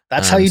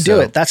 That's how you do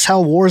it. That's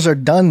how wars are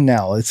done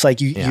now. It's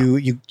like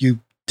you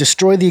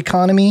destroy the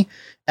economy,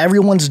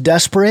 everyone's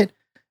desperate,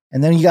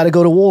 and then you got to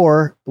go to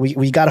war.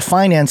 We got to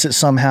finance it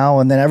somehow,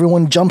 and then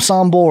everyone jumps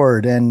on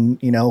board, and,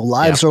 you know,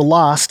 lives are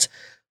lost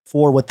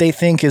for what they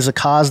think is a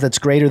cause that's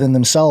greater than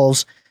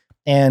themselves,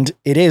 and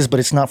it is, but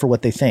it's not for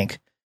what they think.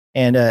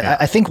 And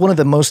I think one of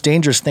the most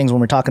dangerous things when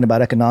we're talking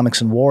about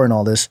economics and war and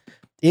all this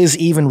is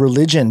even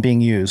religion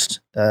being used,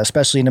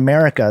 especially in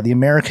America, the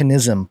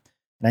Americanism.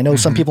 And I know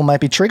some people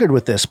might be triggered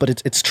with this, but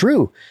it's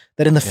true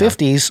that in the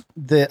 50s,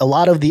 a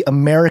lot of the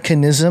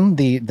Americanism,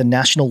 the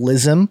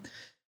nationalism,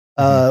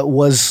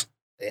 was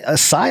a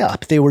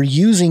psyop. They were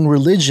using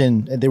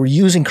religion, they were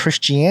using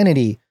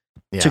Christianity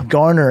to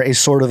garner a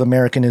sort of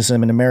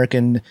Americanism and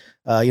American,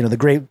 the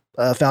great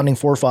founding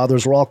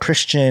forefathers were all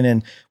Christian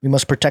and we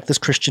must protect this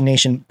Christian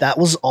nation. That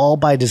was all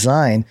by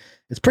design.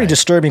 It's pretty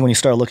disturbing when you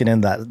start looking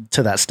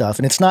into that stuff.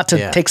 And it's not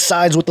to take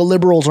sides with the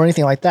liberals or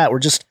anything like that. We're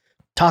just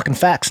talking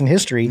facts and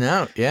history.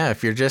 No,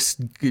 if you're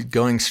just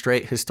going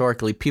straight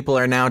historically, people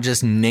are now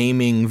just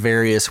naming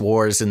various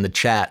wars in the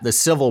chat. The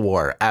Civil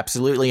War,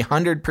 absolutely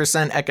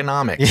 100%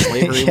 economic.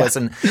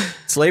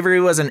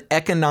 Slavery was an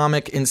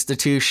economic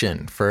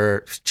institution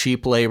for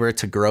cheap labor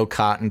to grow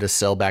cotton to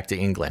sell back to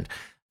England.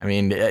 I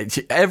mean,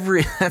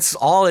 that's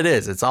all it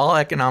is. It's all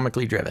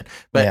economically driven.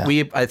 But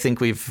I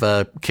think we've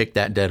kicked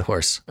that dead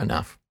horse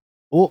enough.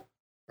 Oh,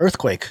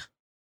 earthquake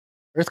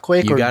or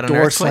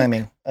door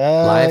slamming.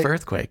 Live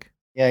earthquake.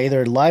 Yeah,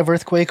 either live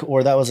earthquake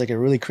or that was like a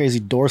really crazy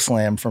door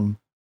slam from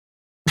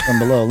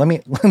below. Let me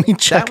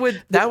check.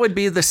 That would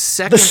be the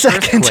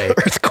second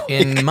earthquake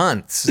in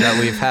months that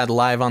we've had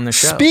live on the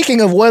show.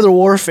 Speaking of weather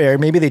warfare,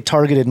 maybe they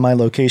targeted my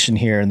location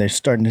here and they're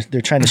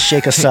trying to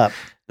shake us up.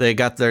 They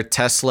got their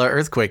Tesla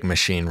earthquake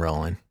machine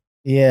rolling.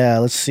 Yeah,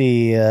 let's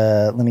see.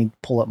 Let me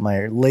pull up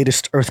my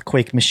latest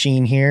earthquake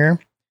machine here.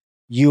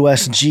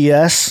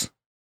 USGS.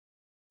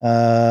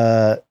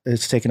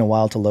 It's taking a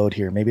while to load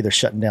here. Maybe they're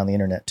shutting down the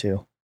internet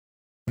too.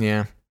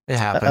 Yeah, it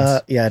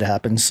happens. It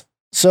happens.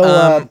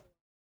 So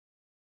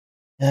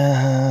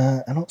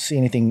I don't see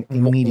anything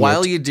immediate.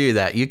 While you do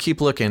that, you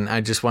keep looking.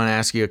 I just want to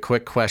ask you a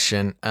quick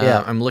question.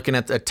 I'm looking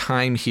at the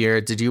time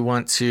here. Did you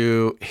want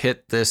to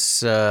hit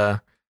this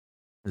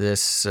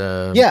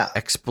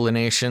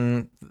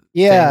explanation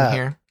thing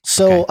here?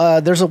 So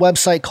there's a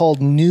website called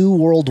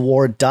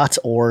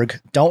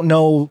newworldwar.org. Don't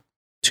know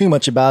too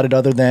much about it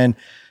other than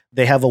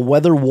they have a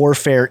weather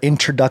warfare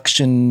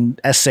introduction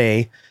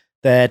essay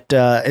that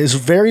is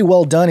very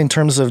well done in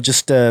terms of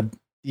just an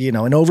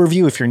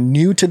overview. If you're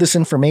new to this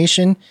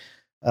information,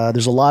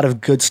 there's a lot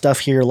of good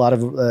stuff here. A lot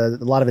of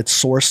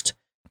it's sourced.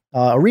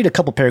 I'll read a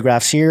couple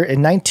paragraphs here.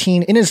 In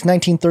his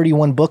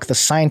 1931 book, The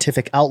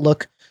Scientific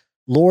Outlook,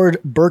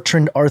 Lord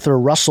Bertrand Arthur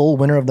Russell,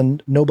 winner of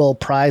the Nobel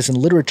Prize in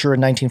Literature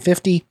in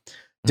 1950,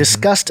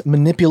 discussed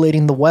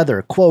manipulating the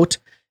weather. Quote,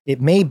 It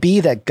may be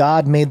that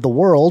God made the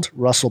world,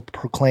 Russell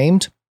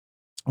proclaimed.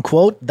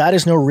 Quote, that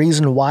is no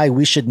reason why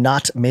we should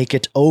not make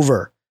it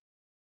over.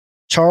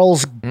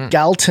 Charles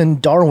Galton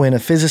Darwin, a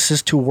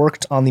physicist who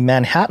worked on the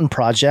Manhattan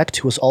Project,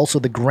 who was also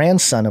the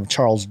grandson of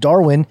Charles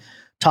Darwin,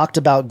 talked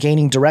about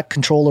gaining direct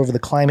control over the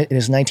climate in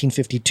his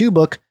 1952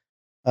 book,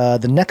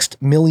 The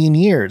Next Million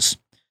Years.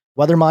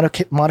 Weather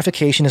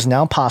modification is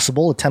now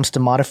possible. Attempts to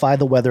modify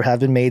the weather have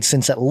been made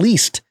since at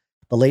least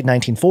the late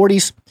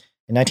 1940s.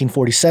 In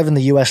 1947,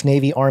 the U.S.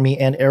 Navy, Army,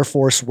 and Air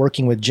Force,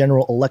 working with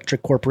General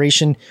Electric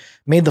Corporation,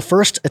 made the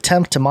first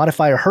attempt to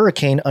modify a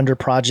hurricane under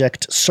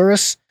Project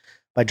Cirrus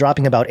by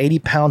dropping about 80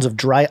 pounds of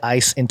dry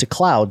ice into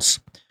clouds.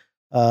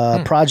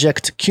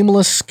 Project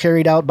Cumulus,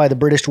 carried out by the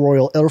British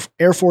Royal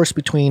Air Force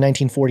between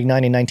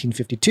 1949 and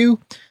 1952,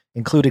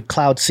 included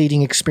cloud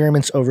seeding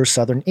experiments over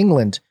southern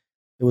England.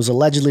 It was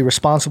allegedly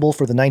responsible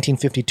for the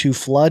 1952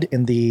 flood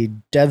in the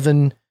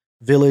Devon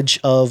village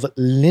of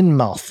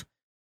Lynmouth,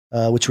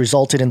 which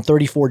resulted in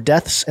 34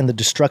 deaths and the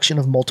destruction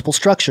of multiple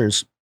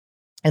structures.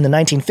 In the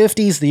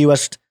 1950s, the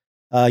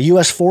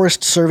U.S.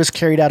 Forest Service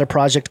carried out a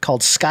project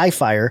called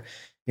Skyfire,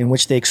 in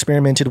which they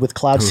experimented with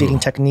cloud seeding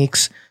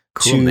techniques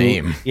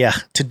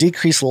to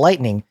decrease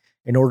lightning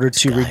in order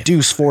to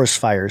reduce forest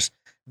fires.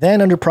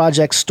 Then under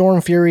Project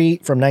Storm Fury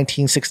from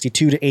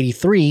 1962 to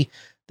 83,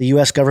 the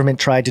U.S. government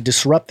tried to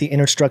disrupt the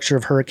inner structure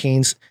of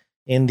hurricanes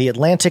in the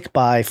Atlantic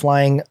by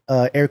flying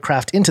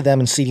aircraft into them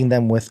and seeding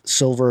them with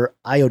silver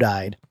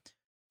iodide.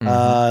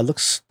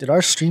 Did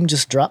our stream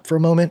just drop for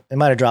a moment? It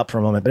might have dropped for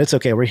a moment, but it's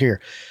okay. We're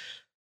here.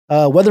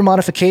 Weather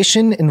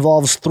modification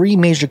involves three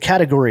major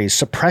categories: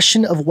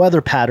 suppression of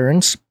weather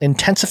patterns,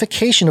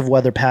 intensification of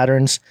weather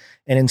patterns,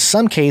 and in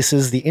some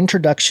cases, the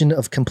introduction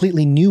of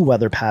completely new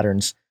weather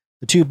patterns.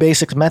 The two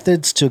basic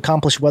methods to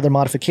accomplish weather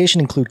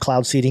modification include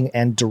cloud seeding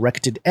and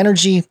directed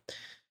energy.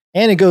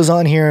 And it goes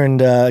on here,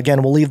 and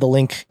again, we'll leave the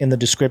link in the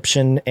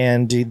description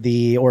and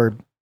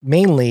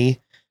mainly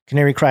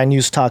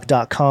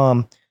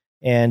canarycrynewstalk.com.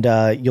 And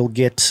you'll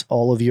get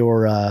all of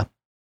your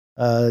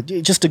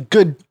just a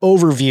good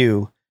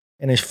overview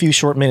in a few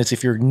short minutes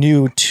if you're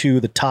new to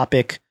the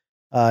topic.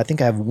 I think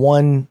I have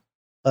one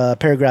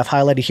paragraph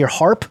highlighted here.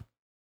 HAARP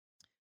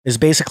is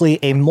basically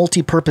a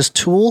multi-purpose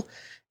tool.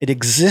 It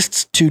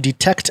exists to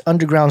detect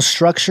underground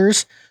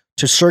structures,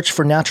 to search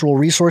for natural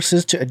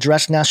resources, to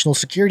address national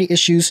security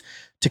issues,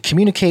 to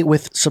communicate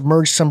with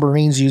submerged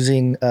submarines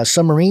using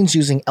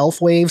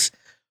ELF waves,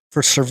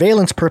 for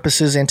surveillance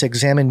purposes, and to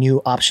examine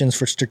new options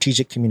for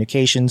strategic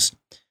communications.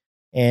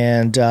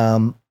 And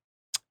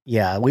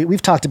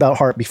we've talked about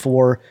HAARP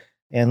before.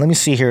 And let me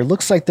see here. It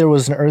looks like there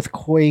was an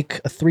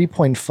earthquake, a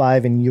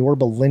 3.5 in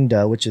Yorba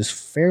Linda, which is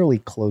fairly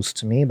close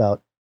to me,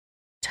 about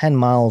 10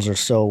 miles or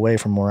so away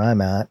from where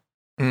I'm at.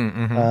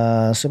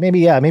 So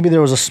maybe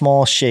there was a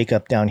small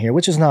shakeup down here,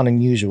 which is not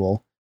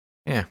unusual.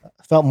 Yeah.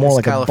 It felt more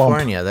like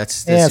California. A bump.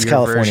 That's your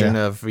California version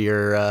of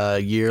your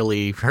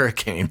yearly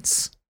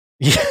hurricanes.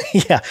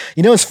 Yeah.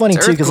 It's funny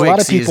too, because a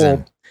lot of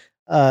people,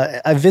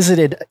 I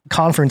visited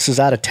conferences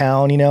out of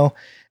town,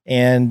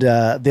 and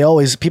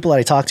people that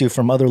I talk to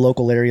from other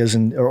local areas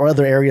or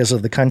other areas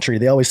of the country,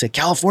 they always say,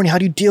 California, how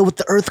do you deal with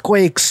the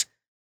earthquakes?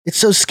 It's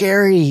so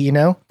scary,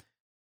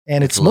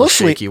 And it's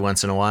mostly shaky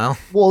once in a while.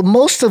 Well,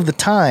 most of the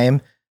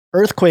time,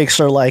 earthquakes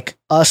are like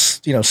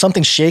us,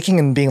 something shaking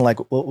and being like,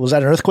 well, was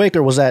that an earthquake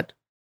or what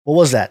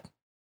was that?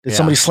 Did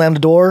somebody slam the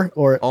door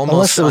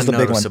unless it was the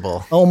big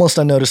one? Almost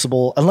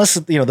unnoticeable. Unless,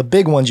 the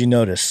big ones you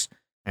notice.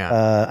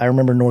 Yeah. I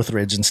remember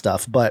Northridge and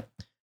stuff, but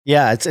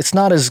yeah, it's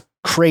not as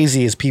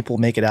crazy as people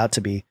make it out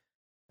to be.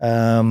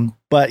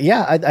 But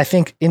yeah, I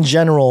think in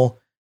general,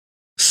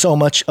 so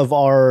much of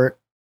our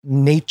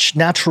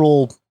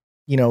natural,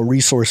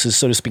 resources,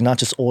 so to speak, not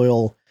just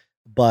oil,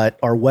 but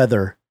our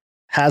weather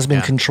has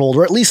been controlled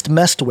or at least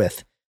messed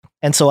with.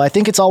 And so I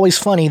think it's always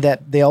funny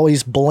that they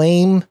always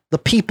blame the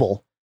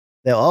people.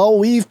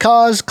 We've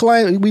caused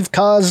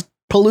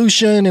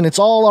pollution and it's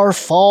all our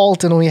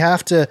fault and we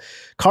have to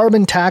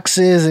carbon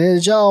taxes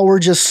and we're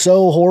just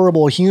so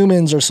horrible.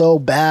 Humans are so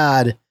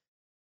bad.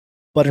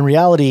 But in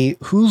reality,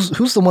 who's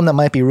the one that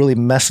might be really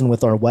messing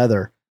with our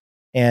weather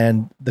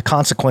and the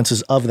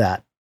consequences of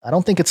that? I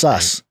don't think it's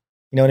us.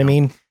 You know what I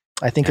mean?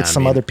 I think it's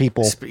some other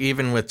people.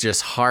 Even with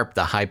just HAARP,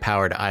 the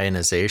high-powered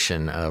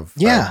ionization of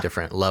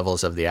different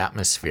levels of the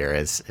atmosphere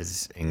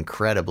is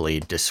incredibly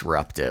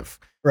disruptive.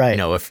 Right.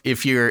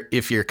 If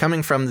you're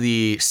coming from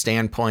the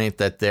standpoint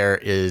that there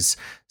is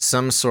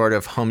some sort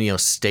of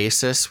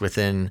homeostasis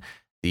within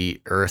the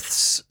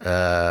Earth's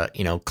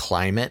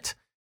climate,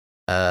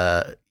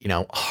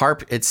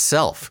 HAARP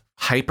itself,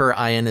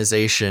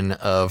 hyper-ionization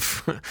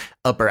of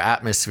upper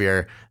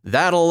atmosphere,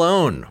 that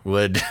alone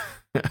would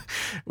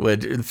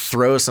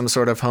throw some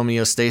sort of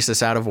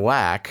homeostasis out of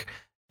whack.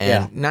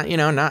 And I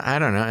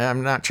don't know.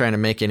 I'm not trying to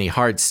make any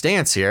hard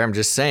stance here. I'm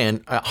just saying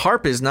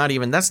HAARP is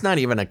that's not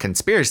even a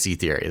conspiracy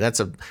theory. That's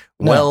a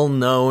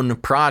well-known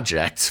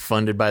project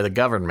funded by the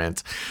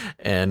government.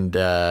 And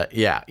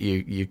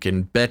you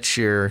can bet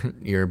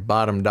your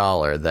bottom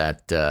dollar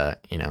that,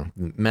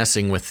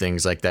 messing with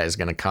things like that is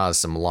going to cause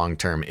some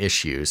long-term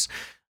issues.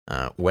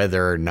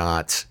 whether or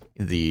not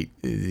the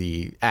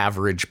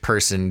average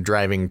person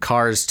driving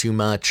cars too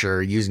much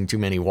or using too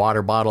many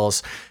water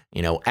bottles,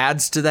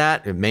 adds to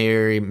that. It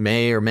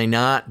may or may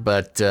not,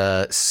 but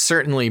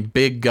certainly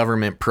big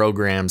government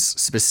programs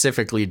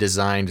specifically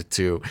designed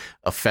to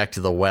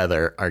affect the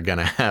weather are going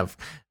to have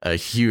a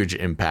huge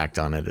impact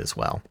on it as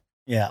well.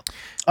 Yeah.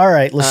 All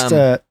right.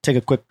 Let's take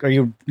a quick.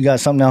 You got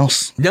something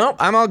else? Nope.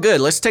 I'm all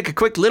good. Let's take a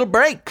quick little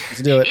break.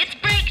 Let's do it. It's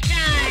break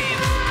time!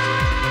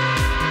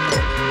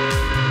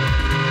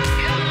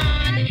 Come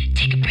on,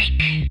 take a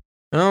break.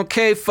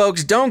 Okay,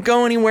 folks, don't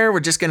go anywhere.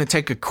 We're just going to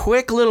take a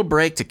quick little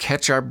break to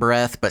catch our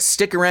breath, but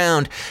stick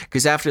around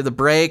because after the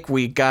break,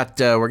 we're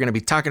going to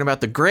be talking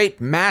about the great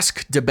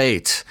mask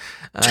debate.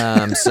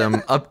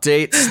 Some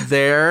updates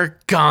there,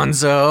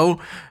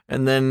 Gonzo,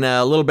 and then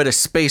a little bit of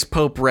Space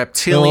Pope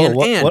Reptilian.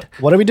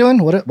 What are we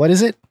doing? What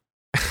is it?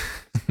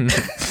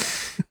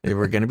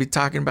 We're going to be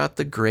talking about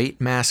the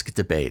great mask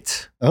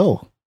debate.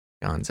 Oh.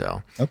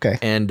 Gonzo. Okay.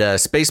 And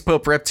Space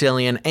Pope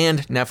Reptilian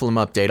and Nephilim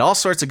update. All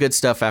sorts of good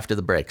stuff after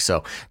the break.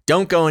 So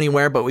don't go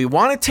anywhere, but we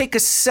want to take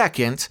a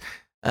second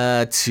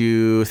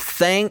to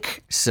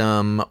thank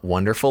some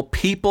wonderful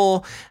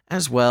people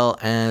as well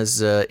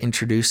as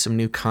introduce some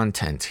new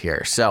content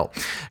here. So,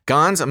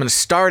 Gonz, I'm going to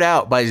start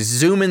out by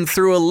zooming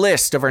through a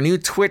list of our new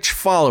Twitch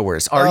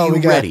followers. Are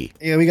you ready?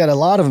 Yeah, we got a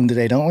lot of them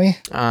today, don't we?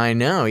 I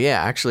know.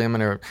 Yeah, actually, I'm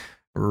going to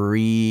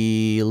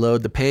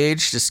reload the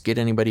page. Just get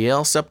anybody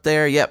else up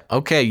there. Yep.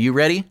 Okay, you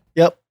ready?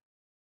 Yep.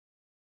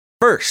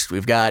 First,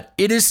 we've got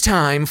It Is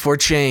Time for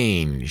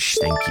Change.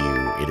 Thank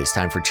you. It is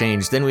time for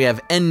change. Then we have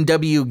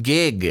NW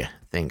Gig.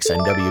 Thanks,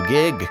 NW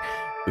Gig.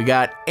 We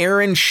got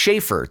Aaron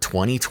Schaefer,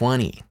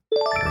 2020.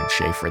 Aaron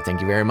Schaefer,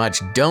 thank you very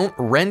much. Don't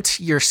rent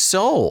your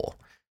soul.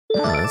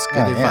 Oh, that's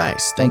good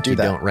advice. Thank you.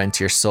 Don't rent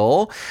your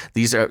soul.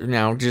 These are,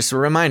 now just a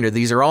reminder,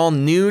 these are all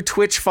new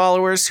Twitch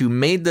followers who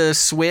made the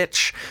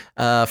switch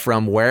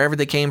from wherever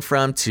they came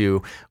from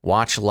to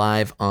watch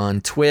live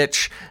on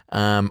Twitch,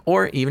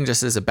 or even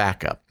just as a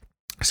backup.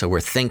 So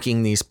we're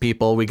thanking these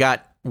people. We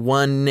got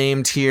one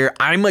named here,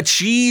 I'm a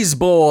Cheese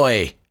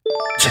Boy.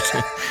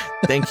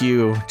 Thank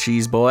you,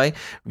 Cheese Boy.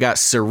 We got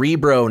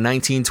Cerebro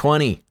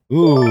 1920.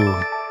 Ooh.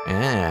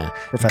 Yeah.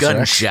 Professor Gun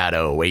X.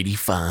 Shadow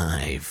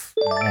 85.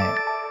 All right.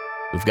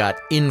 We've got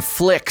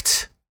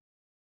Inflict.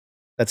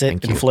 That's it.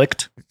 Thank you.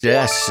 Inflict.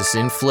 Yes, just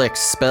Inflict,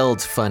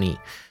 spelled funny.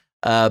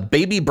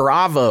 Baby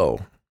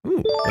Bravo.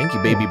 Ooh, thank you,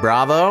 Baby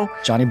Bravo.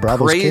 Johnny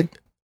Bravo's kid.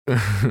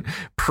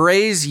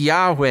 Praise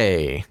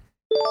Yahweh.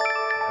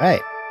 All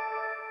right.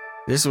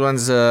 This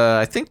one's,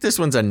 I think this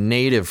one's a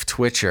native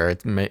Twitcher.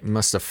 It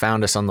must have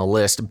found us on the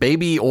list.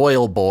 Baby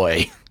Oil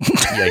Boy.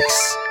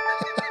 Yikes.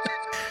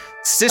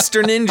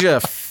 Sister Ninja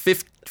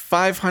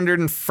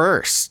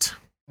 501st.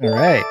 All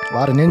right. A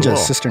lot of ninjas, Cool.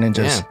 sister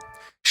ninjas. Yeah.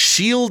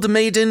 Shield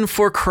Maiden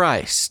for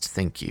Christ.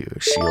 Thank you.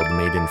 Shield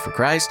Maiden for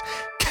Christ.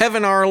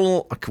 Kevin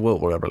Arnold.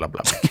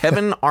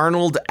 Kevin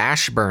Arnold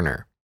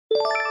Ashburner.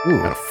 Ooh.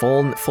 Got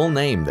a full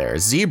name there.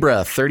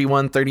 Zebra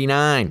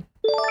 3139.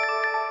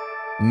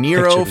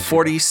 Nero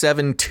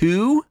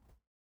 472.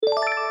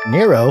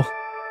 Nero.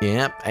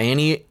 Yep.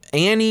 Annie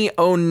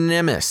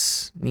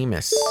Onimus.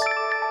 Nemus.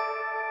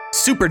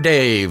 Super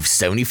Dave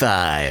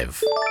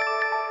 75.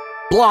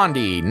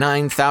 Blondie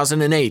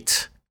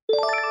 9008.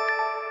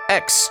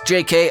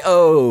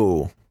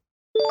 XJKO.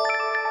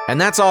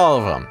 And that's all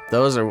of them.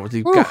 Those are,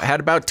 had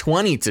about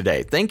 20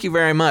 today. Thank you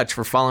very much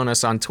for following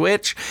us on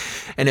Twitch.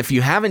 And if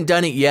you haven't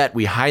done it yet,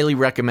 we highly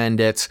recommend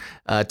it.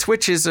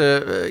 Twitch is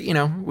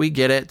we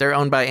get it. They're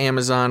owned by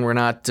Amazon. We're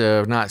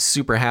not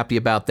super happy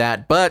about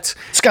that, but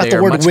it's got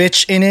the word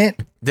witch in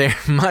it. They're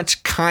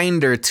much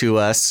kinder to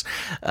us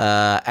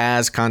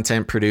as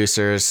content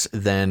producers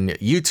than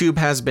YouTube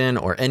has been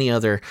or any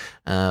other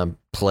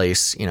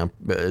place,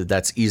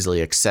 that's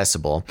easily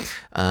accessible.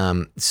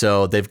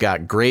 So they've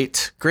got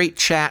great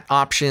chat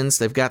options.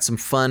 They've got some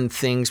fun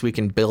things we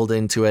can build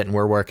into it, and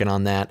we're working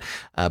on that.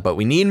 But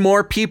we need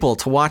more people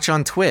to watch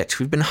on Twitch.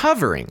 We've been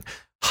hovering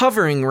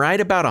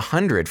right about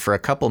 100 for a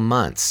couple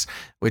months,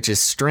 which is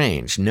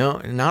strange. No,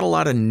 not a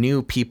lot of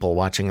new people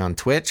watching on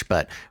Twitch,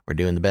 but we're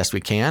doing the best we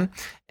can.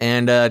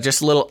 And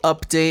just a little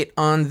update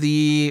on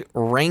the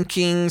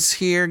rankings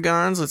here,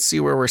 Gonz. Let's see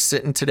where we're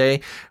sitting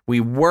today.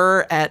 We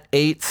were at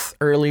 8th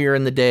earlier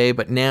in the day,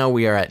 but now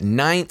we are at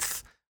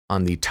 9th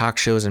on the talk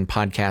shows and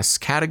podcasts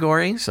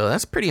category. So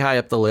that's pretty high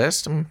up the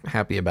list. I'm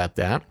happy about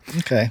that.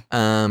 Okay.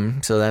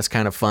 So that's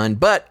kind of fun.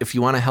 But if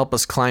you want to help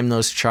us climb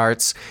those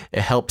charts,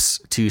 it helps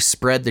to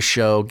spread the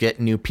show, get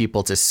new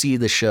people to see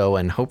the show,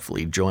 and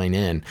hopefully join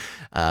in.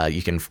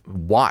 You can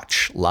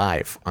watch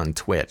live on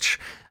Twitch.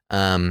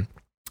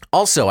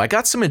 Also, I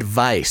got some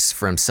advice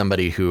from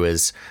somebody who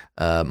is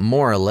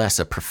more or less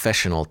a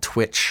professional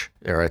Twitch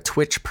or a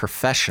Twitch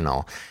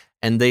professional.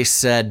 And they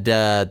said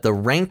the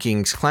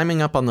rankings,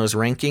 climbing up on those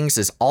rankings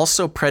is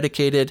also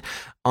predicated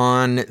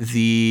on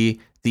the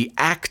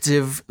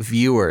active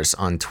viewers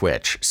on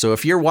Twitch. So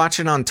if you're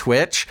watching on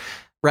Twitch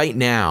right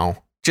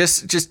now,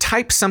 just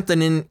type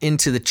something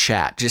into the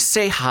chat. Just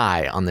say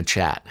hi on the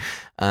chat,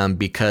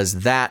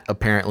 because that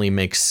apparently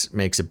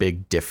makes a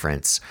big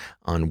difference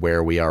on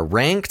where we are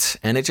ranked,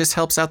 and it just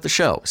helps out the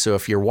show. So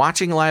if you're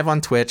watching live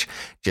on Twitch,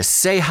 just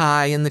say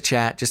hi in the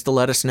chat just to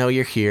let us know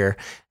you're here,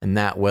 and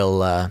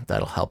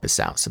that'll help us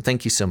out. So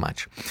thank you so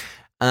much.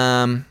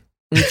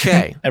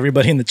 Okay.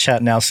 Everybody in the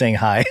chat now saying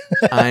hi.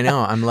 I know.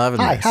 I'm loving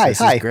this.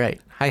 This is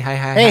great. Hi.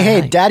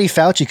 Hey, Daddy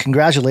Fauci,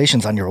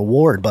 congratulations on your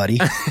award, buddy.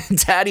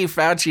 Daddy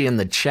Fauci in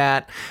the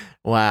chat.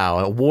 Wow.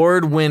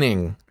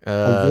 Award-winning.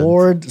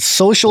 Award,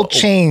 social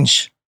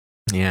change.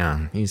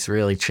 Yeah, he's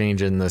really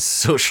changing the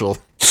social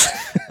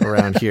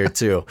around here,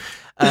 too.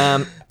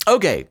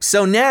 Okay,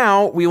 so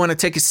now we want to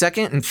take a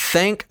second and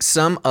thank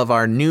some of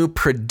our new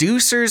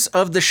producers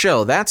of the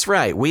show. That's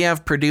right, we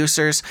have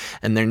producers,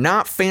 and they're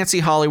not fancy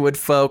Hollywood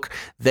folk.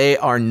 They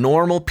are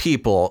normal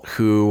people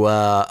who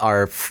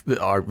are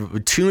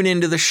tune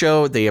into the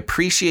show. They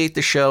appreciate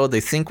the show. They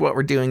think what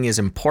we're doing is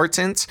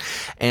important,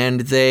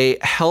 and they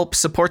help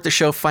support the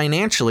show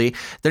financially.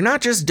 They're not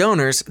just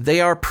donors,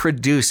 they are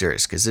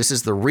producers, because this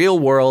is the real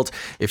world.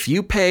 If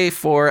you pay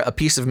for a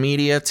piece of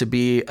media to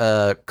be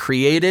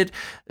created,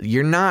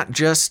 you're not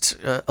just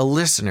a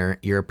listener,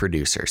 you're a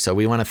producer. So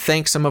we want to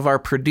thank some of our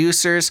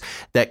producers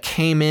that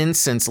came in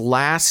since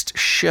last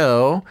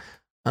show.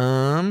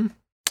 I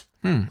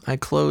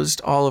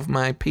closed all of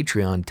my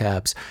Patreon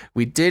tabs.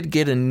 We did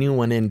get a new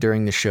one in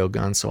during the show,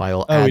 Gun, so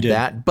I'll add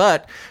that.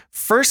 But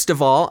first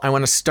of all, I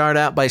want to start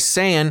out by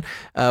saying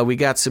we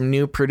got some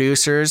new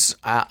producers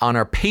on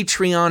our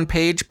Patreon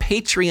page,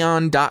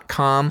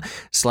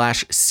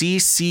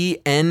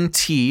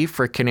 patreon.com/CCNT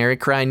for Canary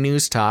Cry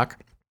News Talk.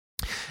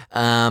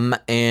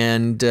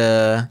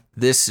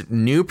 This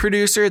new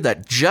producer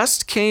that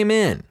just came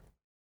in.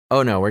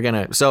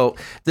 So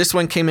this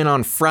one came in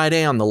on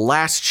Friday on the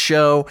last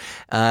show,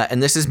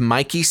 and this is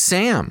Mikey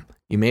Sam.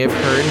 You may have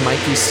heard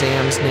Mikey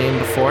Sam's name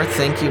before.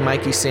 Thank you,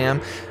 Mikey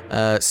Sam,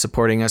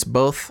 supporting us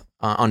both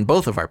on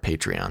both of our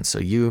Patreons. So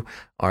you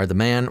are the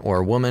man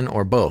or woman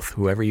or both,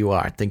 whoever you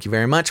are. Thank you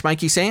very much,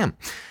 Mikey Sam.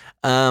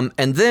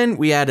 And then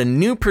we had a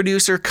new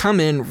producer come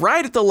in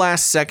right at the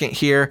last second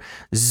here,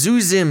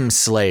 Zuzim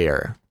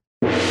Slayer.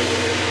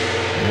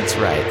 That's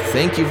right.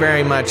 Thank you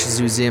very much,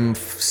 Zuzim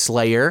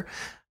Slayer.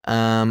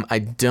 I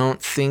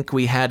don't think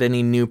we had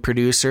any new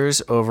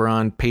producers over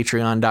on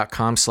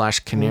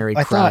patreon.com/Canary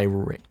Cry.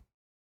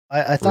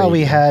 I thought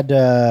we had,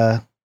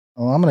 I'm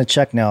going to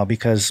check now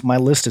because my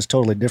list is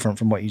totally different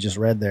from what you just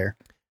read there.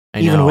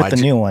 Even with the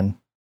new one.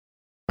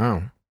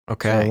 Oh.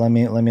 Okay. So let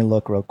me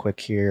look real quick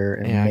here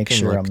and make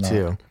sure I'm not.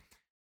 Too.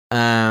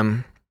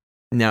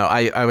 No,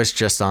 I was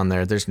just on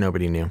there. There's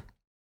nobody new. Are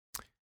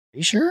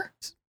you sure?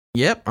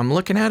 Yep, I'm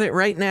looking at it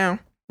right now.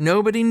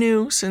 Nobody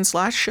new since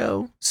last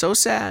show. So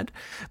sad.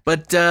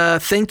 But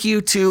thank you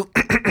to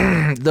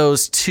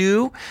those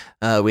two.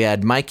 We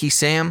had Mikey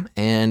Sam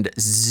and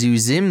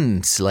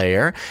Zuzim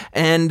Slayer.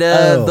 And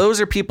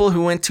those are people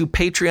who went to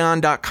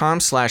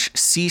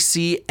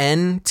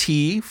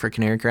patreon.com/CCNT for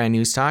Canary Cry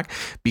News Talk,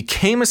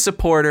 became a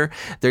supporter.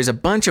 There's a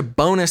bunch of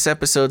bonus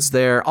episodes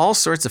there, all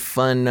sorts of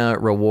fun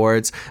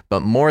rewards.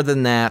 But more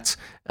than that,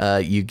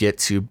 you get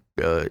to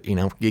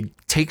you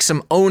take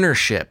some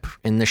ownership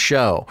in the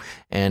show.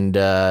 And,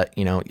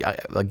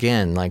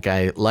 again, like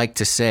I like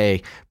to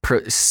say,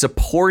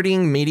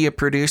 supporting media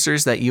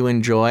producers that you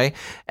enjoy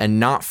and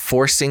not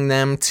forcing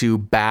them to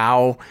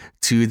bow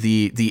to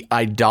the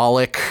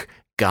idolic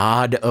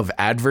god of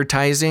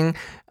advertising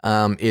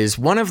is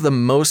one of the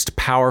most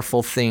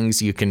powerful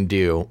things you can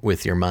do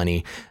with your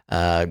money.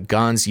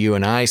 Gons, you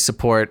and I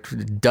support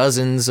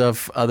dozens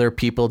of other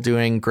people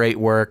doing great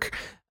work.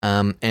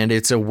 And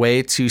it's a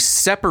way to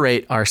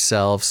separate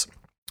ourselves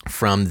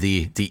from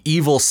the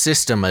evil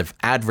system of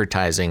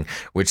advertising,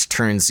 which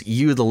turns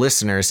you, the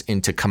listeners,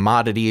 into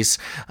commodities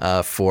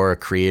for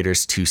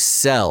creators to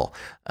sell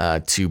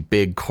to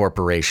big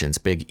corporations,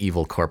 big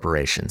evil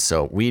corporations.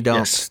 So we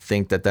don't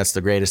think that that's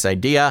the greatest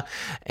idea,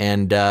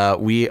 and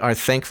we are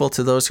thankful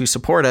to those who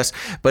support us.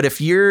 But if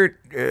you're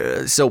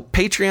so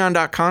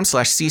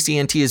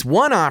patreon.com/CCNT is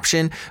one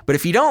option, but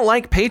if you don't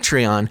like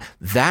Patreon,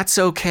 that's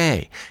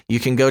okay. You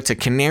can go to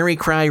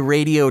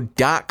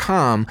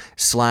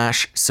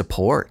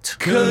canarycryradio.com/support.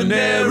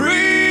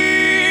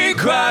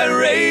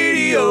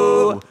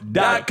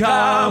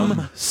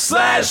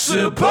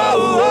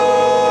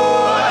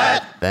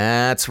 canarycryradio.com/support.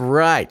 That's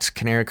right.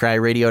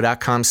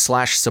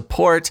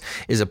 canarycryradio.com/support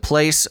is a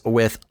place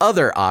with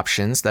other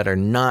options that are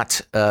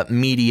not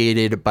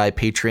mediated by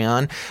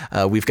Patreon.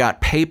 We've got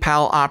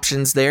PayPal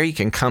options there. You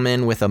can come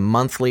in with a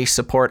monthly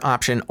support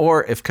option,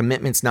 or if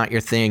commitment's not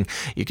your thing,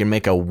 you can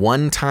make a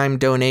one-time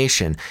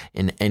donation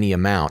in any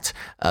amount.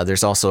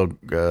 There's also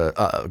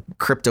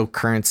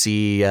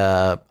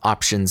cryptocurrency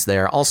options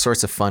there, all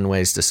sorts of fun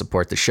ways to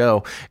support the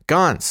show.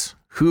 Gons,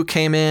 who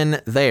came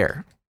in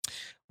there?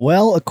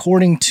 Well,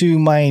 according to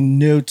my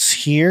notes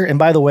here, and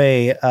by the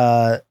way,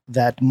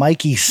 that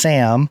Mikey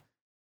Sam,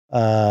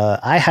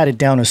 I had it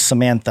down as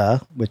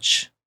Samantha,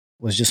 which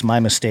was just my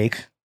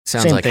mistake.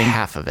 Sounds like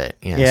half of it.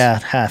 Yes. Yeah,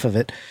 half of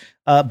it.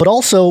 But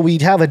also we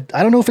have I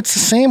don't know if it's the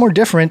same or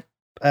different.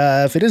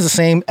 If it is the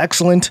same,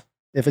 excellent.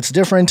 If it's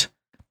different,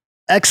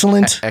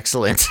 excellent.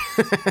 Excellent.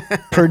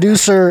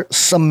 Producer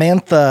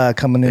Samantha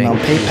coming in on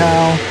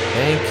PayPal.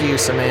 Thank you,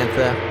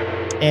 Samantha.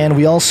 And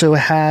we also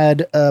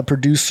had a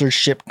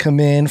producership come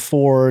in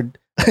for,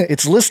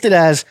 it's listed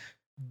as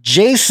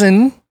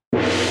Jason.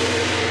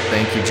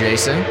 Thank you,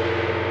 Jason.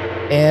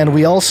 And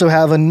we also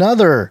have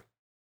another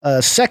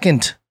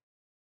second,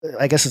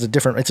 I guess it's a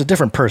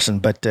different person,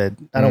 but I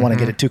don't want to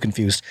get it too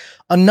confused.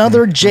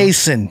 Another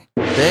Jason.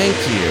 Thank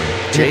you.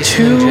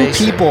 Jason Two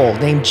people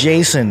named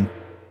Jason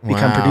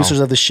become producers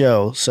of the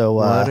show. So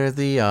what are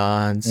the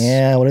odds?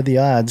 Yeah, what are the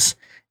odds?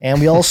 And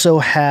we also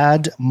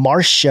had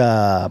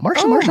Marsha.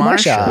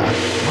 Marsha.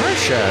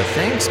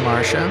 Thanks,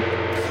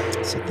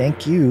 Marsha. So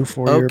thank you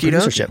for your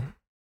producership.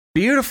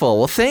 Beautiful.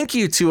 Well, thank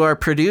you to our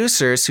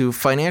producers who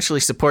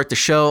financially support the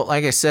show.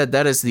 Like I said,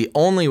 that is the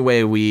only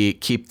way we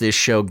keep this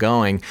show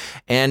going.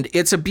 And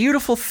it's a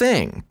beautiful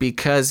thing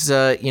because,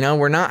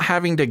 we're not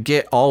having to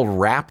get all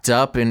wrapped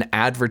up in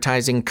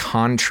advertising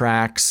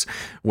contracts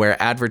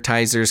where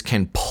advertisers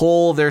can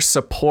pull their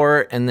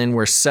support and then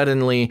we're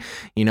suddenly,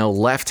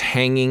 left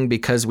hanging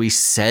because we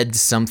said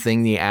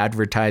something the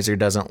advertiser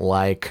doesn't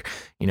like.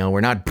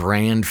 We're not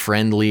brand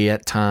friendly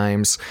at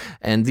times.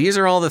 And these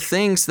are all the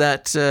things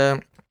that,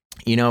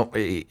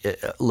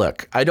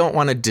 look, I don't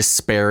want to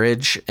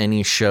disparage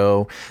any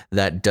show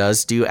that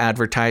does do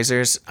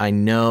advertisers. I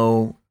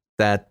know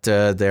that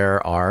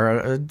there are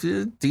a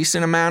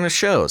decent amount of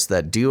shows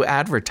that do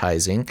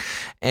advertising.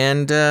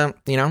 And,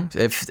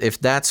 if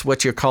that's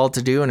what you're called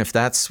to do and if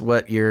that's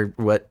what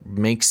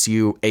makes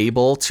you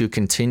able to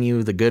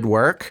continue the good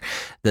work,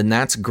 then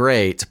that's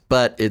great.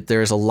 But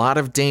there's a lot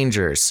of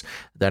dangers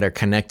that are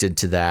connected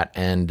to that.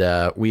 And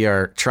we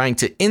are trying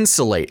to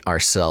insulate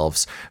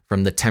ourselves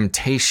from the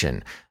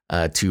temptation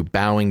to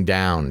bowing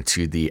down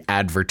to the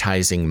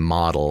advertising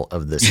model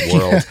of this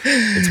world.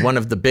 It's one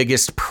of the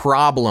biggest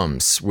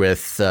problems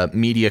with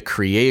media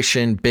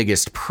creation,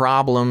 biggest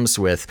problems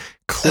with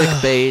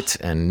clickbait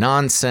and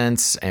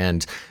nonsense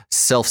and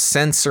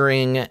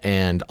self-censoring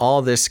and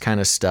all this kind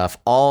of stuff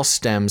all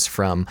stems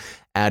from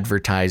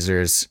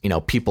advertisers,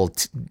 people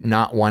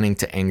not wanting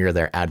to anger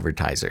their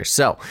advertisers.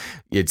 So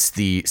it's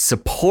the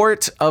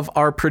support of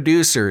our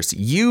producers,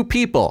 you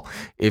people.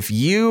 If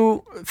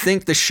you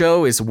think the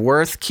show is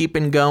worth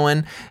keeping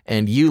going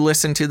and you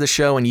listen to the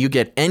show and you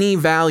get any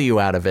value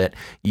out of it,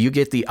 you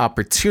get the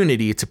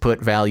opportunity to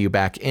put value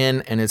back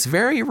in. And it's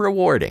very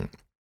rewarding.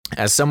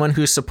 As someone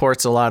who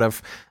supports a lot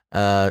of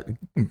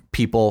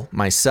people,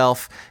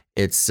 myself,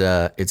 it's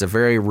a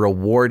very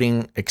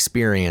rewarding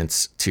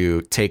experience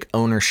to take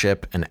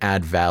ownership and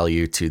add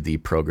value to the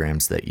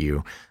programs that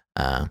you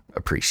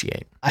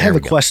appreciate. I have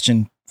a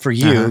question for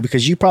you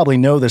because you probably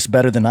know this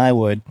better than I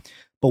would.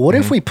 But what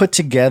if we put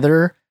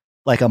together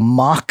like a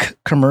mock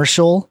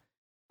commercial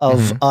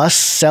of us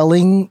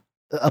selling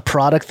a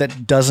product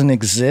that doesn't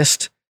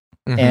exist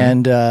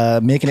and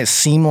making it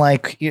seem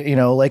like,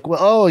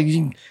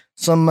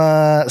 some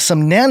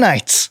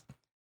nanites.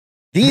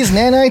 These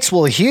nanites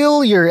will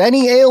heal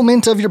any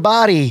ailment of your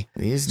body.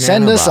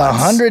 Send us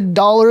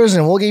 $100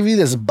 and we'll give you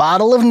this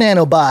bottle of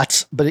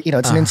nanobots. But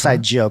it's an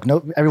inside joke.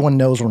 No, everyone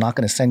knows we're not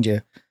going to send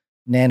you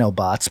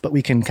nanobots, but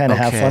we can kind of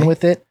have fun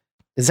with it.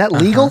 Is that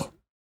legal?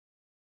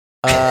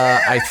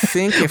 I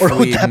think if or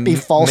would that be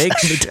false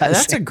advertising?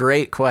 That's a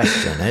great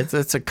question.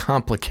 It's a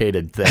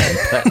complicated thing,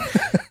 but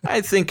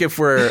I think if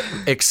we're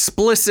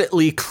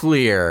explicitly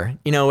clear,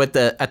 at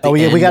the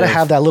end we got to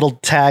have that little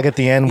tag at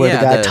the end where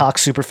the guy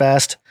talks super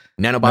fast.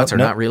 Nanobots are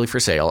not really for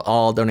sale.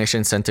 All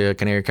donations sent to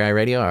Canary Cry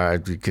Radio are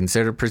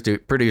considered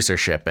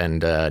producership,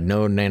 and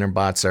no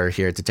nanobots are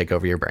here to take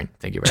over your brain.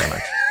 Thank you very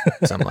much.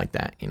 Something like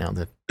that,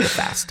 the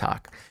fast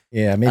talk.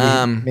 Yeah,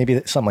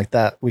 maybe something like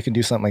that. We can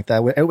do something like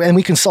that. And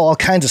we can sell all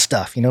kinds of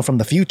stuff, from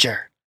the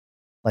future,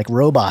 like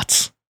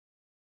robots.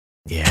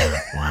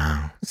 Yeah,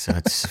 wow. So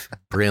it's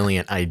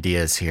brilliant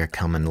ideas here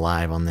coming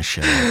live on the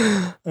show.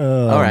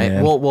 All right,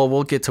 man.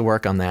 We'll get to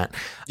work on that.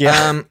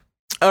 Yeah.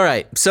 All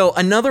right. So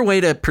another way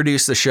to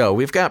produce the show,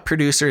 we've got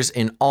producers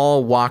in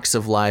all walks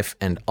of life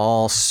and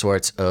all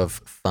sorts of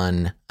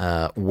fun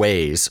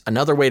ways.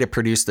 Another way to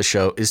produce the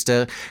show is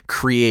to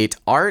create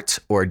art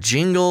or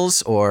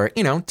jingles or,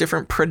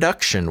 different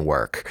production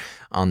work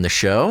on the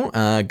show.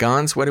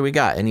 Gons, what do we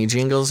got? Any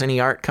jingles, any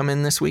art come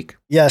in this week?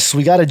 Yes,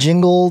 we got a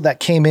jingle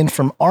that came in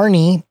from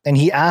Arnie, and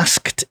he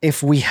asked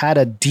if we had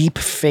a deep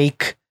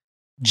fake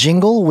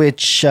jingle,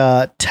 which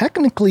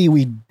technically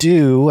we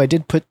do. I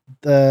did put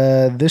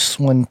this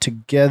one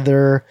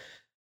together.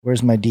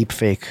 Where's my deep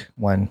fake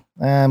one?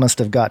 I must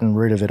have gotten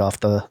rid of it off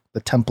the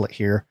template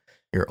here.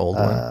 Your old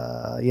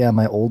one? Yeah,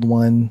 my old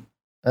one.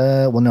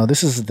 No,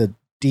 this is the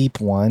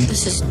deep one.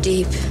 This is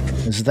deep.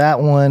 There's that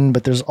one,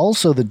 but there's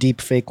also the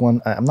deep fake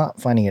one. I'm not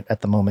finding it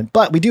at the moment,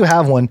 but we do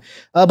have one.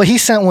 But he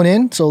sent one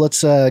in, so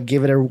let's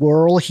give it a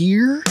whirl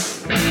here.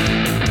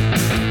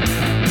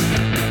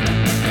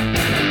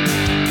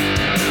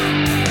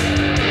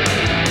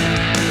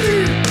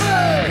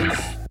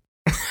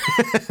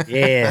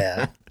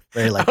 Yeah.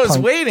 Very like I was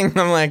punk. waiting.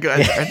 I'm like, are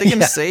they going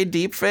to say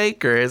deep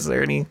fake or is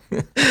there any?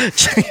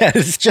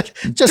 It's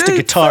just a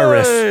guitar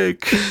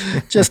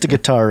riff. Just a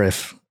guitar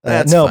riff.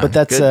 No, fun. But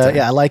that's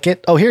I like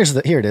it. Oh, here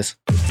it is.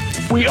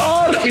 We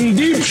are in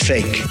deep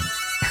fake.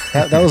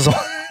 That was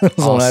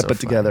one I put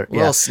together. A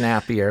little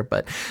snappier,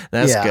 but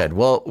that's good.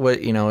 Well,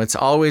 it's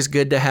always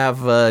good to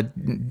have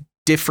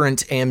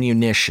different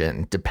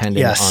ammunition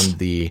depending on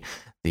the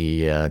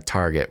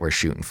target we're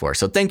shooting for.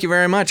 So thank you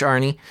very much,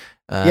 Arnie.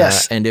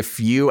 Yes. And if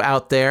you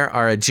out there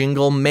are a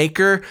jingle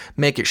maker,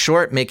 make it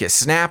short, make it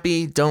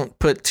snappy. Don't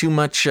put too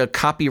much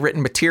copywritten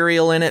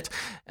material in it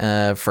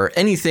for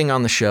anything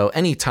on the show,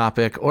 any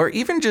topic, or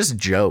even just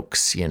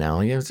jokes.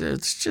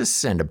 It's just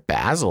send a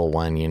Basil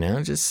one.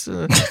 Just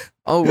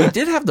we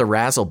did have the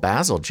Razzle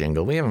Basil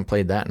jingle. We haven't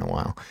played that in a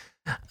while.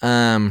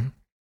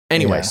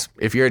 Anyways,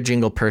 if you're a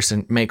jingle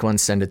person, make one.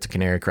 Send it to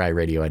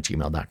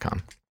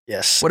canarycryradio@gmail.com.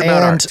 Yes. What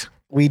about art?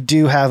 We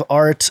do have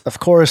art,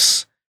 of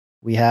course.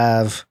 We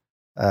have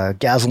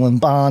Gazel and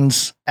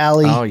Bonds.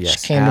 Allie. Oh,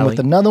 yes. She came in with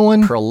another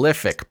one.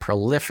 Prolific.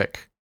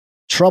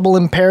 Trouble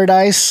in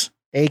Paradise,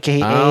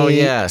 aka oh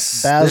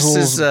yes,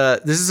 Basil's.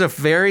 This is a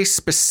very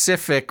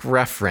specific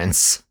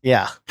reference.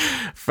 Yeah.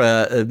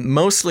 For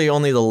mostly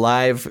only the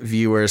live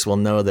viewers will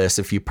know this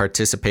if you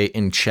participate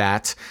in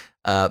chat.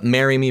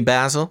 Marry Me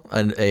Basil,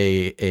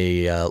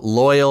 a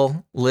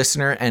loyal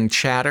listener and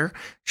chatter,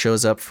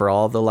 shows up for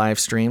all the live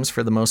streams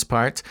for the most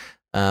part.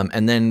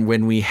 And then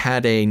when we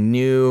had a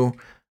new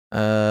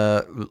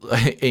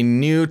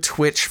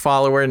Twitch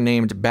follower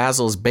named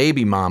Basil's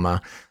baby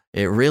mama,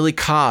 it really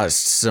caused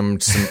some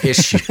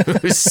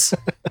issues.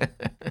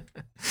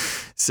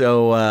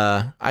 So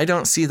I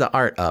don't see the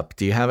art up.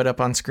 Do you have it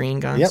up on screen,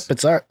 guys? Yep,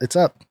 it's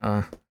up.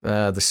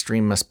 The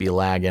stream must be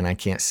lagging. I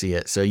can't see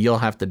it. So you'll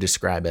have to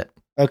describe it.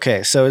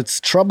 Okay, so it's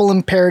Trouble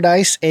in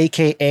Paradise,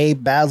 aka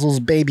Basil's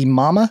baby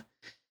mama.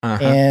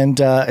 And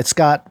it's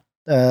got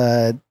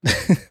Marry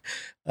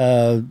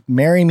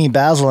Me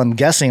Basil, I'm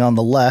guessing, on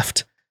the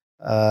left,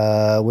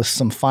 with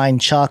some fine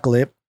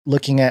chocolate,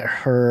 looking at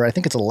her, I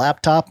think it's a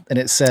laptop, and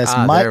it says,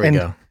 there we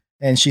go.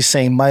 And she's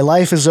saying, my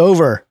life is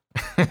over.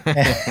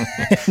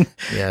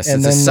 Yes,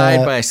 it's a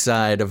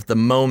side-by-side of the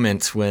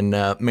moment when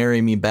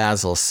Marry Me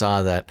Basil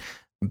saw that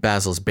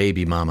Basil's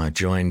baby mama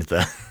joined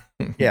the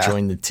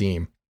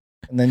team.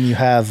 And then you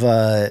have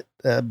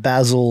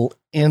Basil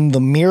in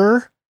the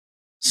mirror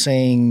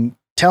saying,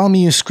 tell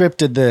me you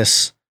scripted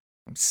this.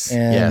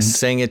 And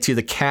saying it to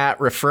the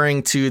cat,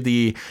 referring to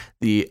the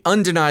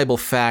undeniable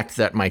fact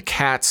that my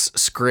cats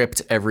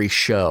script every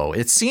show.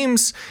 It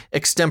seems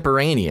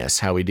extemporaneous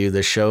how we do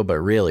this show, but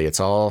really it's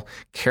all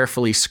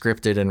carefully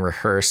scripted and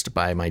rehearsed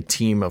by my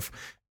team of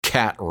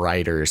cat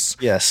writers.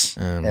 Yes.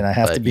 And I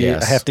have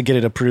to get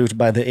it approved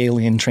by the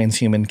alien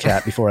transhuman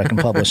cat before I can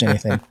publish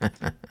anything.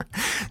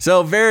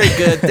 So very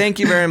good. Thank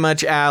you very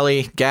much,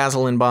 Allie.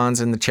 Gazel and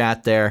Bonds in the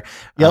chat there.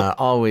 Yep.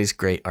 Always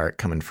great art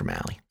coming from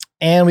Allie.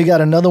 And we got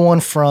another one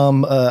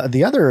from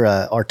the other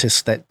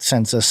artist that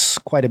sends us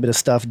quite a bit of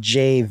stuff,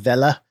 Jay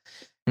Vela.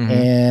 Mm-hmm.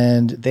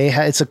 And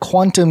it's a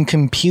quantum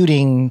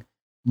computing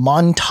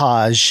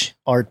montage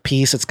art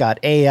piece. It's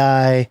got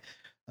AI,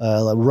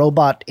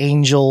 robot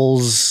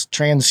angels,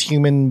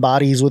 transhuman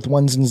bodies with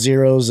ones and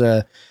zeros,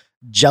 a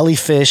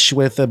jellyfish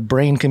with a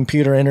brain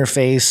computer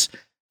interface,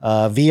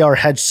 VR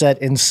headset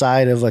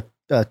inside of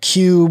a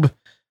cube.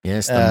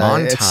 Yes, the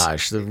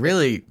montage.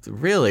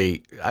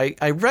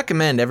 I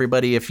recommend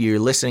everybody, if you're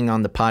listening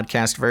on the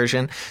podcast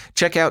version,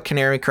 check out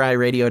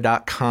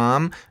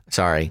canarycryradio.com.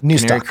 Sorry,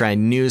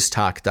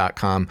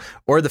 canarycrynewstalk.com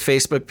or the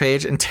Facebook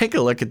page and take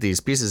a look at these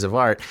pieces of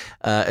art,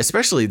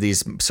 especially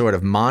these sort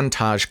of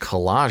montage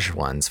collage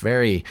ones.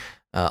 Very,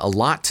 a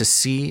lot to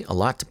see, a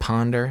lot to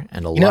ponder,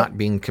 and a lot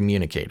being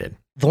communicated.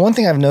 The one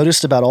thing I've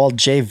noticed about all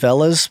Jay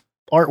Vela's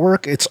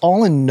artwork, it's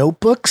all in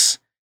notebooks.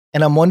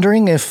 And I'm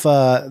wondering if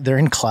they're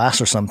in class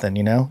or something,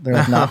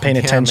 they're not paying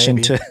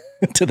attention to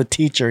the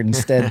teacher,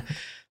 instead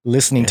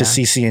listening to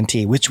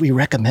CCNT, which we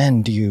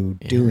recommend you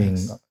doing.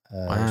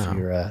 If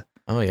you're,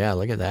 oh yeah,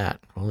 look at that.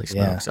 Holy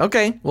smokes. Yeah.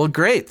 Okay, well,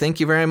 great. Thank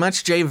you very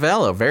much, Jay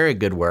Vela. Very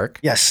good work.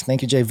 Yes,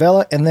 thank you, Jay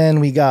Vela. And then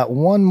we got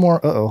one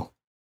more.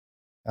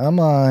 I'm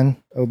on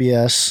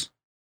OBS.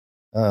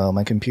 Oh,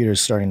 my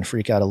computer's starting to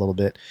freak out a little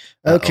bit.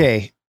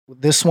 Okay,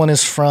 this one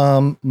is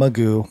from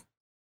Magoo.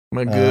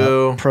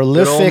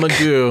 Prolific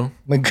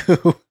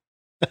Magoo.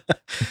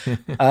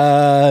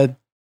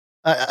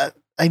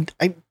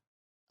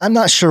 I'm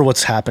not sure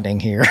what's happening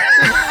here.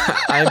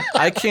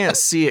 I can't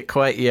see it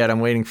quite yet. I'm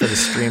waiting for the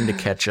stream to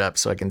catch up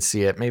so I can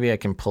see it. Maybe I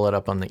can pull it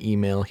up on the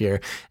email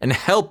here and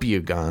help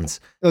you,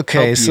 Gons.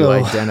 Okay, so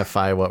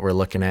identify what we're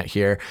looking at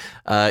here.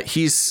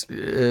 He's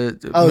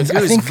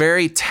Magoo is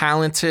very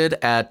talented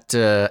at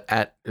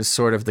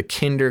sort of the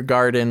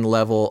kindergarten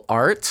level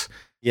art.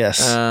 Yes.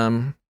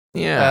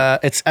 Yeah,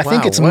 I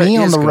think it's me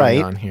on the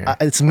right.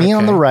 It's me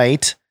on the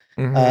right,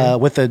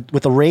 with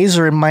a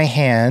razor in my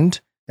hand,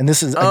 and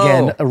this is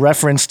again a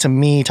reference to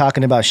me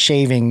talking about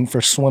shaving for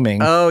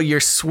swimming. Oh,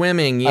 you're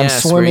swimming,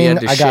 yes. I'm swimming. Where you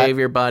had to shave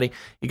your body.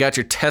 You got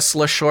your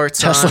Tesla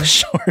shorts on. Tesla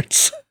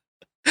shorts.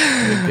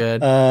 Very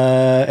good.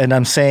 And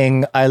I'm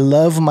saying, I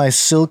love my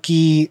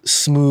silky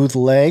smooth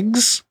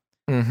legs.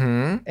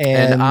 Mm-hmm.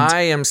 And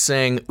I am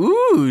saying,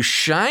 ooh,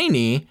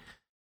 shiny.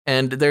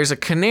 And there's a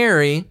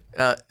canary.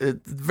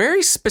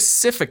 Very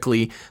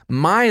specifically,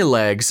 my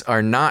legs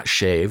are not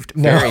shaved.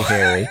 Very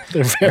hairy.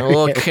 They're very a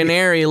little hairy.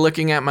 canary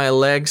looking at my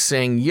legs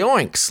saying,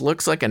 yoinks,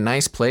 looks like a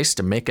nice place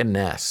to make a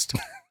nest.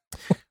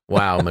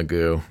 Wow,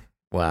 Magoo.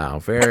 Wow,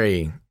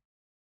 very...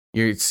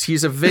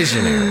 he's a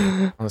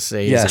visionary. I'll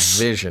say he's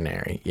a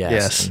visionary.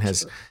 Yes. And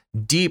has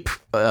deep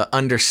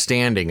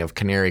understanding of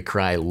Canary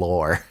Cry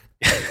lore.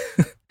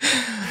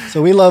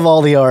 So we love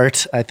all the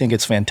art. I think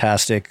it's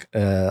fantastic,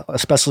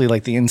 especially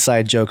like the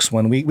inside jokes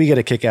when we get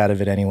a kick out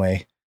of it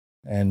anyway.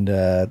 And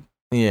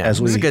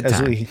it was a good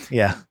time.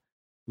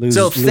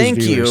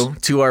 Thank you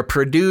to our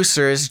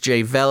producers,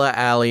 Jay Vela,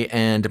 Ali,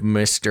 and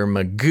Mr.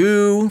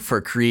 Magoo for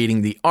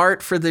creating the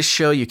art for this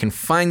show. You can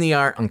find the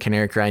art on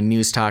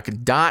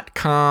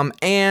canarycrynewstalk.com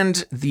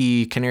and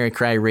the Canary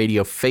Cry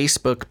Radio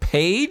Facebook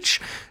page.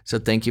 So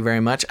thank you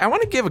very much. I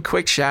want to give a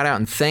quick shout out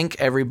and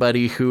thank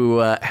everybody who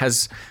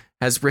has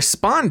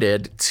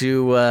responded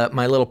to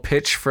my little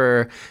pitch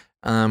for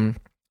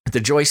the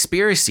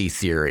Joyspiracy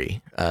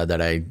theory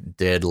that I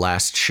did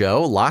last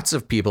show. Lots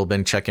of people have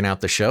been checking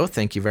out the show.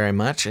 Thank you very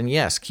much. And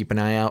yes, keep an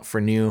eye out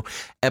for new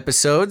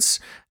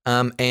episodes.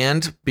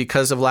 And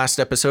because of last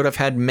episode, I've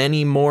had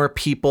many more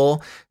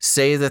people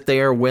say that they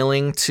are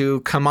willing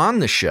to come on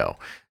the show.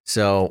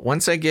 So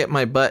once I get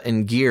my butt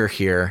in gear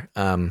here,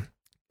 the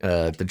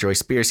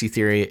Joyspiracy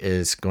theory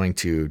is going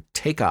to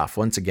take off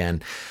once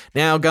again.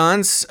 Now,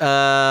 Gons,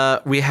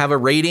 we have a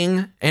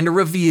rating and a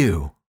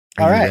review.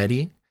 Are you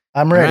ready?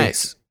 I'm ready.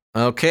 Nice.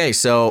 Okay,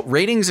 so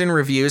ratings and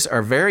reviews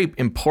are very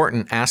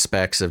important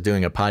aspects of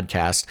doing a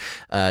podcast.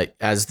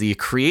 As the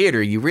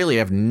creator, you really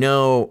have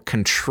no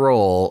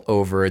control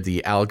over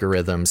the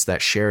algorithms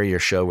that share your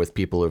show with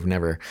people who've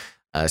never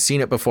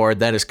seen it before.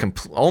 That is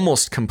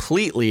almost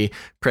completely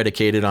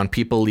predicated on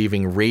people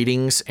leaving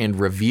ratings and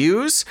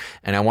reviews.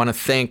 And I want to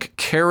thank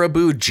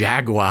Caribou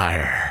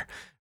Jaguar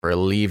for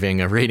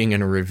leaving a rating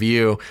and a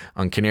review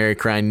on Canary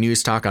Cry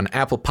News Talk on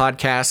Apple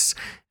Podcasts.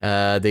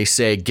 They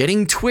say,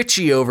 getting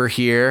twitchy over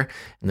here.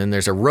 And then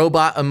there's a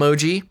robot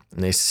emoji.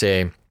 And they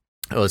say,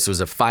 oh, this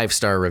was a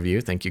 5-star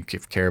review. Thank you,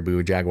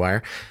 Caribou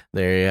Jaguar.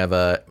 They have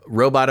a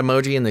robot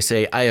emoji. And they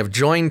say, I have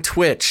joined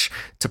Twitch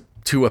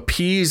to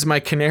appease my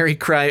Canary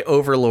Cry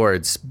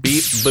overlords.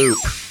 Beep,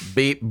 boop.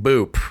 Beep,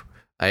 boop.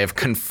 I have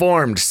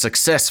conformed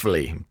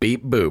successfully.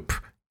 Beep, boop.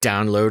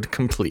 Download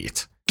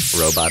complete.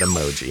 Robot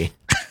emoji.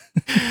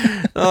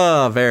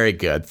 Oh, very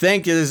good.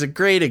 Thank you. This is a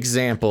great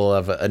example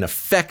of an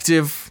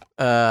effective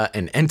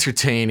and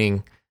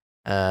entertaining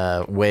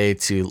way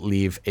to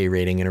leave a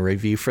rating and a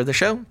review for the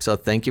show. So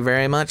thank you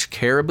very much,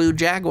 Caribou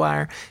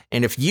Jaguar.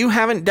 And if you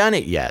haven't done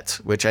it yet,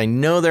 which I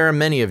know there are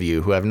many of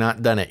you who have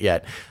not done it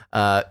yet,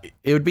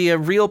 it would be a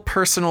real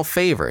personal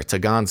favor to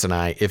Gons and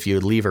I if you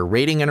would leave a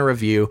rating and a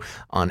review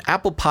on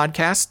Apple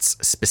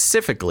Podcasts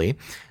specifically.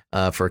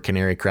 For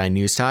Canary Cry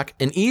News Talk.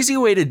 An easy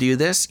way to do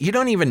this, you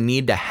don't even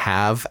need to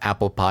have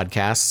Apple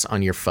Podcasts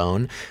on your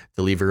phone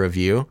to leave a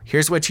review.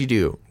 Here's what you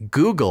do.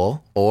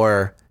 Google,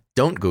 or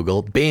don't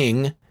Google,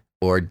 Bing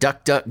or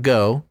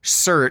DuckDuckGo,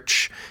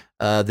 search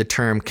the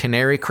term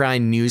Canary Cry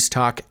News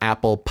Talk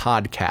Apple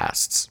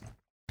Podcasts.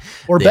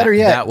 Or better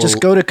yet, just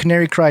go to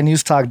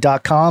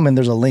canarycrynewstalk.com and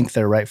there's a link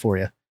there right for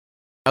you.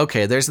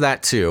 Okay, there's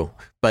that too.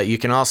 But you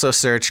can also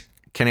search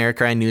Canary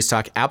Cry News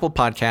Talk Apple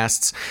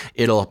Podcasts.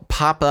 It'll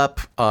pop up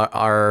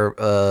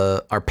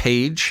our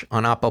page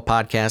on Apple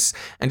Podcasts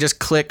and just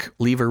click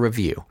leave a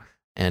review.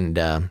 And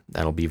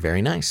that'll be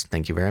very nice.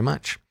 Thank you very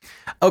much.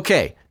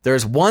 Okay,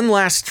 there's one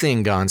last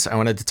thing, Gons, I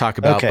wanted to talk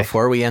about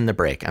before we end the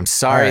break. I'm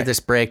sorry this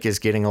break is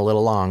getting a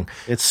little long.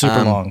 It's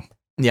super long.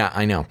 Yeah,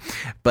 I know.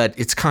 But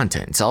it's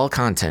content. It's all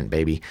content,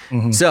 baby.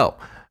 Mm-hmm. So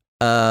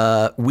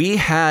we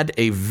had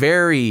a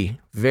very,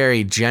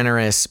 very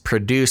generous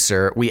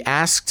producer. We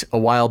asked a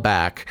while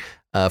back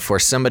for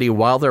somebody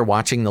while they're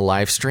watching the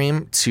live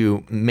stream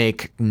to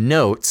make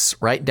notes,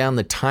 write down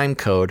the time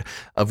code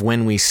of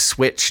when we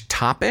switch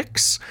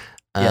topics.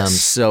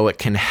 So it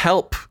can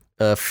help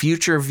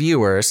future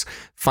viewers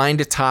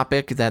find a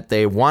topic that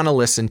they want to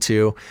listen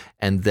to,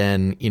 and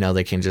then,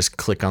 they can just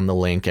click on the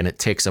link and it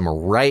takes them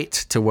right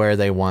to where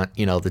they want,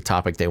 the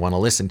topic they want to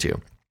listen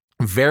to.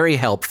 Very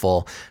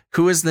helpful.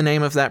 Who is the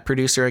name of that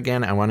producer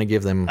again? I want to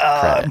give them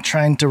credit. I'm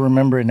trying to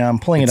remember it now. I'm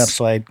pulling it up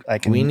so I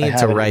can. We need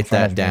to write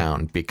that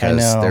down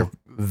because they're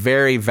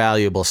very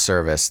valuable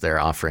service they're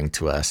offering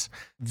to us.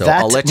 So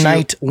That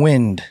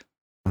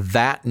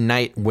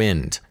Night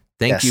Wind.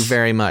 Thank you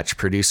very much,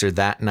 producer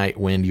That Night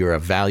Wind. You're a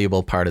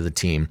valuable part of the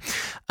team.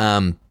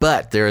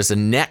 But there is a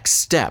next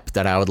step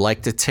that I would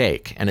like to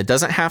take, and it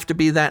doesn't have to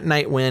be That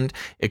Night Wind.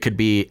 It could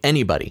be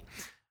anybody.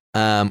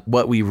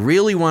 What we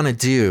really want to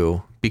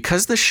do,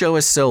 because the show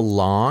is so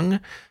long,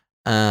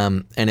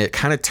 and it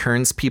kind of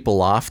turns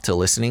people off to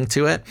listening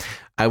to it,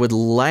 I would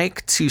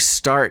like to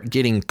start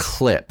getting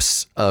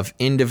clips of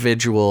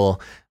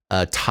individual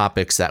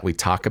topics that we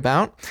talk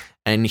about.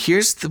 And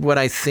here's what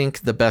I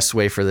think the best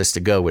way for this to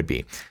go would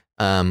be.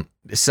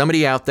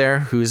 Somebody out there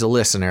who's a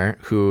listener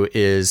who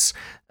is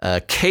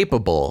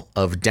capable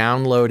of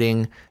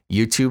downloading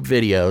YouTube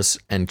videos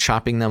and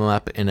chopping them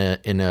up in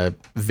a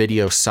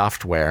video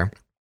software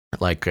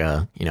like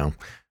a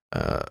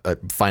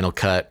Final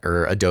Cut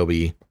or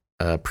Adobe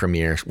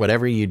Premiere,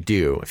 whatever you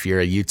do. If you're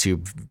a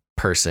YouTube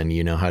person,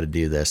 you know how to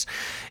do this.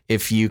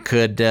 If you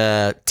could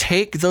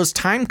take those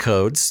time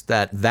codes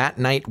that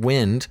Night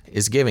Wind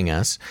is giving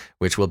us,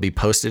 which will be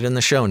posted in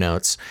the show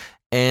notes,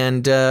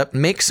 and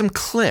make some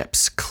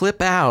clips,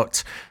 clip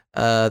out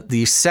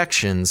these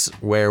sections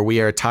where we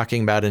are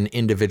talking about an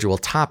individual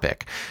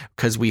topic,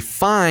 because we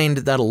find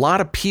that a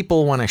lot of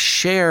people want to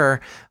share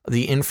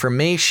the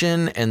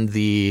information and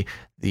the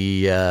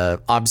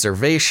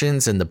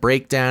observations and the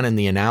breakdown and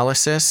the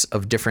analysis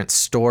of different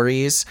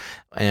stories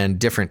and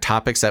different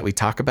topics that we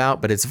talk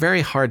about, but it's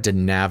very hard to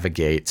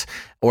navigate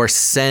or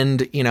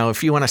send,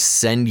 if you want to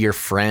send your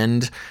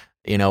friend,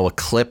 a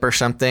clip or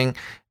something.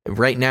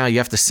 Right now, you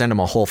have to send them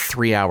a whole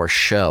 3-hour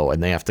show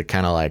and they have to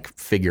kind of like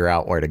figure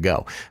out where to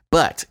go.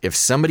 But if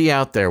somebody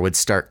out there would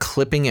start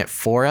clipping it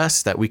for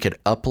us that we could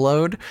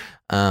upload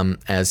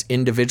as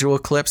individual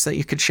clips that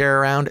you could share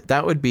around,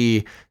 that would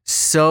be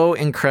so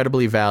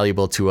incredibly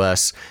valuable to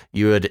us.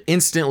 You would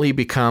instantly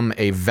become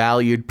a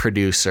valued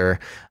producer.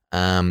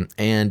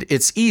 And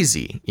it's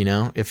easy,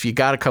 if you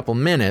got a couple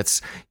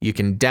minutes, you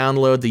can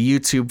download the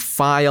YouTube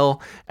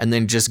file and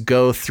then just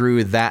go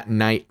through that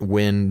Night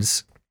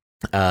Wind's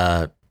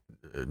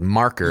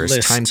markers,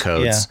 list. time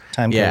codes.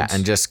 Time codes.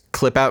 And just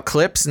clip out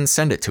clips and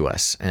send it to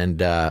us. And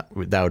that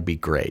would be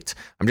great.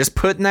 I'm just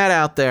putting that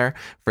out there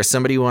for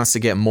somebody who wants to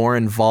get more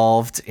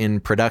involved in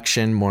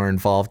production, more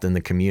involved in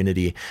the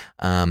community.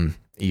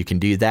 You can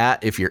do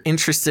that. If you're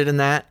interested in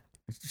that,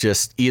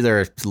 just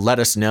either let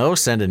us know,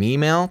 send an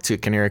email to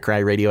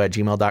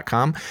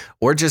canarycryradio@gmail.com,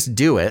 or just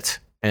do it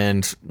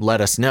and let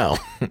us know.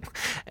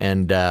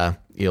 And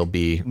you'll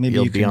be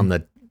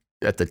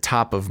at the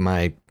top of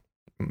my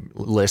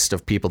list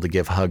of people to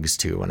give hugs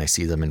to when I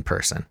see them in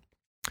person.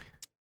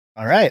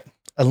 All right.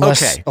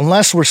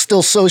 Unless we're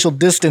still social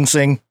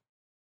distancing.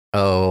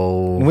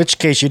 Oh. In which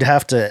case you'd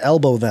have to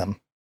elbow them.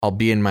 I'll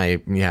be in my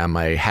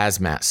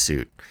hazmat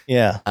suit.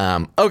 Yeah.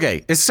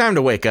 Okay. It's time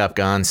to wake up,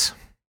 Gons.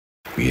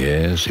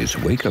 Yes, it's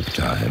wake up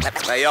time.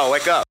 Hey, yo,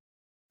 wake up.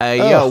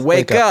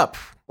 Wake up.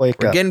 We're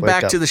getting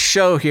back to the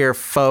show here,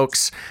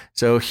 folks.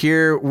 So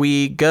here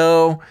we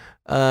go.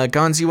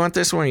 Gons, you want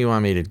this one or you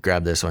want me to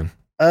grab this one?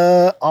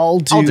 I'll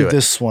do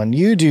this one.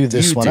 You do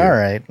this one. All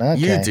right. Okay.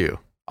 You do.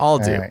 I'll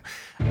do. Right.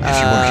 If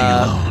you're working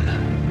alone,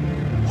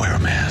 wear a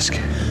mask.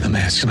 The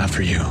mask's not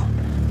for you.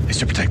 It's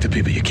to protect the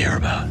people you care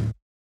about.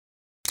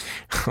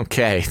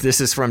 Okay, this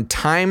is from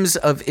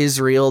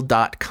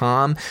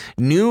timesofisrael.com.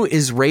 New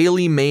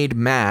Israeli-made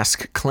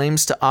mask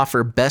claims to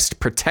offer best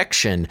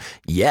protection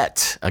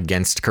yet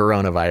against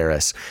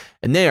coronavirus.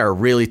 And they are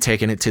really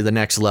taking it to the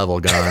next level,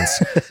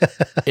 Gons.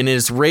 An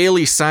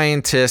Israeli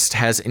scientist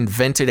has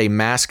invented a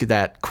mask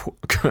that,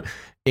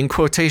 in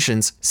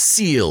quotations,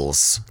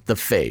 seals the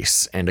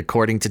face, and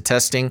according to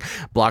testing,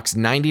 blocks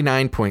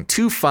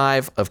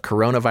 99.25 of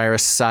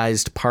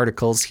coronavirus-sized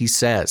particles, he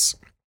says.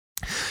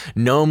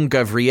 Noam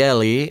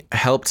Gavrieli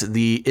helped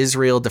the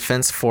Israel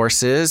Defense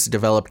Forces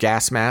develop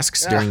gas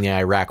masks during the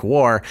Iraq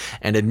War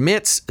and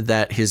admits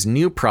that his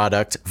new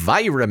product,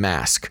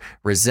 ViraMask,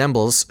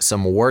 resembles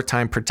some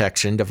wartime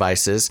protection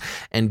devices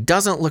and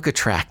doesn't look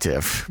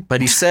attractive.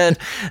 But he said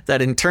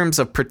that in terms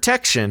of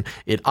protection,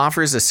 it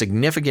offers a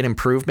significant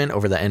improvement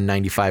over the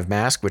N95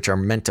 mask, which are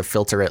meant to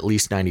filter at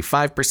least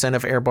 95%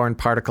 of airborne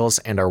particles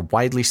and are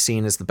widely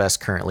seen as the best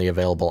currently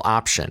available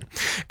option.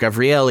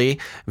 Gavrieli,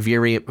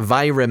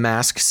 ViraMask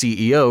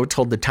CEO,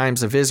 told the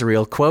Times of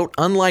Israel, quote,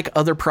 "Unlike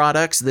other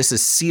products, this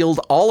is sealed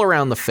all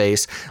around the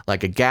face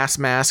like a gas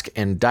mask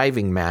and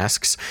diving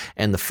masks,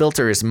 and the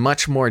filter is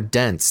much more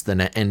dense than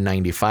an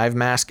N95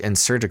 mask and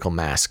surgical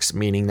masks,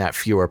 meaning that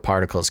fewer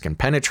particles can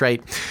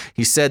penetrate."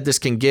 He said this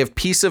can give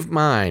peace of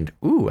mind.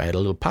 Ooh, I had a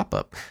little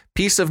pop-up.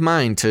 Peace of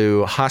mind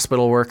to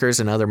hospital workers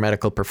and other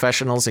medical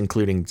professionals,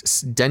 including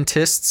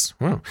dentists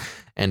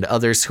and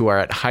others who are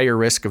at higher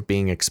risk of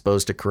being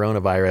exposed to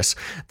coronavirus.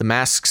 The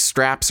mask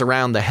straps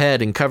around the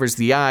head and covers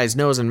the eyes,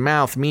 nose, and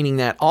mouth, meaning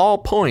that all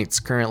points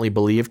currently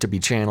believed to be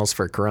channels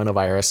for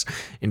coronavirus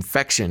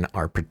infection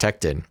are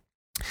protected.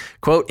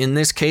 Quote, "In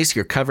this case,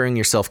 you're covering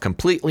yourself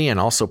completely and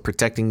also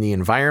protecting the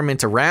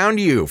environment around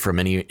you from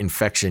any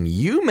infection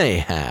you may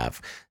have,"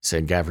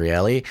 said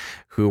Gavrieli,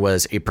 who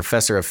was a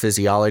professor of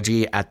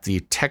physiology at the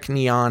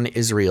Technion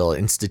Israel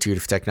Institute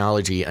of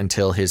Technology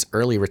until his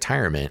early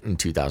retirement in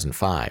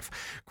 2005.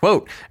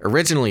 Quote,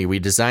 "Originally, we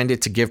designed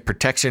it to give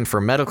protection for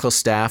medical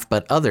staff,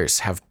 but others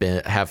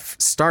have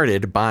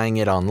started buying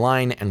it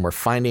online, and we're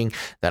finding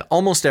that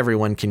almost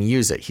everyone can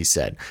use it," he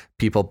said.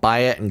 "People buy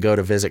it and go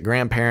to visit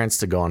grandparents,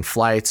 to go on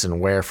flights and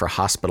wear for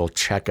hospital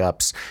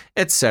checkups,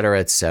 etc.,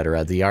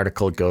 etc." The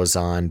article goes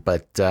on,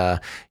 but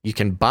you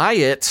can buy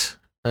it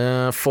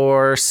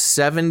for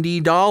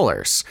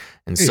 $70.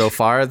 And so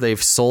far,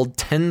 they've sold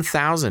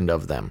 10,000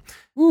 of them.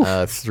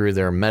 through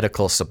their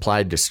medical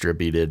supply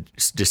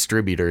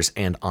distributors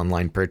and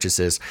online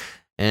purchases.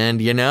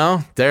 And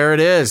there it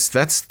is.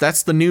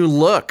 That's the new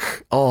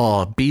look.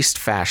 Oh, Beast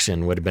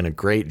Fashion would have been a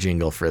great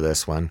jingle for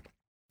this one.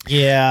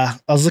 Yeah,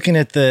 I was looking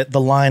at the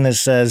line that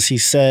says, he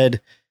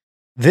said,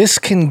 "This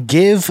can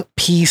give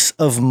peace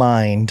of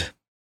mind."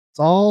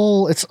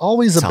 It's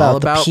always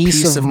about the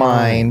peace of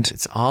mind.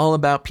 It's all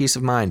about peace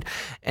of mind.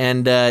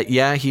 And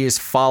he is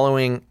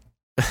following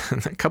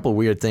a couple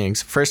weird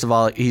things. First of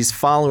all, he's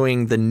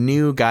following the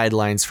new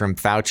guidelines from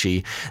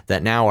Fauci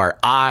that now our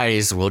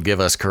eyes will give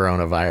us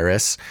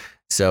coronavirus.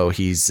 So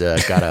he's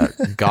got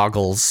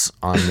goggles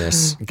on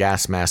this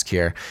gas mask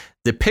here.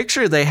 The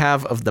picture they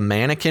have of the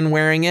mannequin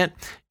wearing it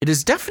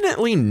is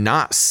definitely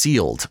not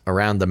sealed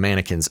around the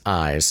mannequin's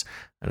eyes.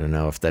 I don't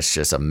know if that's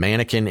just a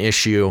mannequin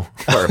issue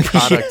or a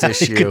product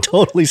issue. You could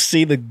totally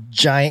see the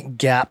giant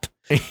gap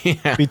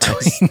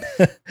between.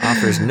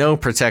 Offers no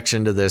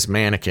protection to this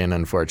mannequin,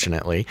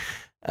 unfortunately.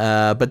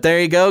 But there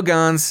you go,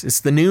 Guns.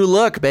 It's the new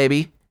look,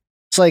 baby.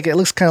 It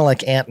looks kind of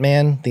like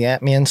Ant-Man, the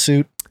Ant-Man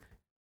suit.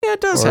 Yeah,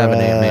 it does have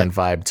an Ant-Man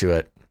vibe to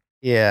it.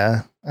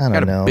 Yeah, I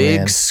don't know. Got a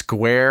big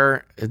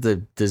square. The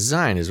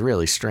design is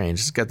really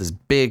strange. It's got this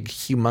big,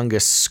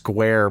 humongous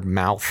square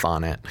mouth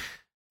on it.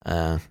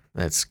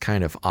 That's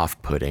kind of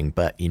off-putting,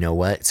 but you know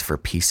what? It's for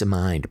peace of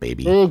mind,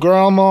 baby. Hey,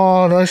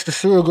 Grandma. Nice to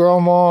see you,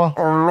 Grandma.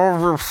 I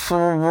love you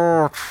so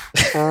much.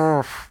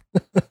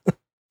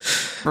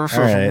 This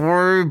is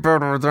way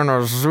better than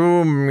a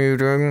Zoom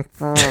meeting.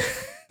 All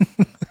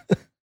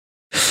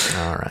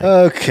right.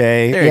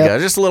 Okay. There you go.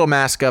 Just a little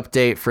mask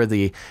update for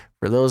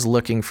those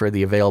looking for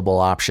the available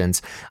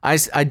options.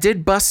 I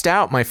did bust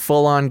out my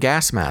full-on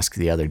gas mask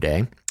the other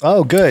day.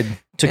 Oh, good.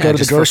 To go to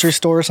the grocery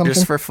store or something?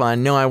 Just for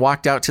fun. No, I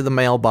walked out to the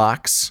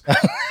mailbox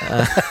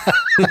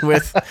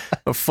with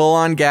a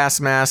full-on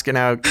gas mask, and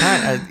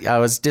I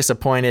was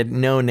disappointed.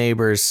 No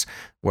neighbors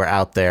were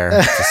out there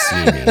to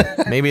see me.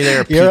 Maybe they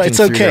were peeking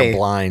through their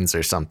blinds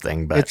or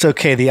something. But it's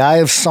okay. The Eye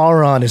of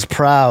Sauron is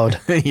proud.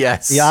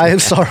 Yes. The Eye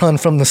of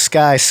Sauron from the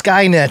sky.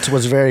 Skynet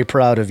was very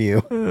proud of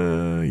you.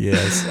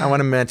 Yes. I want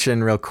to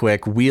mention real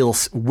quick,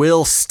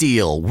 William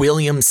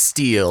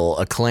Steele,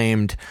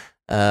 acclaimed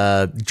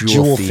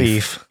jewel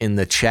thief in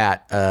the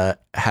chat,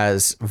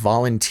 has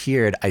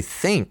volunteered, I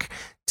think,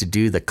 to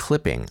do the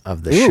clipping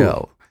of the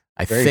show.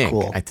 I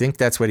think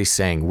that's what he's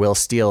saying. Will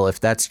Steele, if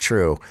that's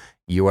true,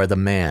 you are the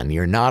man.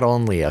 You're not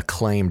only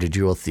acclaimed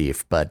jewel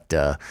thief, but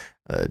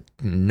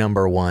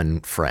number one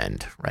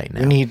friend right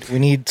now. We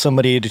need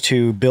somebody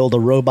to build a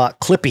robot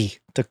Clippy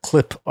to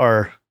clip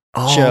our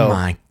show. Oh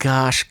my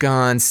gosh,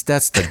 Gons,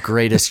 that's the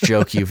greatest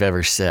joke you've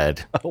ever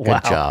said.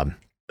 Good job.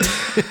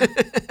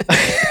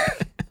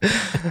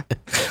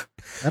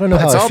 I don't know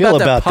how I feel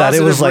about that.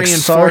 It was like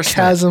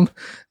sarcasm.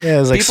 Yeah, it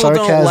was like people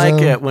sarcasm. People don't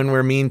like it when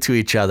we're mean to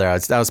each other.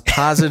 That was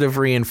positive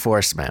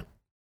reinforcement.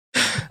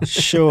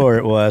 Sure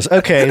it was.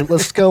 Okay,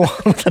 let's go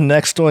on with the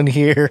next one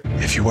here.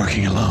 If you're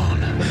working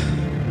alone,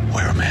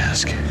 wear a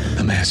mask.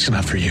 The mask's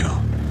not for you.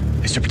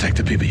 It's to protect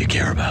the people you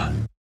care about.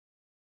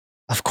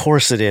 Of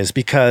course it is,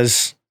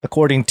 because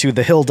according to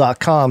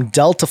thehill.com,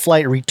 Delta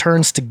flight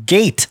returns to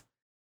gate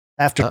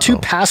after two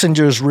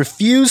passengers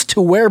refused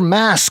to wear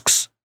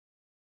masks.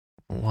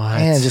 What?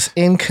 Man, just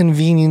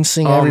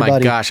inconveniencing everybody. Oh my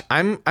gosh,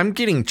 I'm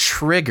getting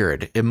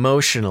triggered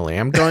emotionally.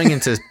 I'm going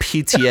into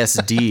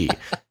PTSD.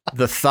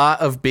 The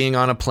thought of being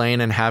on a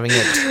plane and having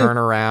it turn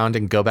around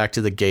and go back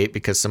to the gate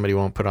because somebody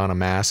won't put on a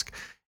mask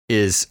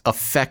is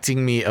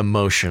affecting me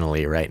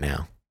emotionally right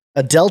now.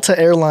 A Delta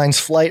Airlines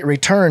flight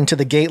returned to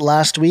the gate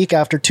last week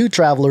after two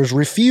travelers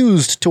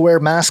refused to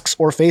wear masks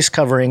or face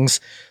coverings,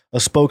 a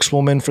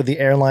spokeswoman for the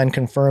airline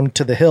confirmed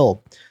to The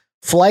Hill.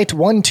 Flight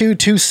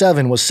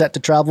 1227 was set to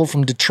travel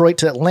from Detroit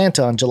to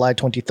Atlanta on July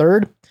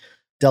 23rd.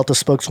 Delta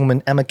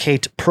spokeswoman Emma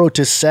Kate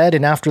Protis said,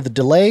 and after the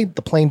delay,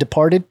 the plane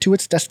departed to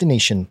its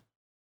destination.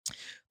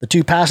 The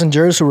two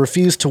passengers who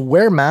refused to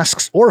wear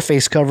masks or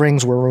face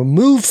coverings were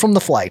removed from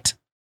the flight.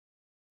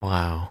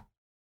 Wow.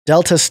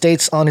 Delta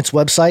states on its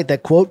website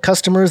that, quote,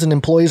 customers and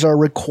employees are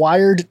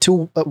required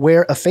to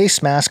wear a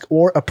face mask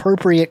or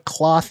appropriate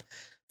cloth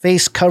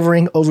face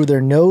covering over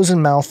their nose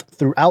and mouth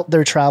throughout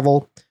their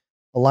travel,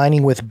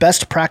 aligning with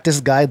best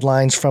practice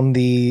guidelines from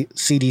the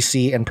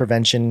CDC and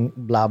prevention,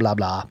 blah, blah,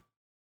 blah.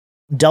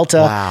 Delta.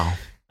 Wow.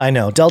 I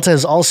know. Delta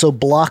has also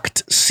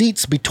blocked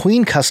seats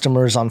between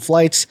customers on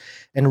flights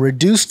and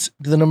reduced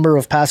the number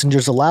of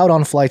passengers allowed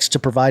on flights to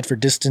provide for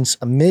distance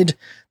amid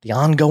the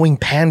ongoing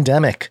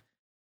pandemic.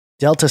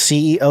 Delta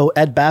CEO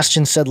Ed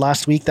Bastian said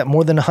last week that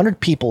more than 100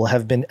 people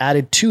have been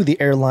added to the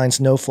airline's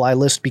no-fly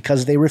list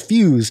because they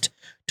refused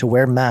to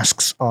wear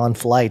masks on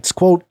flights.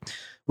 Quote,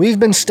 we've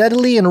been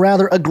steadily and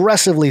rather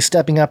aggressively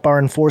stepping up our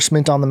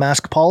enforcement on the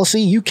mask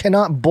policy. You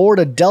cannot board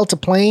a Delta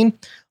plane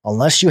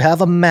unless you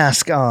have a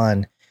mask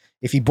on.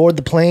 If you board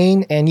the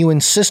plane and you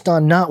insist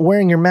on not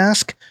wearing your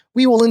mask,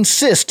 we will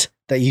insist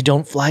that you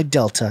don't fly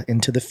Delta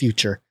into the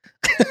future.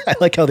 I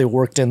like how they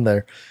worked in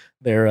their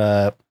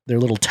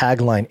little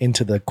tagline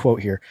into the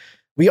quote here.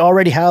 We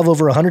already have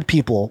over 100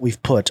 people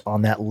we've put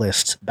on that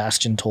list,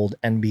 Bastion told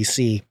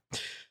NBC.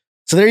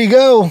 So there you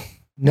go.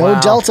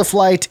 No Delta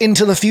flight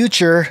into the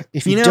future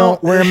if you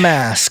don't wear a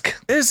mask.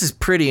 This is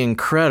pretty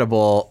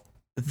incredible.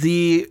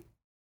 The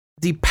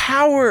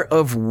power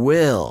of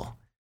will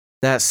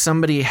that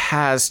somebody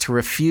has to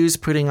refuse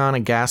putting on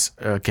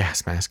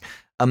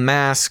a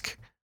mask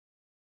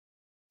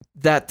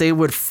that they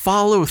would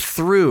follow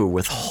through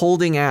with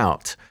holding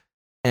out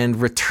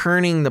and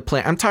returning the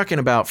plane. I'm talking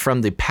about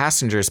from the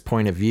passenger's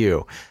point of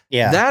view.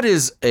 Yeah. That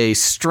is a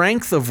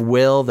strength of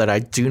will that I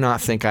do not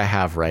think I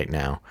have right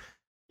now.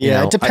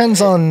 Yeah, it depends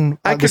on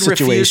I the could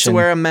situation. refuse to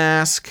wear a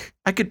mask.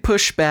 I could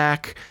push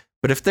back.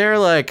 But if they're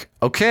like,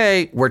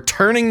 okay, we're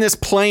turning this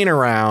plane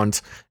around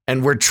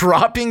and we're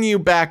dropping you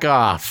back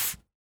off,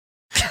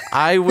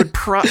 I would,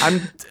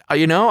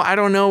 I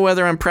don't know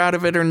whether I'm proud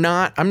of it or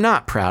not. I'm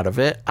not proud of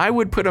it. I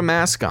would put a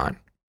mask on.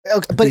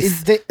 Okay, but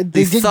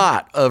the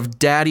thought of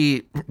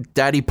daddy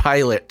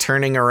pilot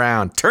turning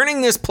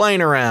this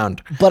plane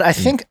around. But I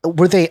think,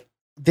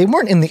 they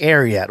weren't in the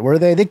air yet, were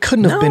they? They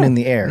couldn't have been in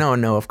the air.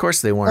 No, of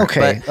course they weren't.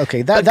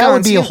 Okay. That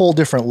would be a whole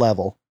different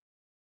level.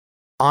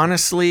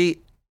 Honestly,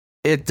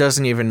 it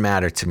doesn't even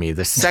matter to me.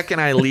 The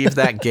second I leave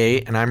that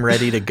gate and I'm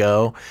ready to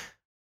go,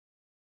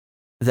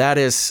 that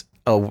is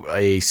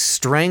a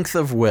strength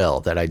of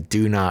will that I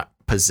do not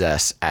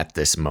possess at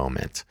this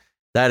moment.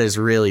 That is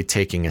really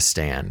taking a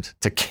stand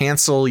to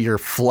cancel your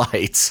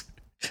flight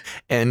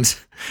and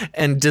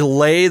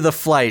delay the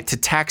flight, to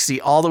taxi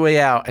all the way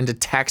out and to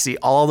taxi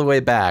all the way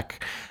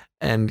back.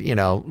 And,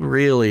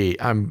 really,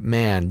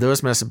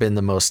 those must have been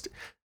the most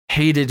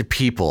hated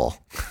people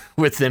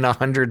within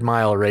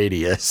 100-mile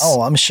radius.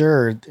 Oh, I'm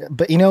sure.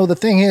 But, the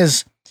thing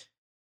is,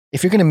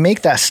 if you're going to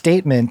make that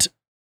statement,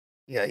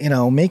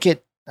 make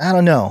it, I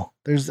don't know.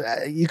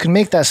 You can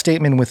make that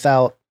statement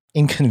without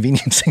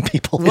inconveniencing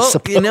people. Well, I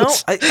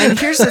suppose. And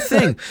here's the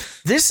thing.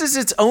 This is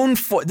its own,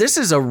 this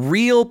is a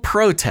real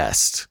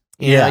protest.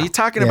 You're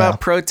talking about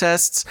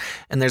protests,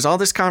 and there's all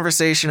this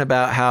conversation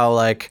about how,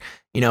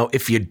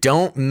 if you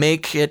don't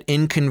make it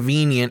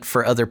inconvenient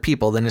for other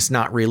people, then it's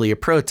not really a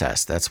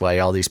protest. That's why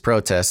all these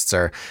protests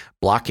are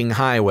blocking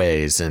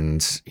highways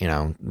and,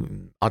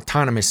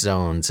 autonomous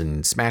zones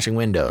and smashing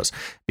windows,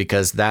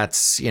 because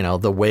that's,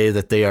 the way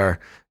that they are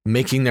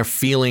making their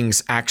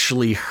feelings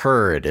actually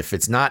heard. If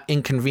it's not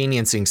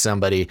inconveniencing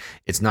somebody,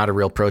 it's not a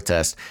real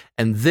protest.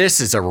 And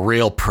this is a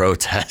real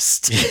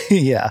protest.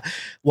 Yeah.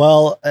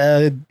 Well,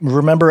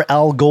 remember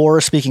Al Gore,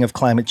 speaking of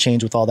climate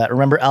change with all that,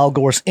 remember Al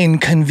Gore's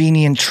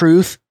Inconvenient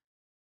Truth?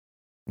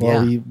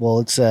 Well,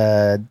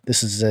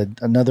 this is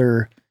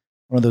another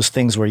one of those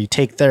things where you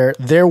take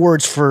their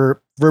words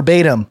for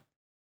verbatim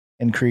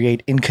and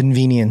create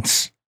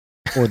inconvenience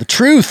for the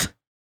truth.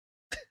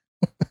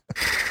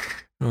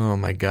 Oh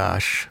my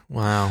gosh.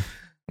 Wow.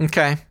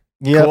 Okay.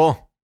 Yep.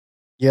 Cool.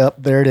 Yep.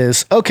 There it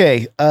is.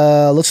 Okay.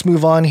 Let's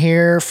move on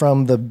here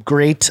from the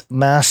great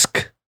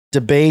mask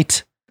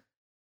debate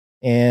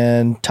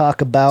and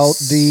talk about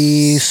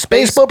the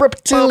Space Pope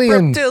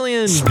Reptilian.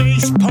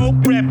 Space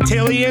Pope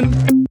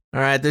Reptilian. All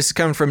right. This is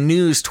coming from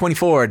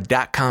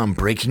news24.com.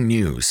 Breaking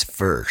news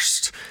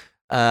first.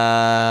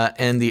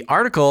 And the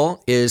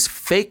article is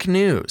fake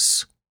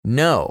news.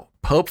 No,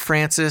 Pope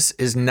Francis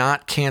is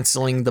not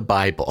canceling the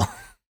Bible.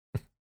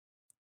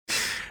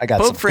 I got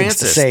Pope Francis,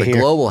 to say the here.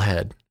 global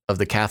head of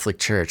the Catholic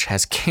Church,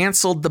 has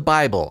canceled the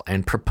Bible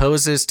and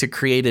proposes to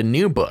create a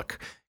new book,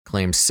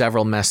 claims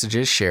several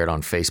messages shared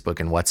on Facebook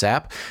and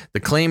WhatsApp. The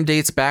claim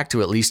dates back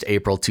to at least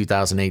April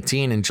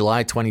 2018. In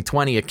July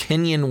 2020, a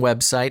Kenyan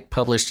website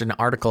published an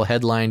article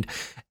headlined,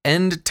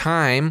 "End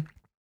Time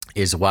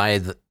is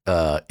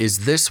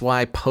this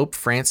why Pope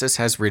Francis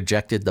has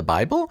rejected the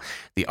Bible?"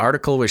 The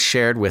article was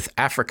shared with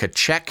Africa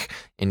Check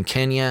in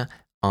Kenya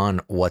on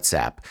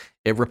WhatsApp.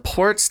 It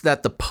reports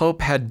that the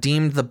Pope had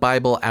deemed the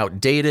Bible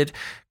outdated.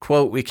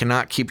 Quote, "We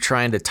cannot keep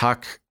trying to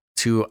talk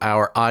to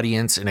our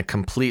audience in a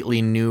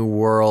completely new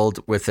world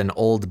with an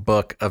old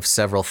book of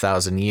several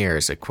thousand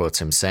years," it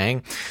quotes him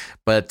saying.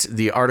 But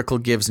the article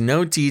gives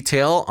no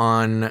detail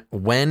on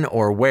when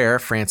or where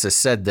Francis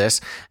said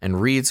this and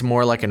reads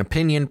more like an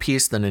opinion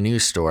piece than a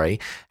news story.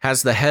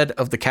 Has the head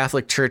of the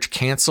Catholic Church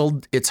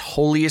canceled its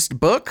holiest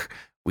book?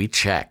 We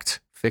checked.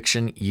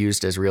 Fiction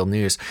used as real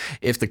news.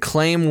 If the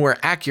claim were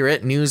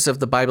accurate, news of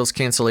the Bible's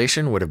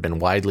cancellation would have been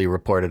widely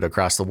reported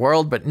across the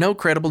world, but no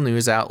credible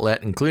news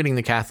outlet, including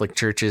the Catholic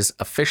Church's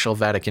official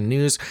Vatican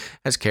News,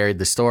 has carried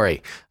the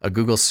story. A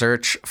Google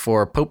search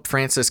for Pope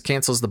Francis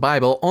cancels the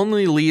Bible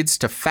only leads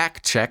to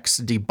fact checks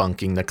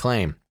debunking the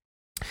claim.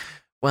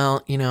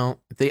 Well,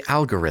 the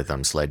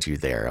algorithms led you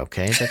there,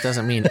 okay? That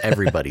doesn't mean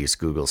everybody's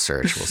Google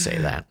search will say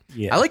that.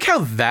 Yeah. I like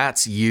how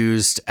that's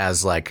used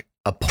as like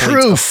a point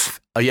Proof.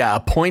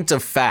 a point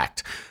of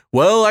fact.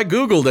 Well, I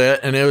Googled it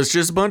and it was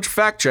just a bunch of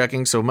fact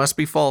checking, so it must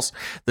be false.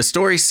 The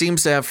story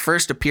seems to have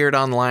first appeared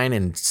online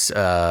in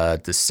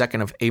the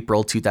 2nd of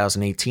April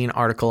 2018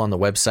 article on the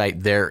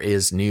website There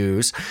Is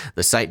News.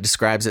 The site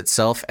describes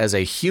itself as a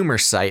humor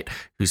site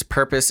whose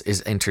purpose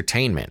is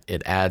entertainment.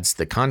 It adds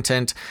the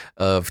content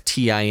of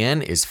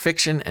TIN is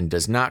fiction and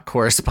does not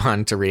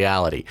correspond to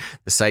reality.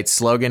 The site's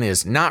slogan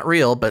is not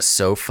real, but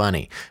so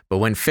funny. But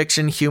when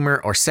fiction, humor,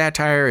 or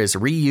satire is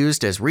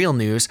reused as real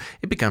news,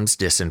 it becomes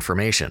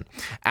disinformation.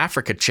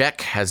 Africa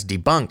Check has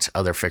debunked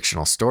other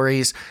fictional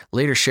stories,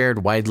 later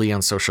shared widely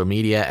on social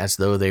media as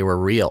though they were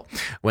real.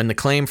 When the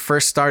claim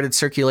first started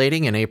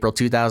circulating in April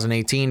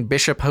 2018,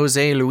 Bishop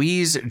Jose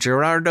Luis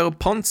Gerardo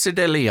Ponce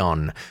de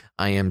Leon,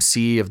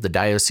 IMC of the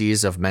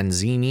Diocese of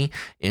Manzini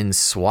in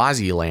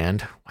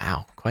Swaziland,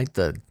 wow, quite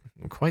the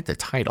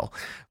title,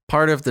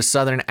 part of the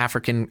Southern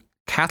African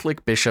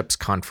Catholic Bishops'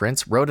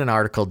 Conference, wrote an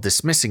article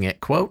dismissing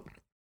it, quote,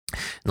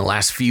 "In the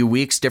last few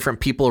weeks, different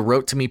people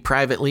wrote to me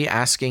privately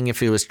asking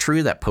if it was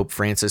true that Pope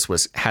Francis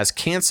has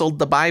canceled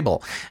the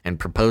Bible and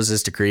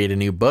proposes to create a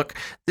new book.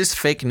 This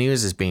fake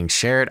news is being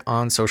shared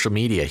on social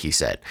media," he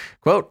said.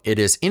 Quote, "It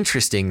is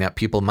interesting that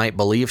people might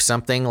believe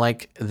something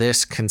like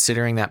this,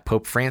 considering that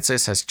Pope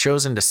Francis has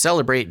chosen to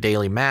celebrate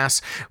daily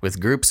mass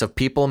with groups of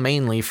people,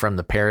 mainly from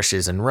the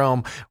parishes in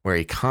Rome, where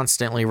he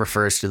constantly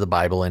refers to the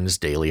Bible in his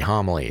daily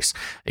homilies."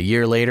 A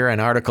year later, an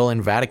article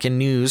in Vatican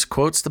News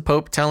quotes the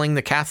Pope telling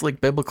the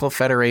Catholic Biblical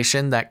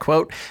Federation that,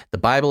 quote, "The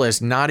Bible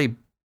is not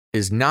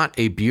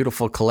a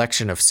beautiful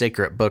collection of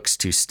sacred books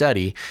to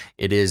study.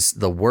 It is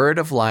the word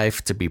of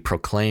life to be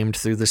proclaimed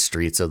through the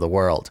streets of the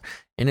world."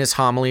 In his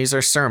homilies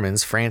or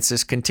sermons,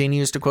 Francis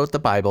continues to quote the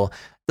Bible.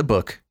 The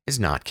book is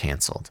not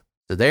canceled.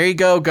 So there you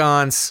go,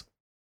 Gons.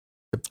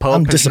 The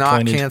Pope has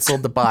not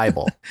canceled the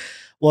Bible.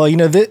 Well, you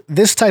know,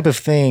 this type of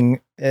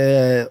thing,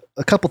 a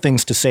couple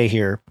things to say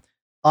here.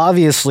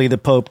 Obviously, the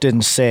Pope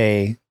didn't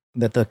say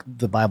that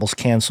the Bible's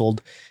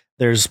canceled.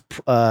 There's,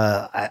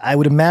 I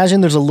would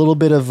imagine there's a little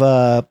bit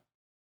of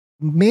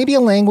maybe a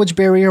language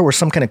barrier or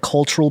some kind of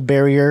cultural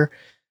barrier,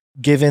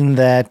 given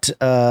that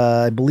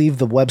I believe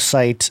the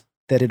website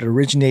that it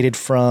originated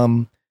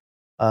from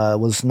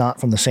was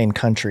not from the same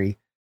country.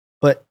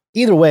 But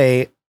either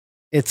way,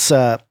 it's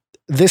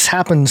this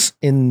happens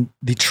in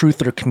the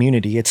truther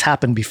community. It's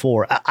happened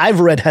before.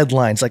 I've read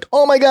headlines like,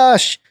 "Oh my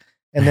gosh,"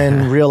 and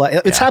then realize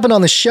it's happened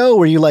on the show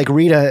where you like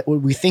read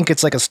we think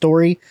it's like a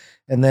story.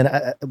 And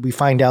then we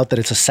find out that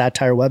it's a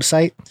satire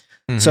website.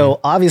 Mm-hmm. So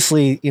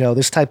obviously, you know,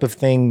 this type of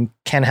thing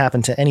can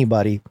happen to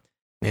anybody.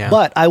 Yeah.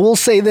 But I will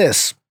say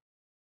this.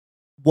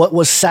 What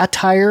was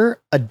satire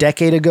a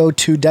decade ago,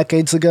 2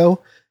 decades ago,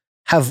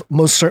 have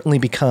most certainly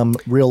become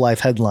real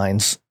life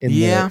headlines in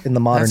the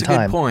modern time.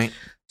 That's a good point.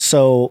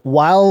 So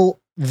while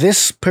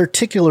this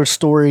particular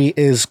story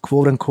is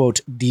quote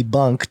unquote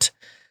debunked,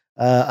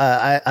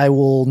 I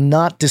will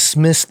not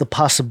dismiss the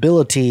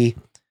possibility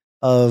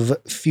of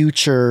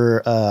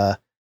future,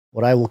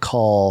 what I will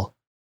call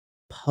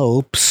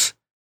popes,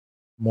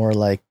 more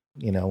like,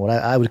 you know, what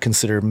I would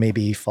consider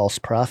maybe false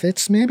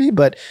prophets, maybe,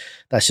 but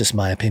that's just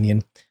my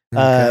opinion,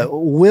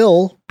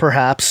 will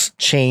perhaps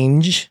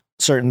change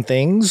certain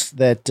things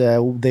that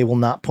they will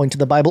not point to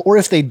the Bible. Or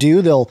if they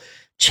do, they'll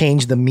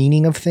change the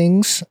meaning of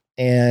things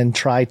and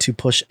try to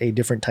push a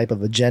different type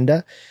of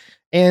agenda.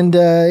 And,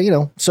 you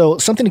know, so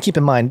something to keep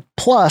in mind.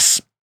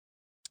 Plus,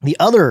 the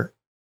other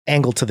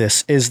angle to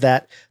this is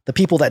that the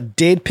people that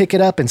did pick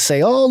it up and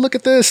say, "Oh, look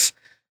at this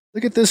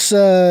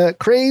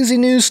crazy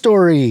news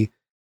story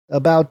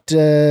about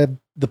the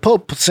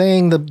Pope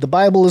saying the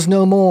Bible is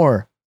no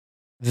more,"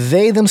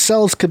 they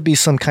themselves could be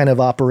some kind of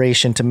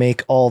operation to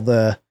make all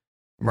the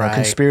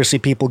conspiracy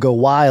people go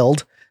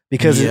wild,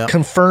 because it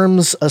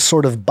confirms a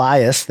sort of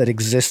bias that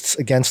exists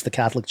against the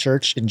Catholic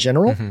Church in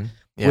general,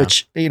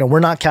 which, you know, we're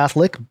not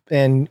Catholic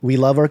and we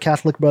love our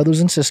Catholic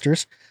brothers and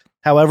sisters.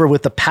 However,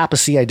 with the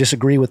papacy, I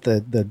disagree with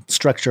the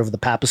structure of the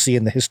papacy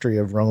and the history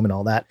of Rome and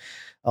all that.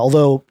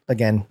 Although,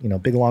 again, you know,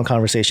 big, long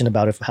conversation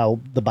about how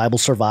the Bible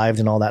survived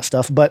and all that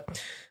stuff.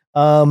 But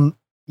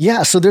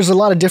so there's a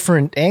lot of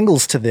different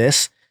angles to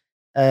this.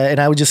 And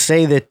I would just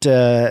say that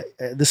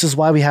this is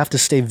why we have to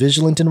stay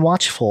vigilant and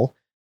watchful,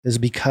 is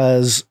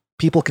because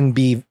people can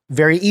be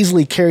very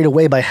easily carried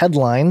away by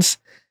headlines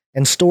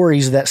and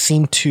stories that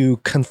seem to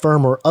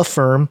confirm or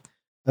affirm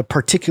a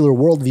particular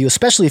worldview,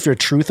 especially if you're a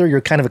truther,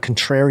 you're kind of a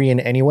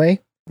contrarian anyway.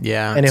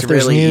 Yeah, and it's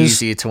really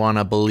easy to want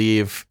to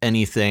believe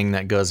anything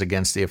that goes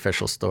against the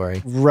official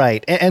story.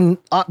 Right. And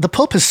the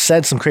Pope has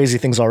said some crazy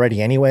things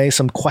already anyway,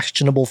 some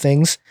questionable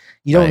things.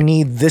 You don't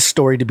need this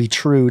story to be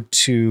true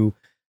to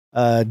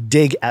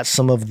dig at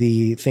some of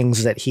the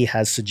things that he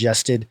has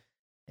suggested.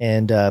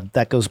 And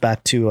that goes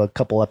back to a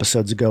couple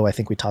episodes ago. I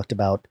think we talked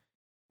about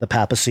the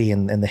papacy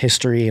and the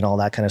history and all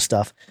that kind of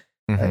stuff.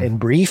 In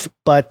brief,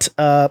 but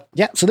so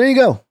there you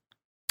go.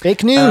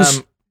 Fake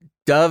news.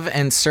 Dove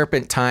and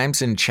Serpent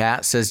Times in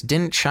chat says,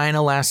 "Didn't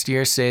China last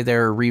year say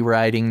they're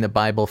rewriting the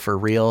Bible for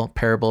real?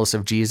 Parables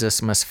of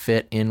Jesus must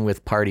fit in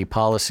with party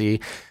policy.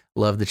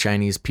 Love the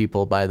Chinese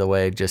people, by the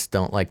way, just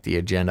don't like the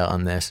agenda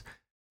on this."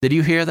 Did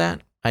you hear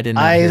that? I did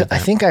not hear that. I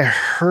think I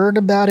heard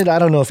about it. I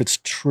don't know if it's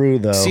true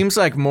though. Seems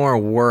like more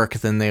work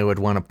than they would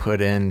want to put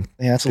in.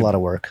 Yeah, that's a lot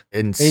of work.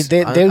 They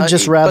They would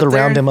just rather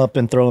round him up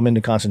and throw him into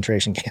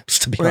concentration camps,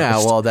 to be honest. Yeah,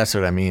 well, that's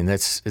what I mean.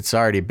 It's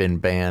already been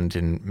banned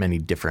in many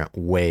different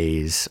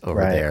ways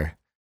over there.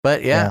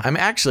 But yeah,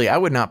 I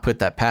would not put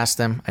that past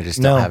them. I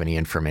just don't have any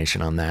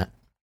information on that.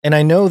 And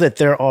I know that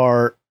there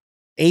are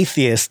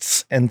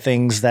atheists and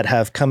things that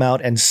have come out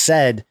and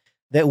said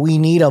that we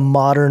need a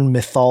modern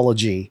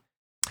mythology.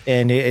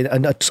 And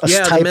a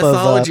type the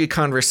mythology of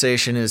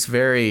conversation is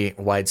very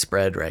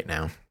widespread right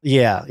now.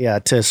 Yeah,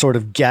 to sort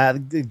of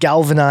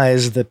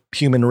galvanize the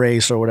human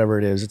race or whatever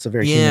it is. It's a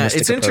very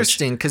humanistic it's approach.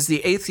 Interesting because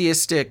the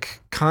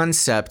atheistic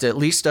concept, at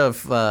least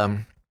of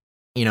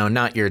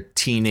not your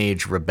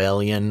teenage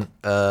rebellion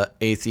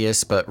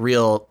atheists, but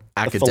real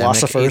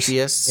academic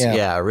atheists.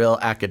 Yeah, real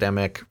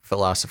academic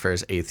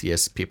philosophers,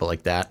 atheists, people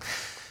like that.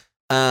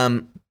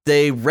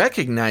 They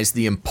recognize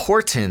the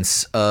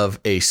importance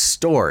of a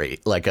story,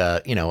 like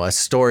a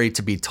story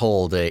to be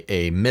told,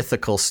 a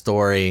mythical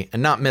story,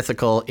 and not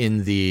mythical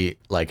in the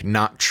like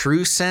not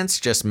true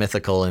sense, just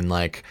mythical in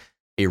like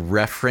a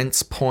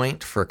reference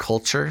point for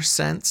culture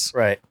sense.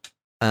 Right.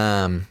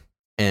 And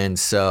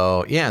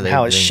so,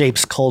 how it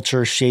shapes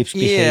culture, shapes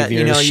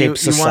behavior,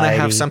 shapes society. You want to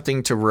have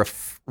something to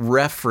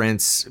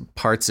reference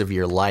parts of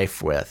your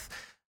life with.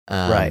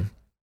 Right.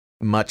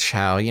 Much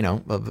how,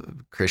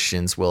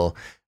 Christians will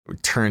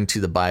turn to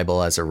the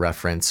Bible as a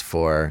reference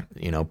for,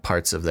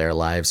 parts of their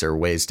lives or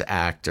ways to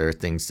act or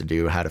things to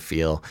do, how to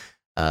feel,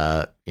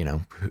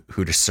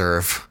 who to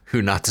serve,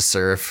 who not to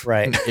serve.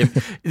 Right.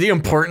 The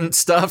important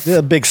stuff.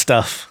 The big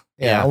stuff.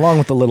 Yeah. Along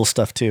with the little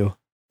stuff too.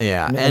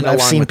 Yeah. And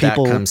I've seen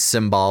people, that comes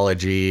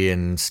symbology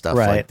and stuff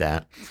like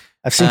that.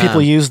 I've seen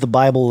people use the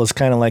Bible as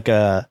kind of like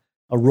a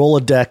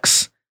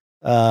Rolodex.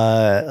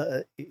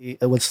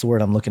 What's the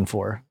word I'm looking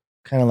for?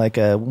 Kind of like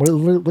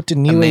what do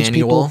New Age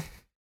people?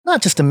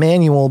 Not just a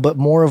manual, but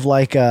more of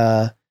like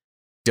a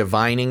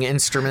divining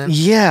instrument.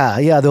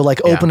 Yeah. They'll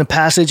like open a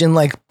passage and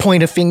like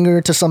point a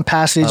finger to some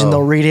passage and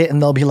they'll read it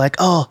and they'll be like,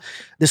 oh,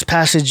 this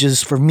passage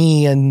is for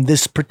me and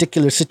this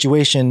particular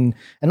situation.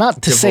 And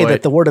not to say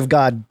that the word of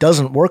God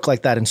doesn't work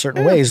like that in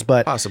certain ways,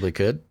 but possibly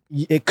could.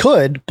 It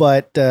could,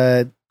 but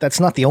that's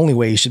not the only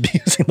way you should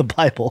be using the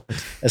Bible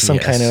as some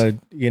kind of,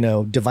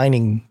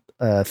 divining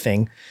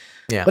thing.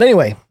 Yeah. But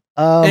anyway.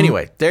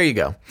 There you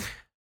go.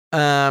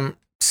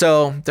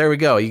 So there we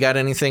go. You got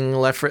anything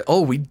left for?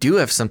 Oh, we do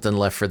have something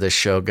left for this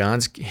show,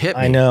 Gons. Hit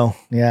me. I know.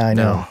 Yeah, I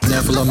know.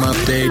 Nephilim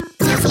update.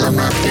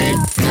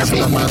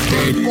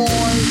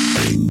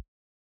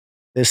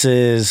 This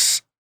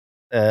is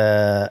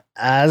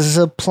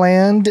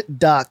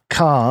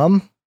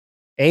asapland.com,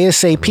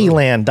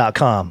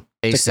 asapland.com.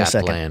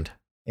 ASAPland.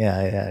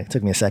 Yeah, it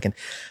took me a second.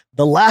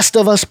 The Last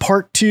of Us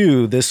Part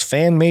 2. This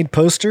fan-made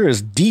poster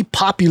is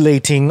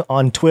depopulating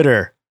on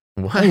Twitter.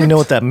 What? I don't know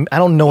what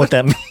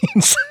that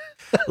means.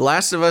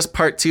 Last of Us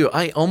Part 2.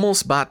 I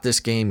almost bought this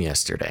game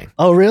yesterday.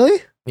 Oh,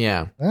 really?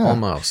 Yeah,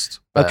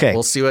 almost. But okay.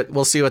 We'll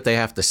see what they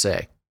have to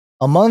say.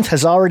 A month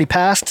has already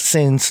passed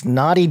since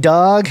Naughty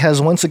Dog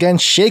has once again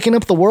shaken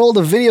up the world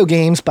of video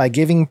games by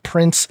giving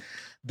Prince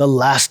The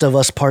Last of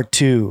Us Part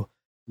 2.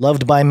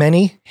 Loved by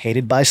many,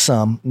 hated by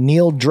some,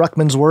 Neil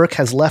Druckmann's work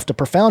has left a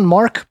profound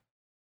mark,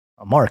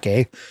 on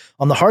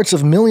the hearts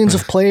of millions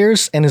of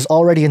players and is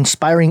already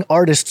inspiring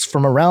artists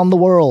from around the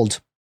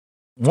world.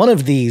 One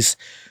of these,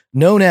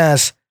 known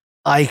as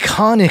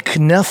Iconic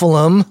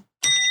Nephilim.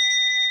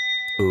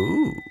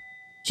 Ooh.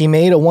 He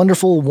made a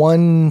wonderful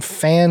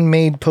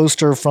fan-made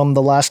poster from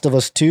The Last of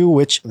Us 2,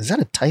 which, is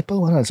that a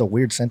typo? I don't know, it's a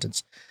weird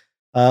sentence.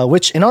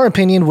 Which, in our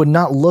opinion, would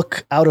not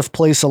look out of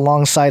place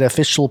alongside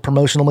official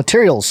promotional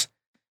materials.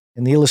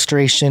 In the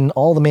illustration,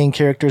 all the main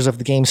characters of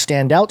the game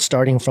stand out,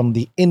 starting from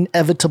the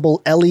inevitable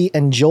Ellie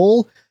and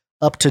Joel,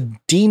 up to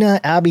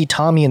Dina, Abby,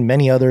 Tommy, and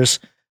many others.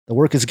 The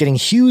work is getting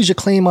huge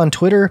acclaim on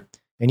Twitter,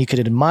 and you could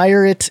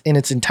admire it in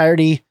its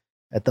entirety.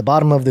 At the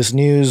bottom of this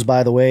news,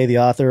 by the way, the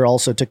author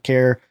also took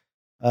care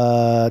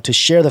to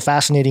share the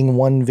fascinating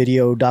one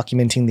video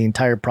documenting the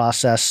entire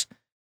process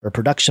or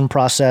production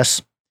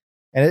process.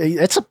 And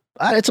it's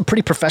a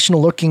pretty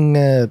professional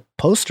looking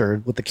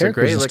poster with the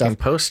characters. It's a great looking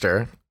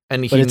poster.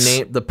 And he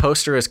named the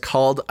poster is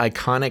called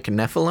Iconic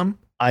Nephilim.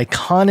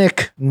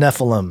 Iconic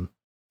Nephilim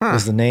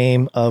is the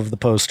name of the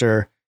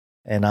poster.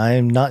 And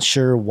I'm not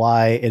sure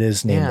why it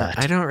is named that.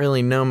 I don't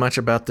really know much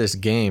about this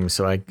game,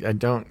 so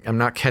I'm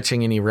not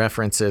catching any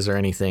references or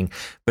anything,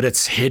 but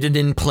it's hidden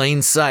in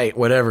plain sight,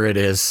 whatever it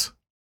is.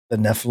 The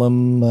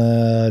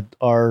Nephilim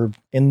are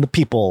in the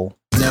people.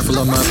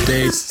 Nephilim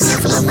updates.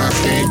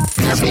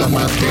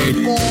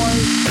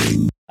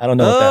 I don't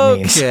know what that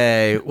means.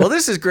 Okay. Well,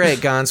 this is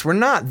great, Gons. We're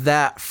not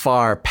that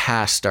far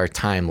past our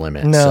time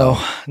limit.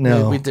 No.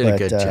 We did a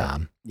good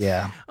job.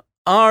 Yeah.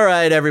 All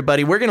right,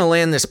 everybody, we're going to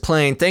land this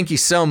plane. Thank you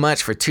so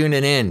much for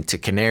tuning in to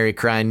Canary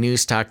Cry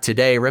News Talk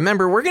today.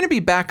 Remember, we're going to be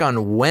back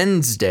on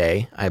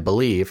Wednesday, I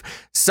believe,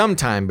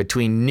 sometime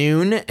between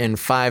noon and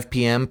 5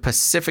 p.m.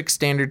 Pacific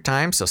Standard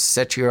Time. So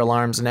set your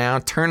alarms now,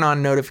 turn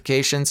on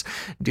notifications,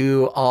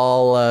 do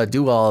all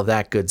of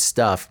that good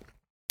stuff.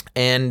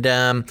 And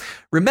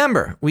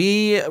remember, what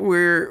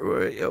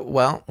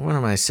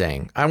am I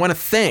saying? I want to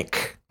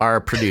thank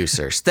our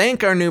producers.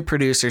 Thank our new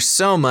producers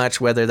so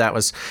much, whether that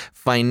was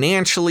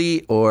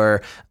financially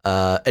or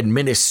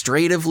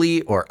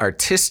administratively or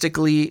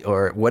artistically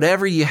or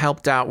whatever you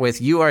helped out with.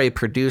 You are a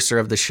producer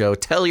of the show.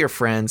 Tell your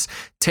friends.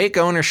 Take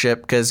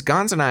ownership, because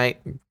Gonz and I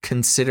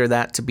consider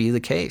that to be the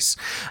case.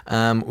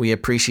 We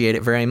appreciate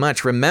it very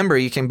much. Remember,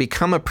 you can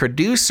become a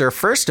producer,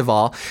 first of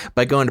all,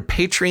 by going to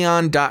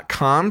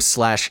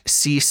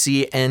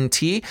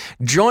patreon.com/CCNT,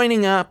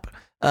 joining up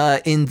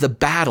in the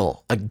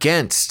battle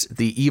against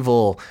the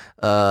evil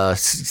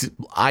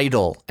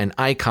idol and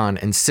icon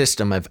and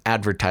system of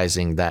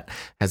advertising that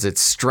has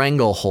its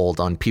stranglehold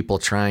on people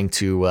trying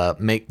to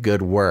make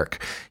good work.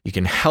 You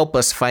can help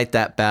us fight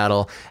that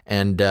battle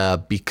and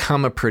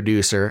become a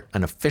producer,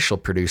 an official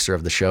producer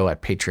of the show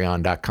at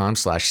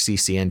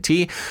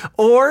patreon.com/CCNT.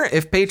 Or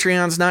if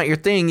Patreon's not your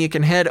thing, you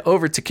can head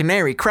over to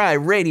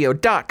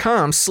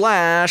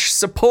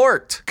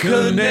canarycryradio.com/support.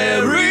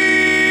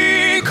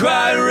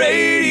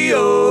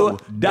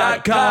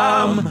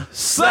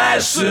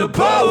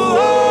 canarycryradio.com/support.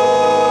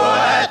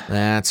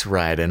 That's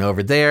right. And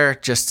over there,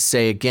 just to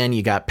say again,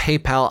 you got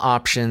PayPal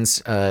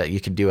options. You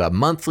can do a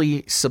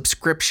monthly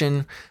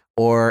subscription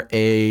or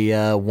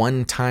a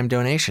one-time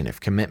donation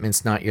if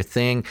commitment's not your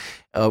thing.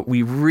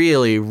 We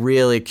really,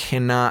 really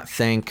cannot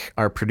thank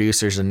our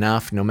producers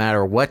enough, no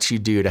matter what you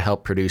do to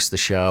help produce the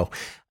show.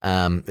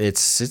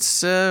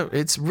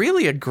 It's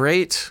really a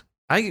great...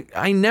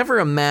 I never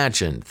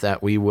imagined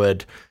that we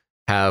would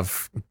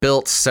have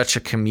built such a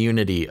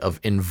community of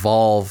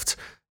involved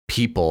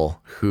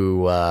people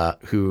who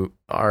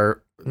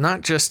are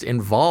not just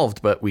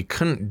involved, but we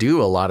couldn't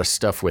do a lot of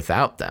stuff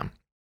without them.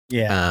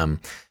 Yeah.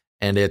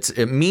 And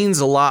it means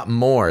a lot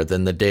more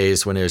than the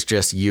days when it was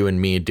just you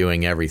and me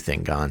doing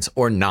everything, Gonz,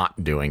 or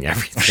not doing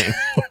everything,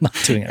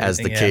 as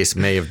the case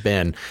may have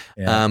been.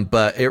 Yeah.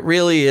 But it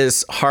really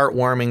is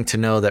heartwarming to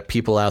know that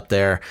people out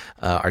there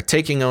are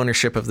taking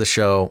ownership of the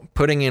show,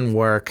 putting in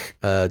work,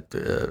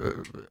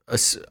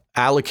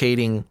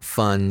 allocating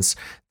funds,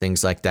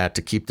 things like that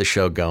to keep the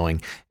show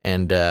going.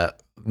 And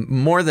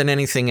more than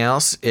anything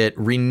else, it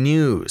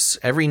renews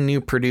every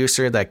new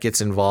producer that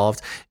gets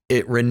involved.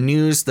 It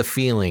renews the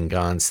feeling,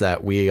 Gonz,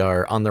 that we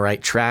are on the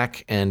right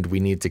track and we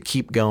need to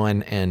keep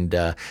going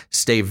and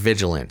stay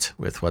vigilant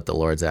with what the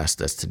Lord's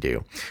asked us to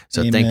do.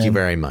 So Amen. Thank you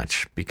very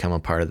much. Become a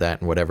part of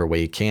that in whatever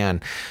way you can.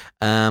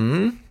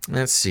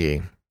 Let's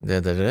see.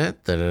 Yeah,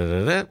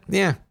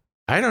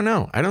 I don't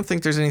know. I don't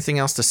think there's anything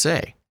else to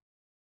say.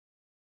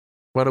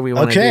 What do we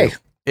want to do?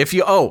 If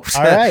you all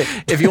right.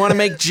 If you want to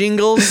make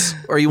jingles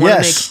or you want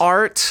to make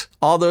art,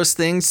 all those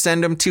things,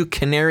 send them to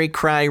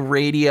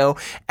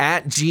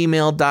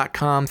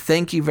canarycryradio@gmail.com.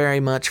 Thank you very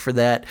much for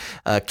that.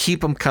 Keep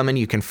them coming.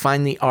 You can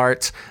find the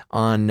art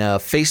on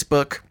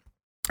Facebook,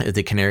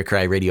 the Canary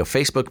Cry Radio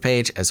Facebook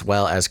page, as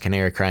well as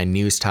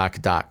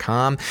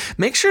canarycrynewstalk.com.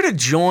 Make sure to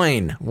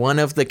join one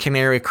of the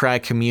Canary Cry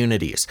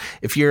communities.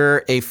 If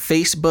you're a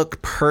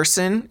Facebook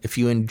person, if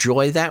you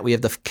enjoy that, we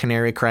have the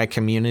Canary Cry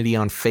community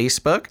on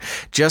Facebook.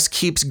 Just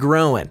keeps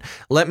growing.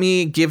 Let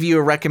me give you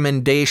a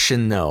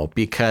recommendation, though,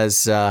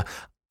 because I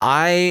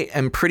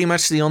am pretty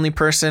much the only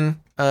person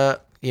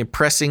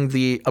pressing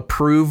the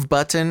approve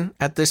button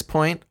at this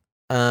point.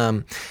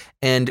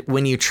 And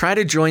when you try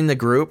to join the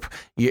group,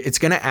 it's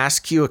going to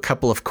ask you a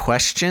couple of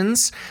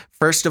questions.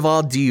 First of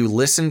all, have you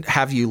listened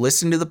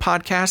to the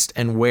podcast,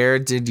 and where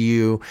did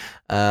you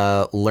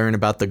learn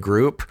about the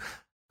group?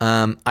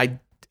 I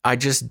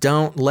just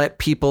don't let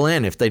people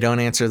in if they don't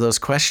answer those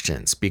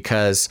questions,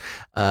 because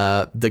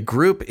the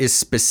group is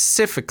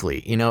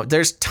specifically,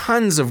 there's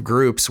tons of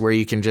groups where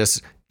you can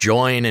just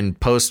join and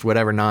post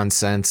whatever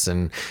nonsense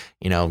and,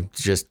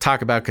 just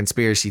talk about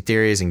conspiracy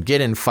theories and get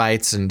in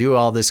fights and do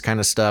all this kind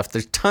of stuff.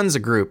 There's tons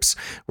of groups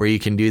where you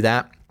can do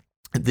that.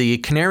 The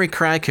Canary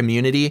Cry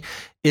community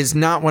is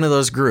not one of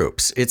those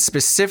groups. It's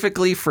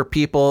specifically for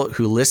people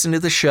who listen to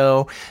the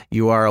show.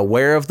 You are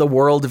aware of the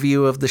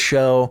worldview of the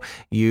show.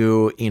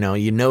 You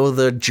know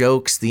the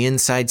jokes, the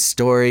inside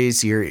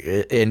stories.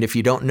 And if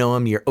you don't know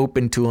them, you're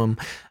open to them.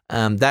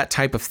 That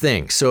type of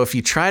thing. So if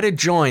you try to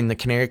join the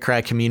Canary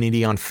Cry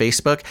community on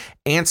Facebook,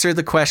 answer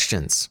the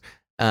questions,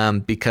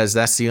 because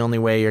that's the only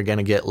way you're going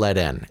to get let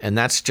in. And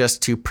that's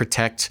just to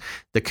protect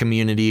the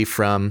community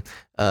from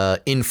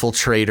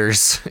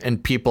infiltrators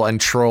and people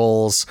and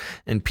trolls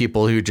and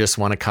people who just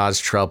want to cause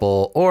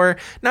trouble, or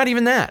not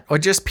even that, or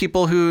just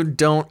people who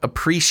don't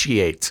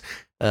appreciate,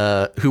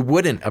 who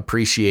wouldn't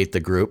appreciate the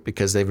group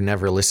because they've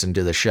never listened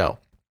to the show.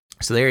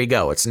 So there you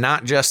go. It's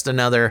not just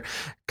another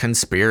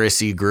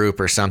conspiracy group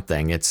or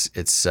something. It's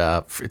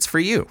for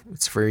you.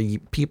 It's for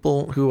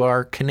people who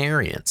are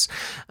Canarians,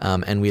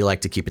 and we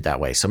like to keep it that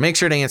way. So make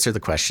sure to answer the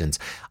questions.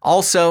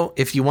 Also,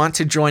 if you want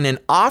to join an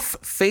off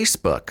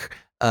Facebook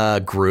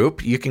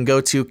group, you can go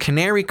to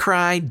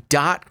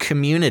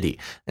canarycry.community.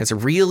 That's a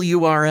real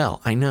URL.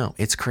 I know,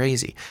 it's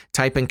crazy.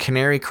 Type in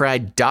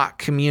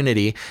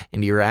canarycry.community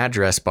into your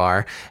address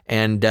bar,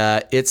 and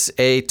it's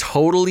a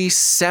totally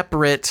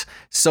separate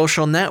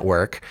social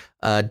network,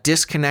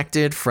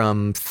 disconnected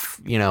from,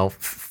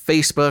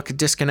 Facebook,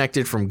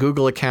 disconnected from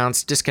Google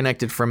accounts,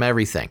 disconnected from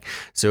everything.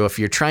 So if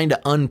you're trying to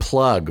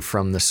unplug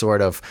from the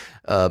sort of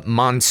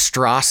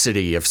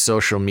monstrosity of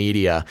social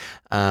media,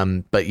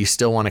 but you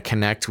still want to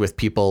connect with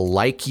people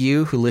like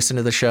you who listen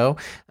to the show,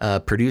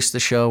 produce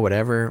the show,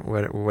 whatever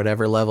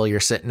level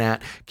you're sitting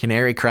at,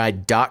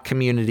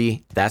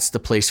 canarycry.community, that's the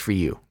place for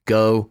you.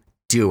 Go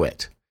do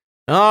it.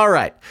 All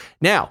right.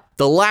 Now,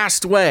 the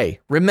last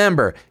way,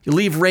 remember, you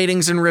leave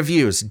ratings and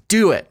reviews.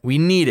 Do it. We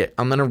need it.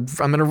 I'm going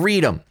to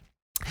read them.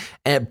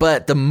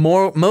 But the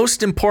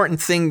most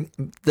important thing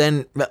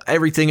than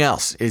everything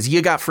else is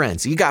you got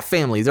friends, you got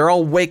family. They're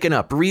all waking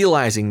up,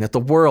 realizing that the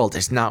world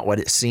is not what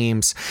it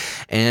seems,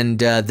 and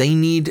they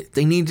need a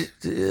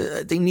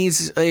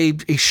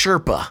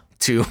Sherpa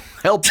to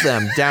help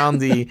them down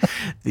the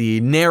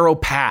narrow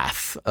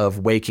path of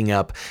waking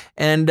up.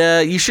 And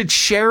you should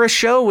share a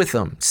show with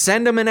them.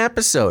 Send them an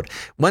episode.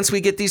 Once we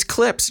get these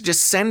clips,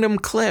 just send them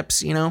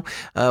clips.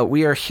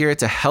 We are here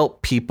to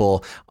help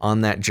people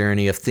on that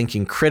journey of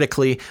thinking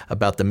critically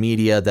about the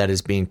media that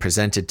is being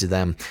presented to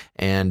them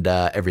and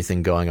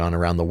everything going on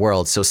around the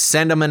world. So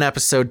send them an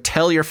episode.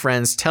 Tell your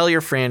friends. Tell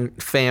your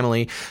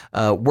family.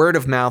 Word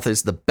of mouth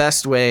is the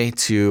best way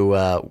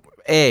to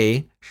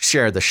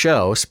share the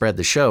show, spread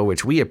the show,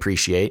 which we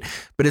appreciate,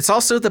 but it's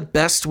also the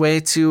best way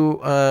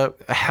to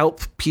help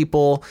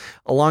people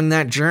along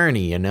that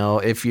journey.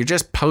 If you're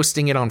just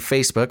posting it on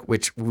Facebook,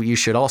 which you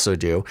should also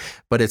do,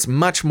 but it's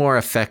much more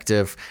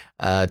effective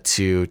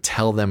to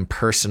tell them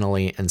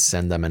personally and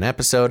send them an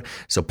episode.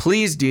 So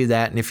please do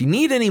that. And if you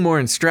need any more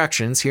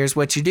instructions, here's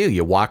what you do.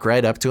 You walk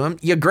right up to them,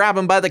 you grab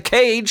them by the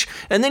cage,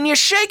 and then you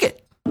shake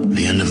it.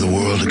 The end of the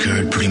world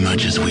occurred pretty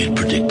much as we had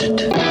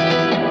predicted.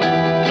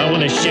 I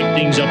want to shake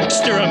things up,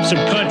 stir up some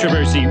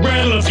controversy,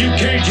 rattle a few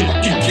cages.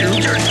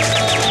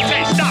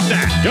 Hey, stop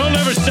that! You'll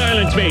never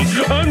silence me.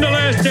 I'm the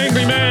last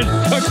angry man,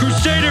 a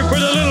crusader for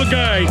the little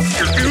guy.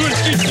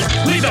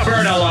 Leave the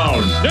bird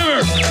alone.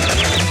 Never.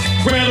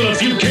 Rattle a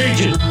few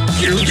cages.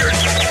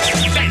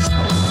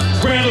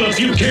 Rattle a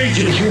few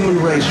cages. The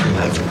human race will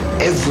have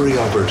every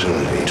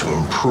opportunity to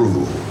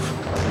improve.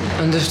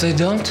 And if they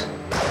don't?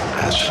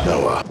 Ask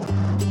Noah.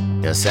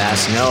 Just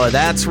ask Noah.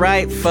 That's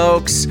right,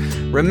 folks.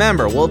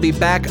 Remember, we'll be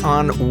back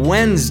on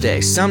Wednesday,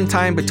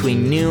 sometime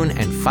between noon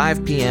and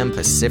 5 p.m.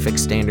 Pacific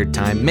Standard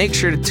Time. Make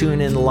sure to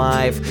tune in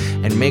live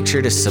and make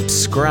sure to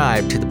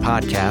subscribe to the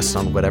podcast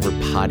on whatever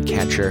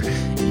podcatcher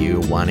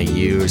you want to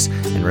use.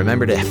 And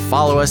remember to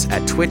follow us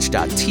at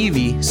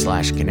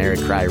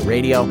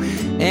twitch.tv/CanaryCryRadio.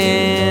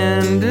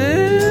 And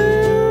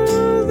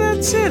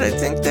that's it. I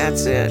think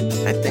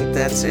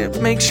that's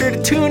it. Make sure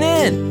to tune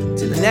in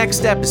to the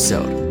next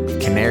episode.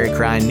 Canary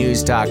Cry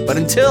News Talk. But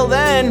until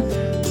then,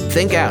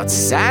 think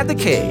outside the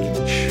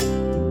cage.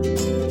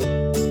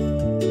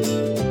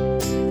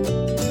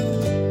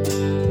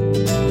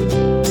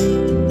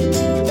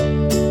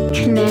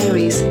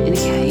 Canaries in a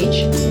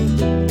cage.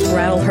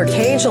 Rattle her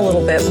cage a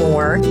little bit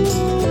more.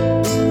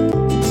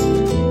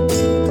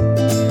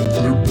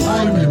 They're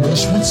blinding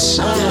us with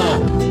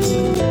sap.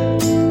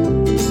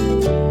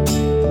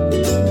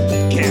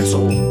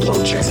 Cancel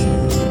culture.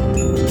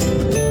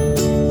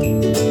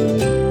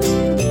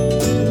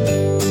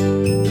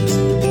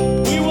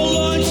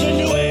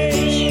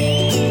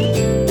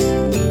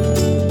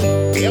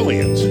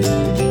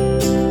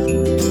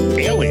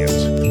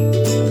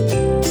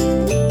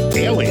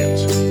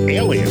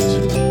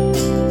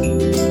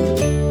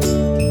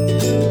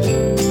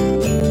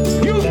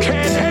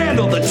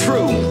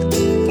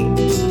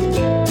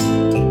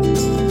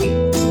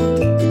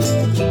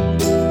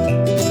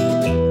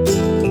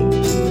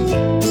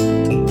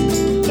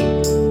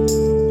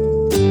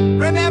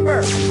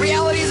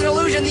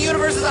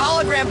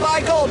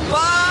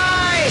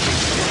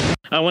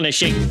 I want to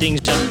shake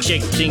things up,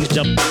 shake things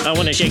up. I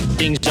want to shake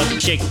things up,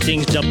 shake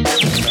things up. Leave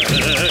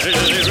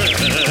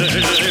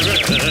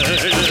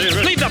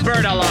the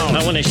bird alone.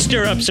 I want to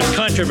stir up some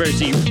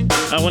controversy.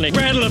 I want to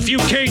rattle a few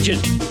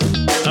cages.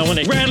 I'm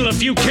the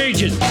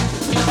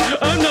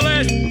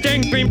last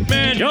angry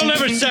man. You'll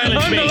never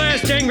silence me. I'm the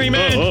last angry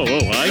man.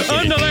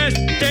 I'm the last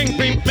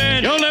angry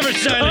man. You'll never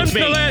silence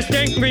me. I'm the last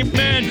angry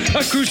man.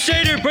 A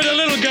crusader for the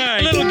little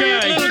guy. Little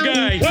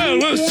guy. Well,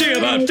 we'll see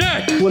about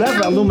that.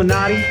 Whatever,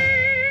 Illuminati.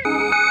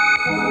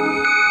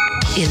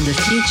 In the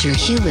future,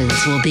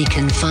 humans will be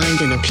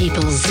confined in a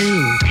people's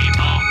zoo.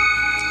 People,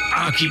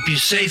 I'll keep you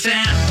safe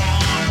and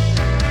warm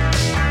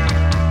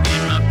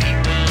in my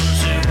people's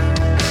zoo.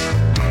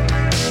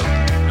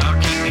 I'll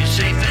keep you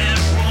safe and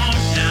warm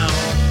now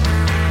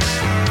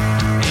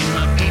in my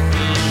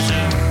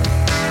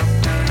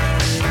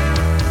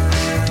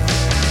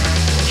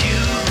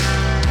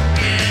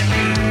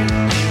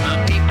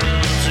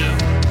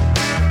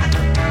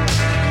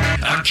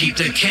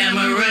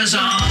cameras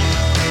on.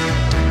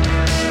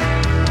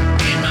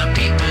 In my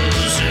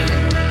people's zoo.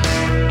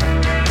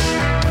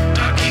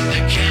 I'll keep the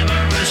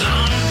cameras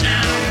on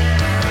now.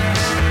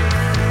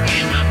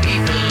 In my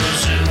people's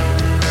zoo.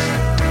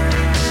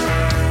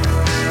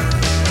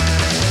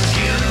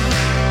 You,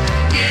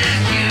 yeah,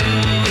 you,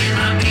 in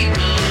my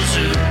people's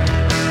zoo.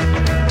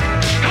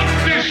 Stop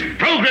this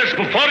progress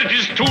before it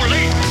is too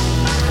late.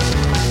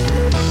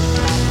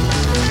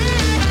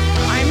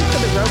 I'm for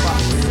the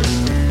robots.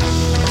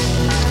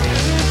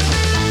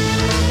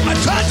 I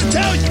tried to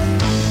tell you.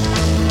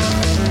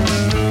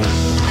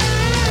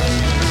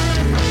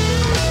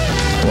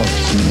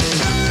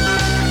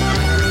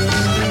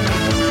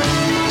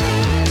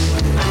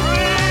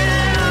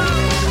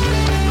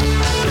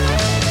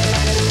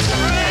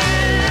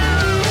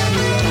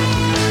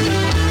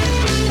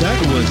 That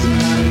was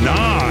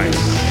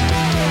nice.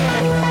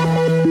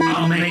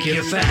 I'll make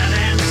you fat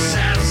and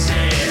sassy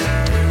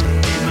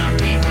in my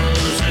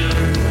people's zoo.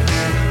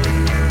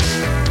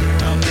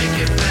 I'll make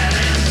you fat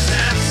and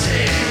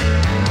sassy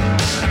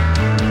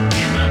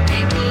in my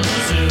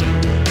people's zoo.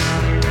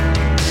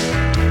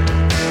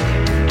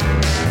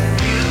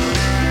 You,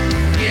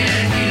 yeah,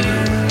 you.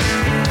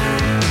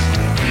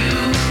 You,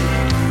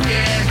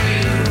 yeah,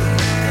 you.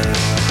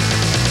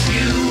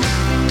 You,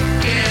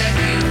 yeah,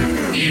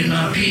 you. In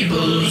my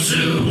people's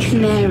zoo.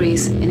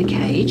 Canaries in a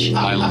cage.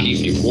 I'll keep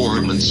you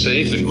warm and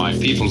safe in my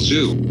people's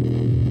zoo.